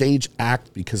stage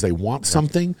act because they want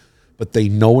something, but they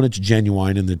know when it's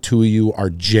genuine, and the two of you are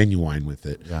genuine with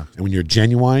it. Yeah. And when you're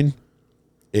genuine,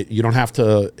 you don't have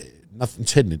to.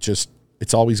 Nothing's hidden.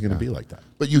 It's always going to be like that.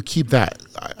 But you keep that.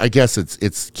 I guess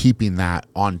it's keeping that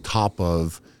on top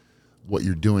of what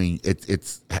you're doing.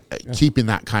 It's keeping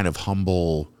that kind of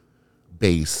humble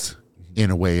base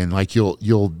in a way. And like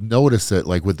you'll notice it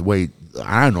like with the way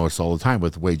I notice all the time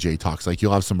with the way Jay talks. Like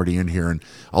you'll have somebody in here and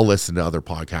I'll listen to other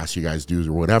podcasts you guys do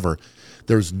or whatever.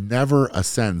 There's never a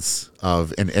sense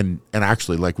of and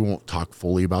actually, like, we won't talk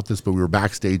fully about this, but we were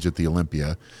backstage at the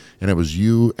Olympia and it was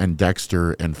you and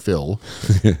Dexter and Phil,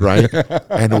 right?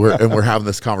 and we're having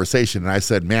this conversation and I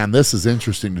said, man, this is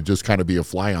interesting to just kind of be a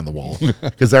fly on the wall,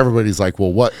 because everybody's like,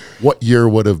 well, what year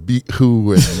would have beat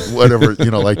who and whatever,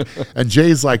 like, and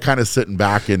Jay's like kind of sitting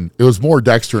back, and it was more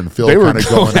Dexter and Phil kind of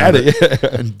going at it.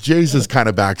 And Jay's just kind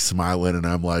of back smiling, and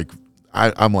I'm like,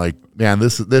 man,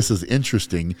 this is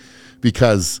interesting,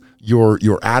 because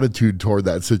your attitude toward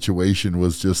that situation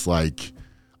was just like,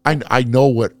 I know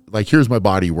what, like, here's my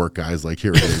body work, guys. Like,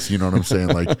 here it is. You know what I'm saying?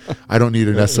 Like, I don't need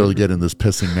to necessarily get in this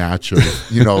pissing match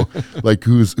of, like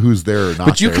who's there or not.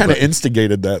 But you kind of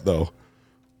instigated that though.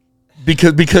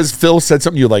 Because Phil said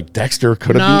something, you like, Dexter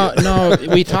could have been. No,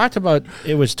 we talked about,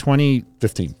 it was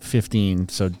 2015.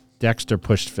 So Dexter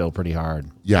pushed Phil pretty hard.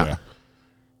 Yeah.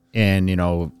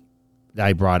 And,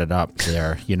 I brought it up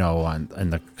there, in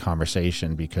the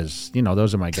conversation, because,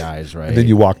 those are my guys, right? And then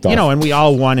you walked off. And we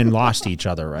all won and lost each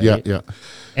other, right? Yeah.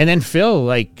 And then Phil,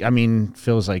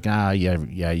 Phil's like, yeah,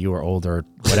 you were older,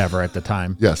 whatever at the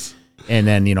time. Yes. And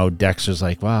then, Dexter's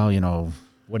like, well,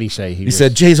 what did he say? He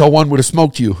said, Jay's 01 would have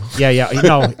smoked you. Yeah.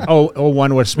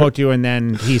 01 would have smoked you. And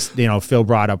then Phil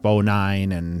brought up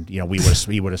 09, and,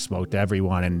 we would have smoked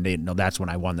everyone. And, that's when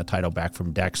I won the title back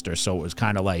from Dexter. So it was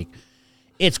kind of like,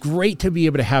 it's great to be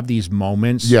able to have these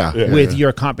moments with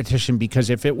your competition,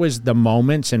 because if it was the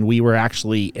moments and we were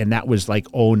actually, and that was like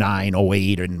 09,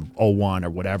 08, and 01 or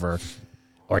whatever,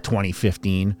 or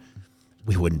 2015,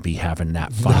 we wouldn't be having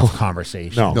that fun of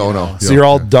conversation. No. So you're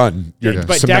all done.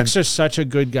 But Dexter's such a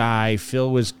good guy.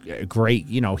 Phil was great.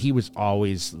 He was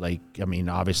always like,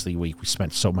 obviously we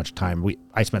spent so much time.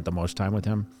 I spent the most time with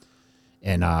him.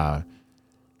 And,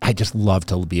 I just love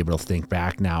to be able to think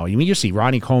back now. You see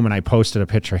Ronnie Coleman, I posted a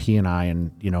picture, he and I,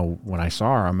 and, when I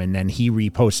saw him, and then he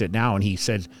reposted it now, and he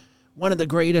said, one of the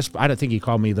greatest, I don't think he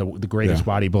called me the greatest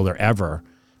bodybuilder ever.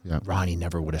 Yeah. Ronnie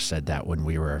never would have said that when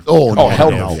we were. Oh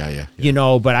hell no.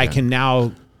 Yeah. But I can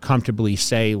now comfortably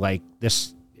say, like,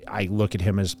 this, I look at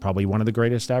him as probably one of the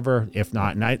greatest ever, if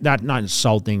not, not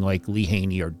insulting like Lee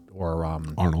Haney or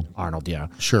Arnold, yeah.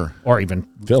 Sure. Or even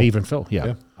Phil,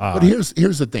 yeah. But here's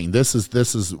the thing. This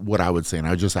is what I would say, and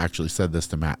I just actually said this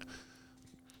to Matt.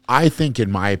 I think,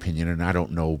 in my opinion, and I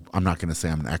don't know, I'm not going to say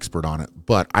I'm an expert on it,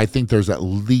 but I think there's at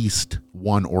least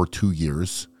 1 or 2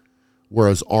 years where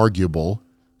it's arguable.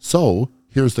 So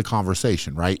here's the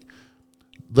conversation, right?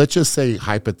 Let's just say,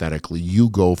 hypothetically, you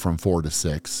go from 4 to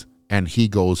 6, and he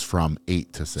goes from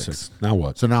 8 to 6. Now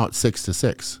what? So now it's 6 to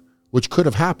 6, which could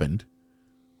have happened.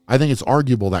 I think it's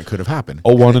arguable that could have happened.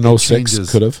 01 and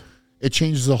 06 could have. It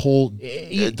changes the whole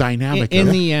dynamic. In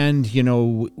the end,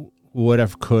 would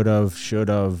have, could have, should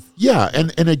have. Yeah,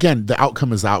 and again, the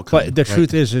outcome is outcome. But the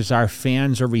truth is our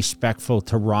fans are respectful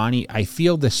to Ronnie. I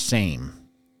feel the same.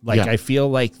 I feel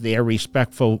like they're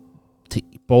respectful to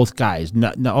both guys.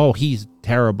 No, he's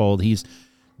terrible.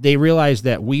 They realize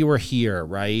that we were here,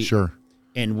 right? Sure.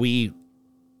 And we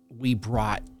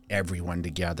brought everyone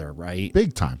together, right?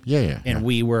 Big time. Yeah. And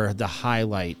we were the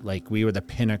highlight, like we were the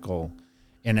pinnacle.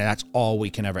 And that's all we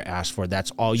can ever ask for.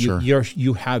 That's all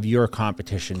you have your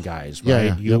competition guys, right?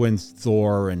 Yeah. You and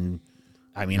Thor and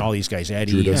all these guys,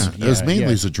 Eddie. Judas. It was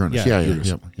mainly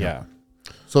Zadrunas. Yeah.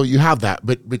 So you have that,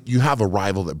 but you have a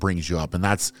rival that brings you up, and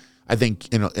that's, I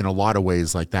think, in a lot of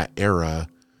ways, like that era.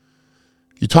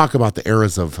 You talk about the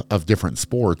eras of different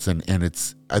sports, and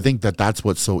it's, I think that's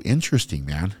what's so interesting,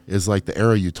 man, is like the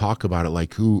era you talk about it,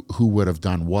 like who would have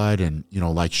done what, and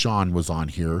like Sean was on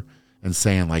here and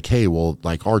saying like, hey, well,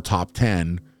 like our top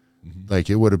 10, like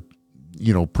it would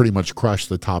have, pretty much crushed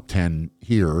the top 10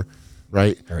 here,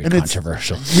 right? Very and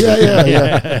controversial.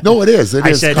 Yeah. No, it is.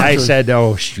 I said,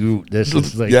 oh shoot, this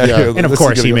is like, and of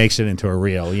course he makes it into a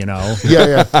reel,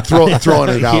 Yeah, throwing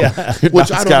it out,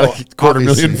 which I don't know,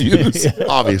 250,000 views.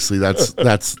 Obviously,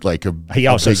 that's like a. He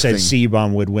also said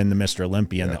Sebum would win the Mr.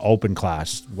 Olympia in the open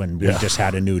class when we just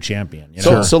had a new champion.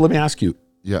 So let me ask you,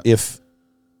 if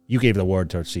you gave the award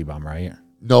to Sebum, right?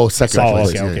 No, second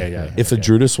place. Okay. If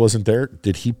Adrunas wasn't there,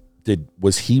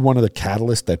 was he one of the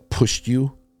catalysts that pushed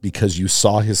you? Because you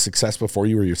saw his success before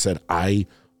you, or you said,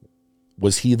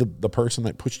 was he the person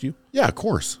that pushed you? Yeah, of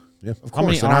course. Yeah, of course. How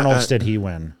many Arnolds did he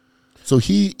win? So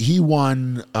he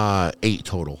won 8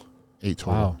 total. 8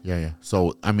 total. Wow. Yeah.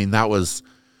 So, that was,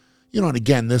 and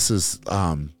again, this is,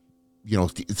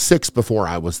 6 before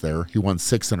I was there. He won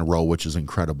 6 in a row, which is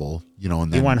incredible.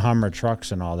 And then he won Hummer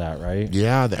trucks and all that, right?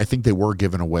 Yeah, I think they were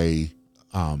giving away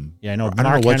Yeah, I know. don't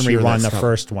Mark know what Henry year won that the stuff-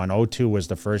 first one. 02 was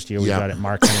the first year we Yeah. got it.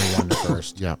 Mark Henry won the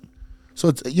first. Yeah. So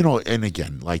it's, and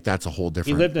again, like that's a whole He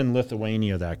different. lived in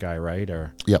Lithuania, that guy, right?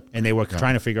 Or Yep. And they were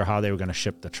trying to figure out how they were going to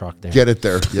ship the truck there. Get it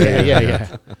there.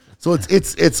 Yeah. So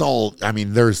it's all. I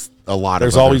mean, there's a lot.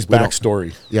 There's of other- always we don't-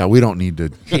 backstory. Yeah, we don't need to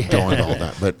go into all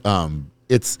that, but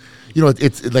it's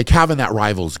it's like having that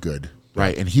rival is good,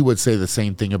 right? And he would say the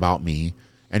same thing about me.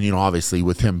 And obviously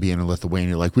with him being in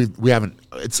Lithuania, like we haven't.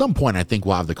 At some point, I think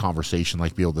we'll have the conversation,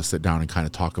 like be able to sit down and kind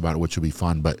of talk about it, which would be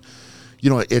fun. But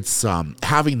it's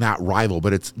having that rival,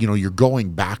 but it's you're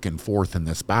going back and forth in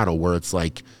this battle where it's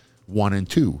like 1 and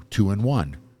 2, 2 and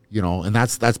 1, and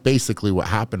that's basically what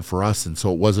happened for us. And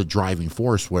so it was a driving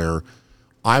force where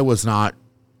I was not,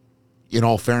 in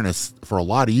all fairness, for a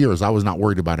lot of years, I was not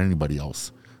worried about anybody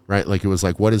else. Right. Like it was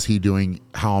like, what is he doing?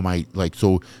 How am I like,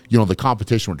 so, the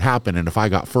competition would happen. And if I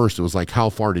got first, it was like, how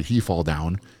far did he fall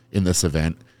down in this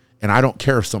event? And I don't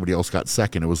care if somebody else got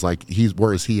second. It was like,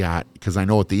 where is he at? Because I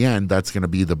know at the end, that's going to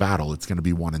be the battle. It's going to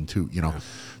be 1 and 2, Yeah.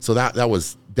 So that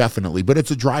was definitely, but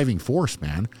it's a driving force,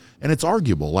 man. And it's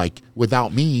arguable. Like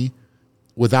without me,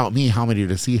 how many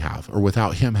does he have? Or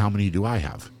without him, how many do I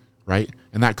have? Right.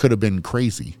 And that could have been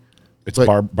crazy. It's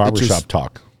barbershop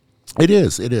talk. It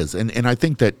is, and I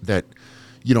think that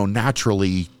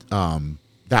naturally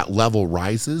that level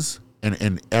rises,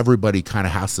 and everybody kind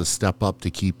of has to step up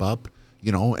to keep up,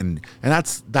 and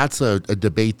that's a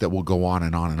debate that will go on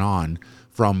and on and on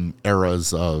from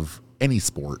eras of any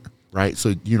sport, right?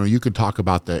 So you could talk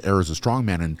about the eras of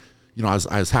strongman, and I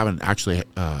was having actually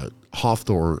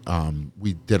Hofthor,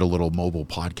 we did a little mobile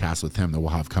podcast with him that we'll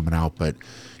have coming out, but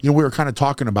we were kind of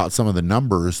talking about some of the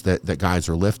numbers that guys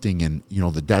are lifting, and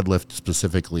the deadlift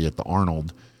specifically at the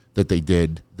Arnold that they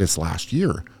did this last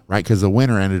year, right? Because the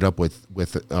winner ended up with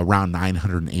around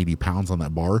 980 pounds on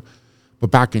that bar, but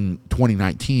back in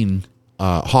 2019,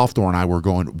 Hofthor and I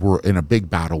were in a big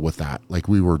battle with that. Like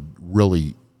we were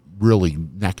really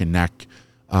neck and neck,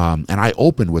 and I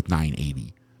opened with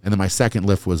 980. And then my second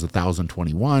lift was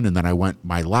 1,021. And then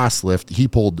my last lift, he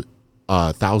pulled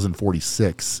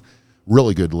 1,046,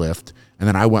 really good lift. And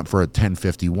then I went for a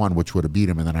 1051, which would have beat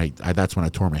him. And then I that's when I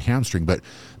tore my hamstring. But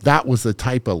that was the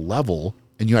type of level.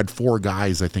 And you had 4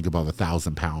 guys, I think, above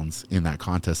 1,000 pounds in that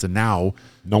contest. And now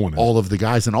no one all of the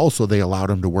guys, and also they allowed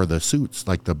them to wear the suits,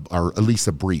 or at least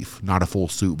a brief, not a full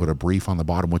suit, but a brief on the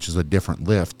bottom, which is a different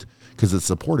lift because it's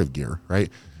supportive gear,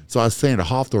 right? So I was saying to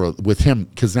Hofthor with him,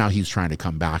 because now he's trying to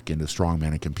come back into strongman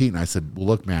and compete. And I said, well,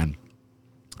 look, man,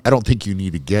 I don't think you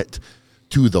need to get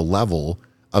to the level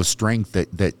of strength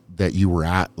that you were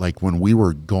at, like when we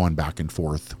were going back and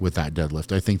forth with that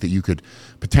deadlift. I think that you could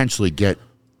potentially get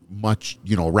much,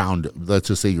 around, let's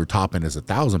just say your top end is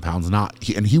 1,000 pounds.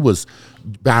 And he was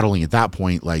battling at that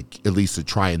point, like at least to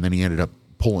try, and then he ended up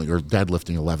pulling or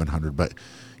deadlifting 1,100. But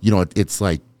it's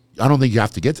like, I don't think you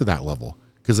have to get to that level.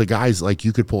 Because the guys, like,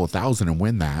 you could pull 1,000 and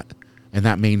win that, and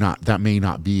that may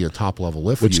not be a top level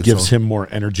lift, which for you, gives him more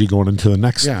energy going into the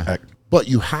next. Yeah, but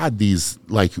you had these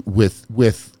like with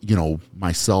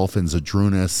myself and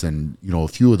Zadrunas and a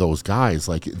few of those guys.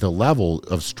 Like the level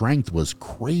of strength was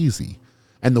crazy,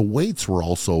 and the weights were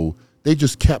also, they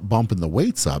just kept bumping the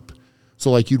weights up. So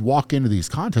like you'd walk into these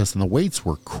contests and the weights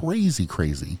were crazy,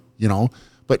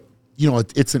 But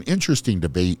it's an interesting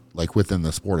debate, like within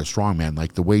the sport of strongman.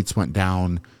 Like the weights went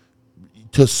down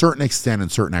to a certain extent in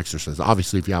certain exercises.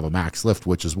 Obviously, if you have a max lift,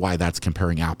 which is why that's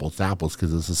comparing apples to apples,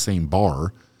 because it's the same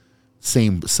bar,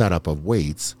 same setup of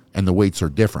weights, and the weights are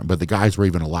different. But the guys were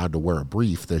even allowed to wear a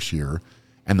brief this year,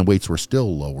 and the weights were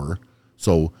still lower.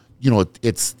 So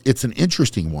it's an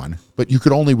interesting one, but you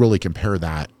could only really compare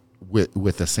that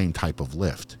with the same type of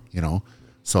lift.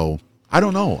 So I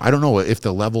don't know if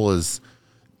the level is.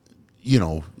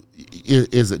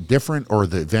 Is it different, or is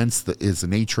the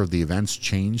nature of the events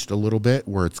changed a little bit,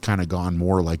 where it's kind of gone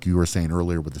more like you were saying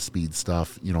earlier with the speed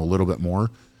stuff, a little bit more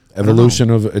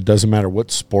evolution of it. Doesn't matter what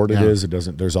sport it is.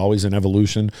 There's always an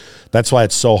evolution. That's why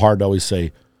it's so hard to always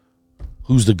say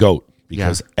who's the GOAT,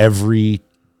 because every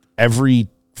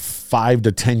 5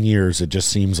 to 10 years, it just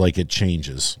seems like it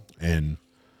changes. And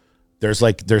there's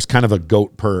kind of a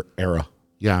GOAT per era.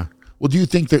 Yeah. Well, do you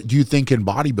think in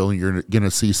bodybuilding you're going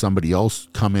to see somebody else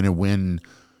come in and win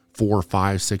 4,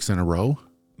 5, 6 in a row?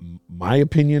 My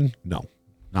opinion, no.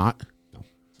 Not? No.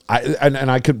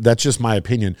 That's just my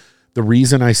opinion. The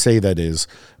reason I say that is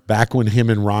back when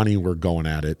him and Ronnie were going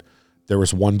at it, there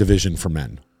was one division for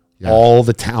men. Yeah. All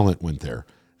the talent went there.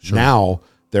 Sure. Now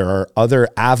there are other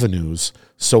avenues.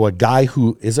 So a guy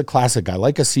who is a classic guy,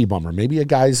 like a C-Bummer, maybe a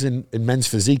guy's in men's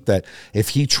physique, that if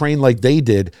he trained like they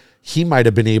did, he might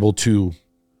have been able to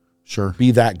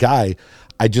be that guy.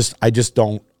 I just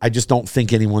don't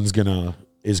think anyone's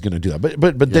is gonna do that.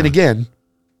 But then again,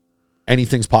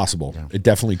 anything's possible. Yeah. It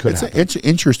definitely could happen. It's an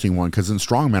interesting one because in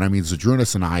strongman, I mean,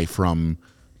 Zydrunas and I from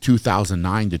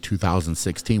 2009 to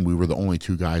 2016, we were the only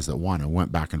two guys that won. It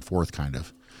went back and forth kind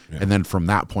of. Yeah. And then from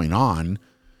that point on,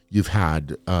 you've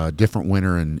had a different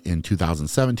winner in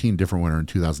 2017, different winner in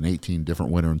 2018,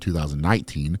 different winner in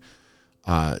 2019,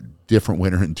 different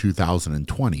winner in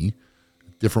 2020,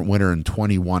 different winner in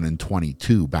 21 and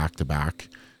 22 back to back,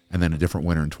 and then a different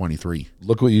winner in 23.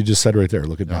 Look what you just said right there.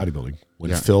 Look at bodybuilding.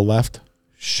 When Phil left,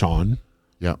 Sean,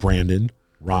 Brandon,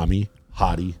 Rami,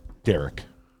 Hadi, Derek.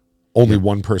 Only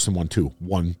one person won 2.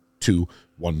 1, 2,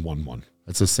 1, 1, 1.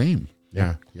 It's the same.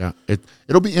 Yeah.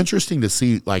 It'll be interesting to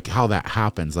see like how that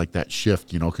happens, like that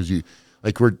shift, you know, because you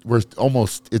like we're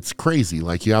almost, it's crazy.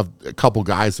 Like you have a couple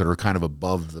guys that are kind of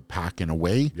above the pack in a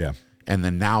way. Yeah. And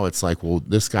then now it's like, well,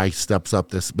 this guy steps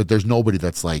up but there's nobody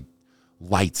that's like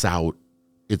lights out,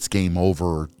 it's game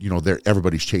over. You know,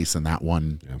 everybody's chasing that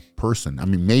one person. I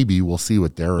mean, maybe we'll see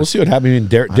what Derek. We'll see what happens. I mean,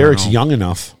 Derek's young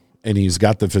enough and he's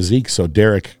got the physique. So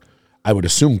Derek, I would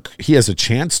assume he has a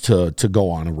chance to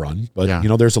go on a run. But, you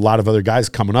know, there's a lot of other guys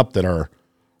coming up that are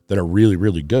really,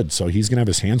 really good. So he's going to have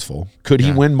his hands full. Could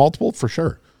he win multiple? For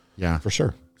sure. Yeah. For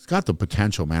sure. He's got the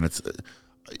potential, man. I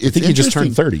think he just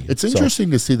turned 30. It's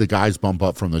interesting to see the guys bump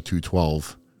up from the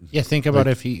 212. Yeah, think about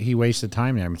if he wasted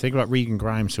time there. I mean, think about Regan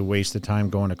Grimes, who wasted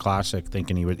time going to Classic,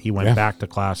 thinking he went back to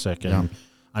Classic, and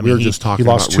I mean, we were just talking.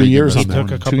 He lost about 2 years. He took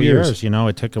a couple years. You know,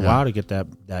 it took a while to get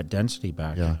that density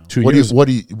back. Yeah. You know? 2 years. What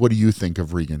do you think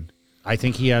of Regan? I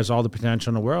think he has all the potential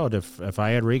in the world. If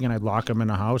I had Regan, I'd lock him in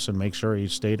a house and make sure he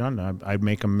stayed on. I'd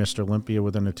make him Mr. Olympia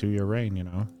within a 2-year reign. You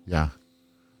know. Yeah.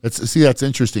 That's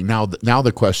interesting. Now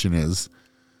the question is,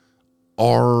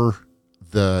 are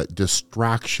the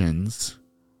distractions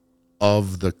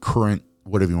of the current,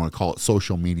 whatever you want to call it,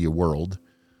 social media world,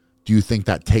 do you think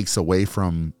that takes away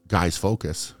from guys'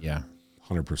 focus? Yeah.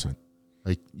 100%.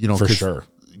 Like, you know, for sure.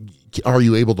 Are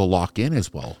you able to lock in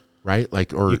as well? Right?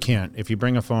 Like, or you can't. If you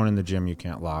bring a phone in the gym, you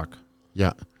can't lock.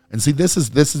 Yeah. And see, this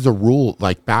is a rule.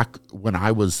 Like back when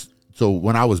I was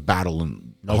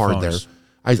battling hard phones.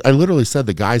 there, I literally said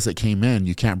the guys that came in,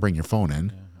 you can't bring your phone in.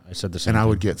 Yeah, I said the same. And I thing.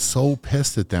 would get so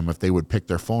pissed at them if they would pick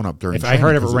their phone up during. If I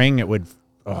heard it ring, it would.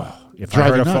 If I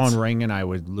heard a phone ringing, I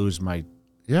would lose my.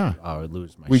 Yeah, I would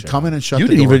lose my. We'd come in and shut. You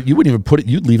the door. You wouldn't even put it.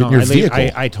 You'd leave it in your vehicle.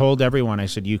 I told everyone. I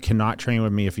said, you cannot train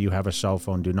with me if you have a cell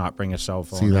phone. Do not bring a cell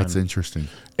phone. See, that's interesting.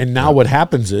 And now what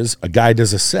happens is a guy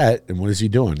does a set, and what is he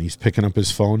doing? He's picking up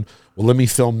his phone. Well, let me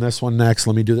film this one next.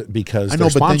 Let me do that because I know,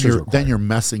 but then you're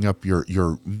messing up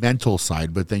your mental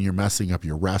side, but then you're messing up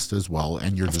your rest as well,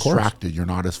 and you're distracted. You're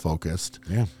not as focused.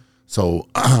 Yeah. So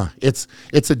it's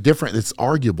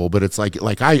arguable, but it's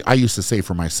like I used to say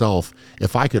for myself,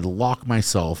 if I could lock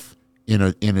myself in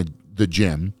the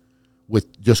gym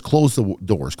with just close the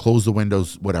doors, close the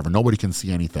windows, whatever, nobody can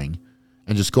see anything,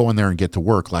 and just go in there and get to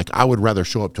work. Like I would rather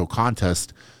show up to a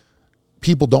contest.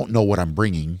 People don't know what I'm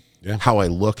bringing, how I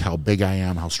look, how big I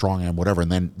am, how strong I am, whatever. And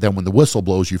then when the whistle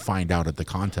blows, you find out at the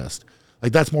contest.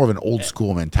 Like that's more of an old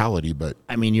school mentality, but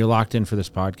I mean, you're locked in for this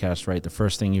podcast, right? The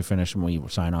first thing you finish when you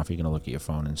sign off, you're going to look at your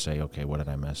phone and say, "Okay, what did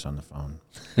I miss on the phone?"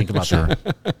 Think about that.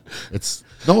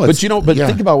 But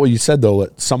think about what you said though.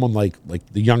 Someone like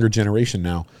the younger generation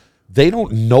now, they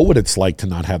don't know what it's like to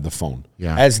not have the phone.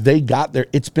 Yeah. As they got there,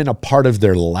 it's been a part of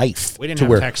their life. We didn't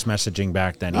have text messaging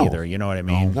back then either. You know what I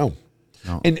mean? No.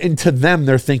 And to them,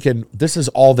 they're thinking this is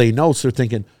all they know. So they're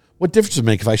thinking, what difference does it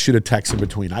make if I shoot a text in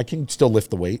between? I can still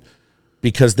lift the weight.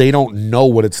 Because they don't know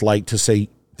what it's like to say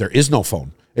there is no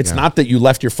phone. It's not that you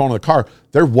left your phone in the car.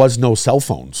 There was no cell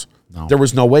phones. No. There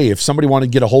was no way. If somebody wanted to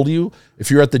get a hold of you,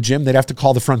 if you're at the gym, they'd have to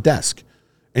call the front desk.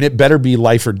 And it better be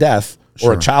life or death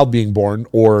or a child being born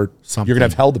or something. You're going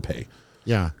to have hell to pay.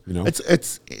 Yeah. You know?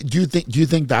 It's do you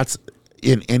think that's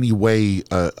in any way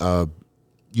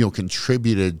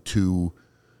contributed to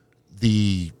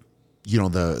the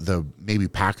the maybe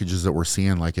packages that we're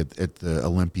seeing like at the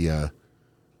Olympia?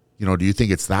 You know, do you think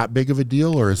it's that big of a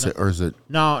deal, or is it?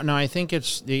 No. I think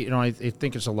it's I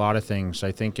think it's a lot of things.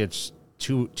 I think it's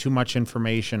too much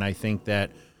information. I think that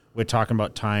we're talking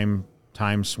about time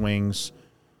swings.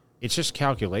 It's just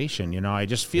calculation. You know, I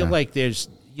just feel like there's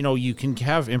you can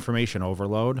have information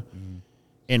overload,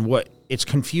 and what it's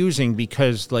confusing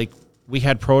because like we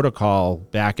had protocol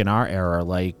back in our era,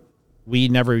 like we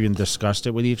never even discussed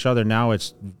it with each other. Now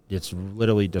it's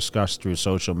literally discussed through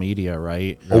social media,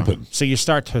 right? Open. So you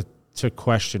start to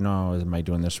question, am I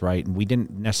doing this right? And we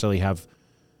didn't necessarily have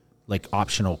like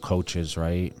optional coaches,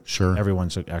 right? Sure.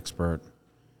 Everyone's an expert.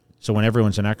 So when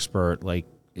everyone's an expert, like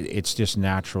it's just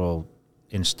natural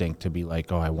instinct to be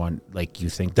like, oh, I want, like, you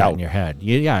think Doubt. that in your head.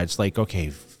 Yeah, it's like,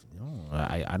 okay,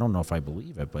 I don't know if I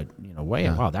believe it, but,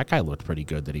 wow, that guy looked pretty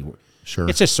good that he... Sure.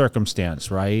 It's a circumstance,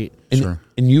 right? And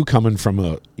you coming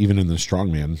from even in the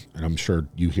strongman, and I'm sure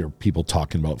you hear people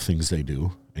talking about things they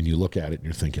do, and you look at it and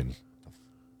you're thinking,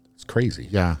 it's crazy.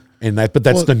 Yeah. But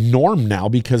that's the norm now,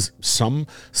 because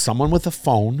someone with a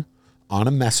phone on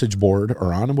a message board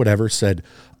or on whatever said,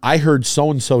 I heard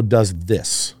so-and-so does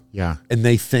this. Yeah. And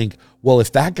they think, well,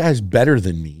 if that guy's better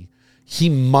than me, he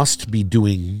must be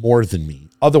doing more than me.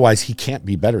 Otherwise, he can't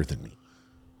be better than me.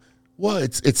 Well,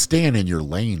 it's staying in your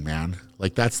lane, man.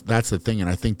 Like that's the thing, and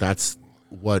I think that's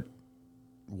what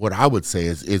I would say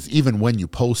is even when you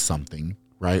post something,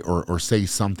 right, or say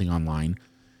something online,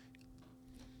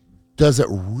 does it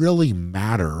really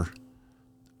matter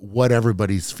what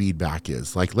everybody's feedback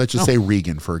is? Like, let's just say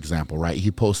Regan, for example, right?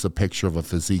 He posts a picture of a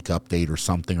physique update or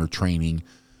something or training.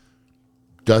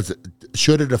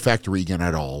 Should it affect Regan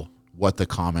at all what the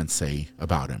comments say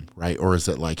about him, right? Or is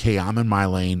it like, hey, I'm in my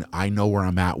lane, I know where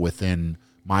I'm at within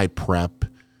my prep,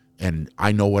 and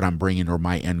I know what I'm bringing or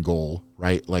my end goal,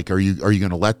 right? Like, are you going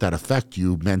to let that affect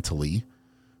you mentally,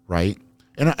 right?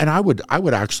 And I would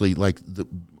actually, like,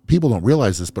 people don't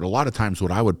realize this, but a lot of times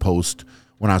what I would post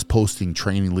when I was posting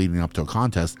training leading up to a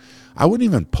contest, I wouldn't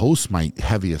even post my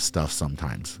heaviest stuff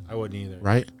sometimes. I wouldn't either.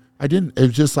 Right? I didn't. It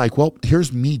was just like, well,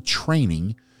 here's me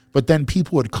training. But then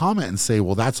people would comment and say,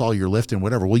 well, that's all you're lifting,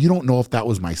 whatever. Well, you don't know if that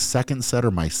was my second set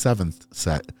or my seventh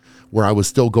set where I was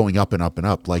still going up and up and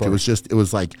up. Like, it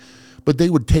was like, but they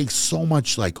would take so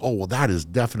much like, oh, well, that is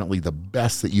definitely the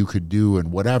best that you could do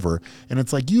and whatever. And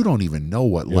it's like, you don't even know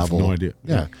what level. Have no idea.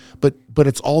 Yeah. But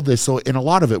it's all this. So, and a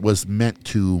lot of it was meant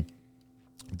to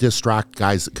distract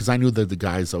guys, because I knew that the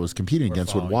guys I was competing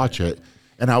against would watch it.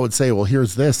 And I would say, well,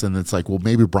 here's this. And it's like, well,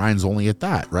 maybe Brian's only at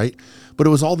that, right? But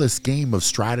it was all this game of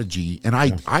strategy. And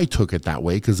I took it that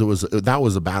way because that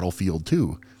was a battlefield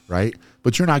too, right?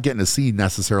 But you're not getting to see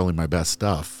necessarily my best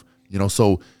stuff,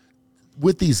 So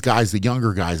with these guys, the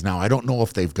younger guys now, I don't know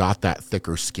if they've got that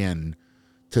thicker skin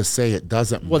to say it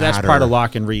doesn't matter. Well, that's part of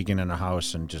locking Regan in a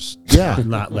house and just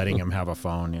not letting him have a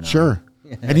phone, Sure.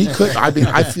 And he could, I mean,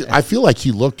 I feel like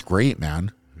he looked great,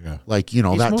 man. Yeah. Like,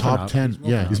 that top 10.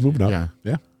 He's moving up.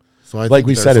 Yeah. So I like think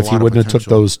we said, if he wouldn't have took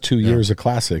potential. those 2 years of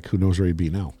Classic, who knows where he'd be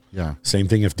now. Yeah. Same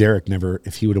thing if Derek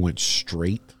if he would have went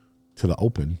straight to the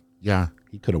Open, Yeah.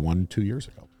 he could have won 2 years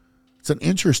ago. It's an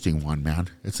interesting one, man.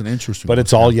 It's an interesting But one.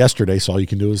 it's all yesterday, so all you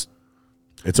can do is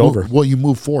it's over. Well, you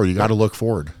move forward. You got to look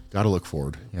forward.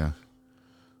 Yeah.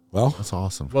 Well, That's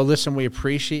awesome. Well, listen, we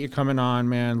appreciate you coming on,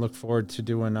 man. Look forward to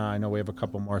doing, I know we have a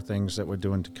couple more things that we're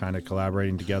doing to kind of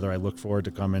collaborating together. I look forward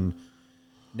to coming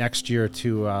next year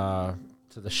to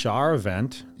the Shar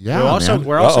event. Yeah,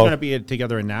 we're also going to be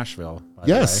together in Nashville. By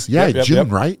Yes. the way. Yeah. Yep, June,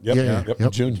 yep. right? Yep, Yeah.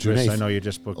 yep. June Chris, 8th. I know you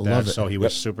just booked Love that, it. so he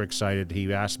was super excited.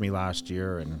 He asked me last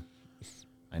year, and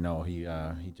I know he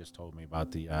just told me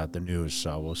about the news.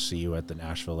 So we'll see you at the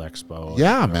Nashville Expo.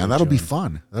 Yeah, man. That'll be June.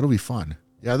 fun.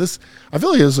 Yeah. I feel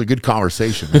like this is a good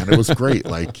conversation, man. It was great.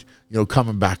 Like,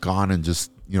 coming back on and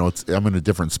just, I'm in a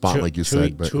different spot, like you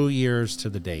said. But 2 years to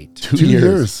the date. 2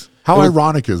 years. How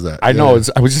ironic is that? I know.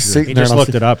 I was just sitting He there. just and I was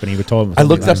looked it up, and he told me. I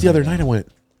looked up the other night and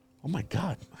went, "Oh my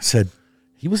god!" I said,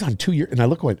 "He was on 2 years," and I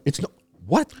looked and went, "It's no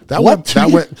what That what? went 2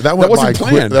 years? that went wasn't by quick.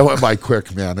 planned." That went by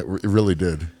quick, man. It really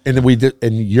did. And then we did,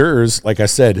 and yours, like I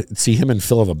said, see him and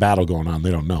Phil have a battle going on. They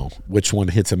don't know which one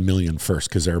hits 1 million first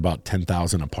because they're about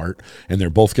 10,000 apart, and they're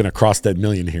both going to cross that 1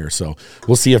 million here. So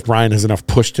we'll see if Brian has enough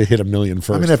push to hit 1 million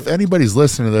first. I mean, if anybody's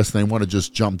listening to this and they want to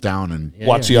just jump down and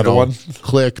watch the other one,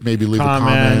 click, maybe leave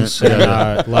comments a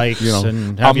comment, and likes,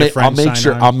 and have I'll your make, friends sign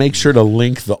sure on. I'll make sure to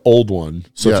link the old one.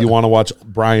 So if you want to watch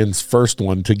Brian's first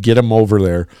one, to get him over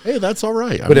there. hey, that's all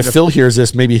right. But if Phil hears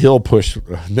this, maybe he'll push.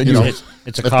 Then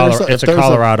It's a if there's a- it's if a there's a-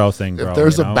 Colorado thing, bro. if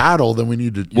there's a battle, then we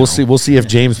need to. We'll see. We'll see if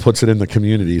James puts it in the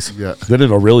communities. Yeah. Then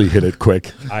it'll really hit it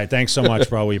quick. All right, thanks so much,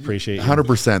 bro. We appreciate you.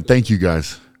 100%. Thank you,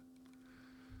 guys.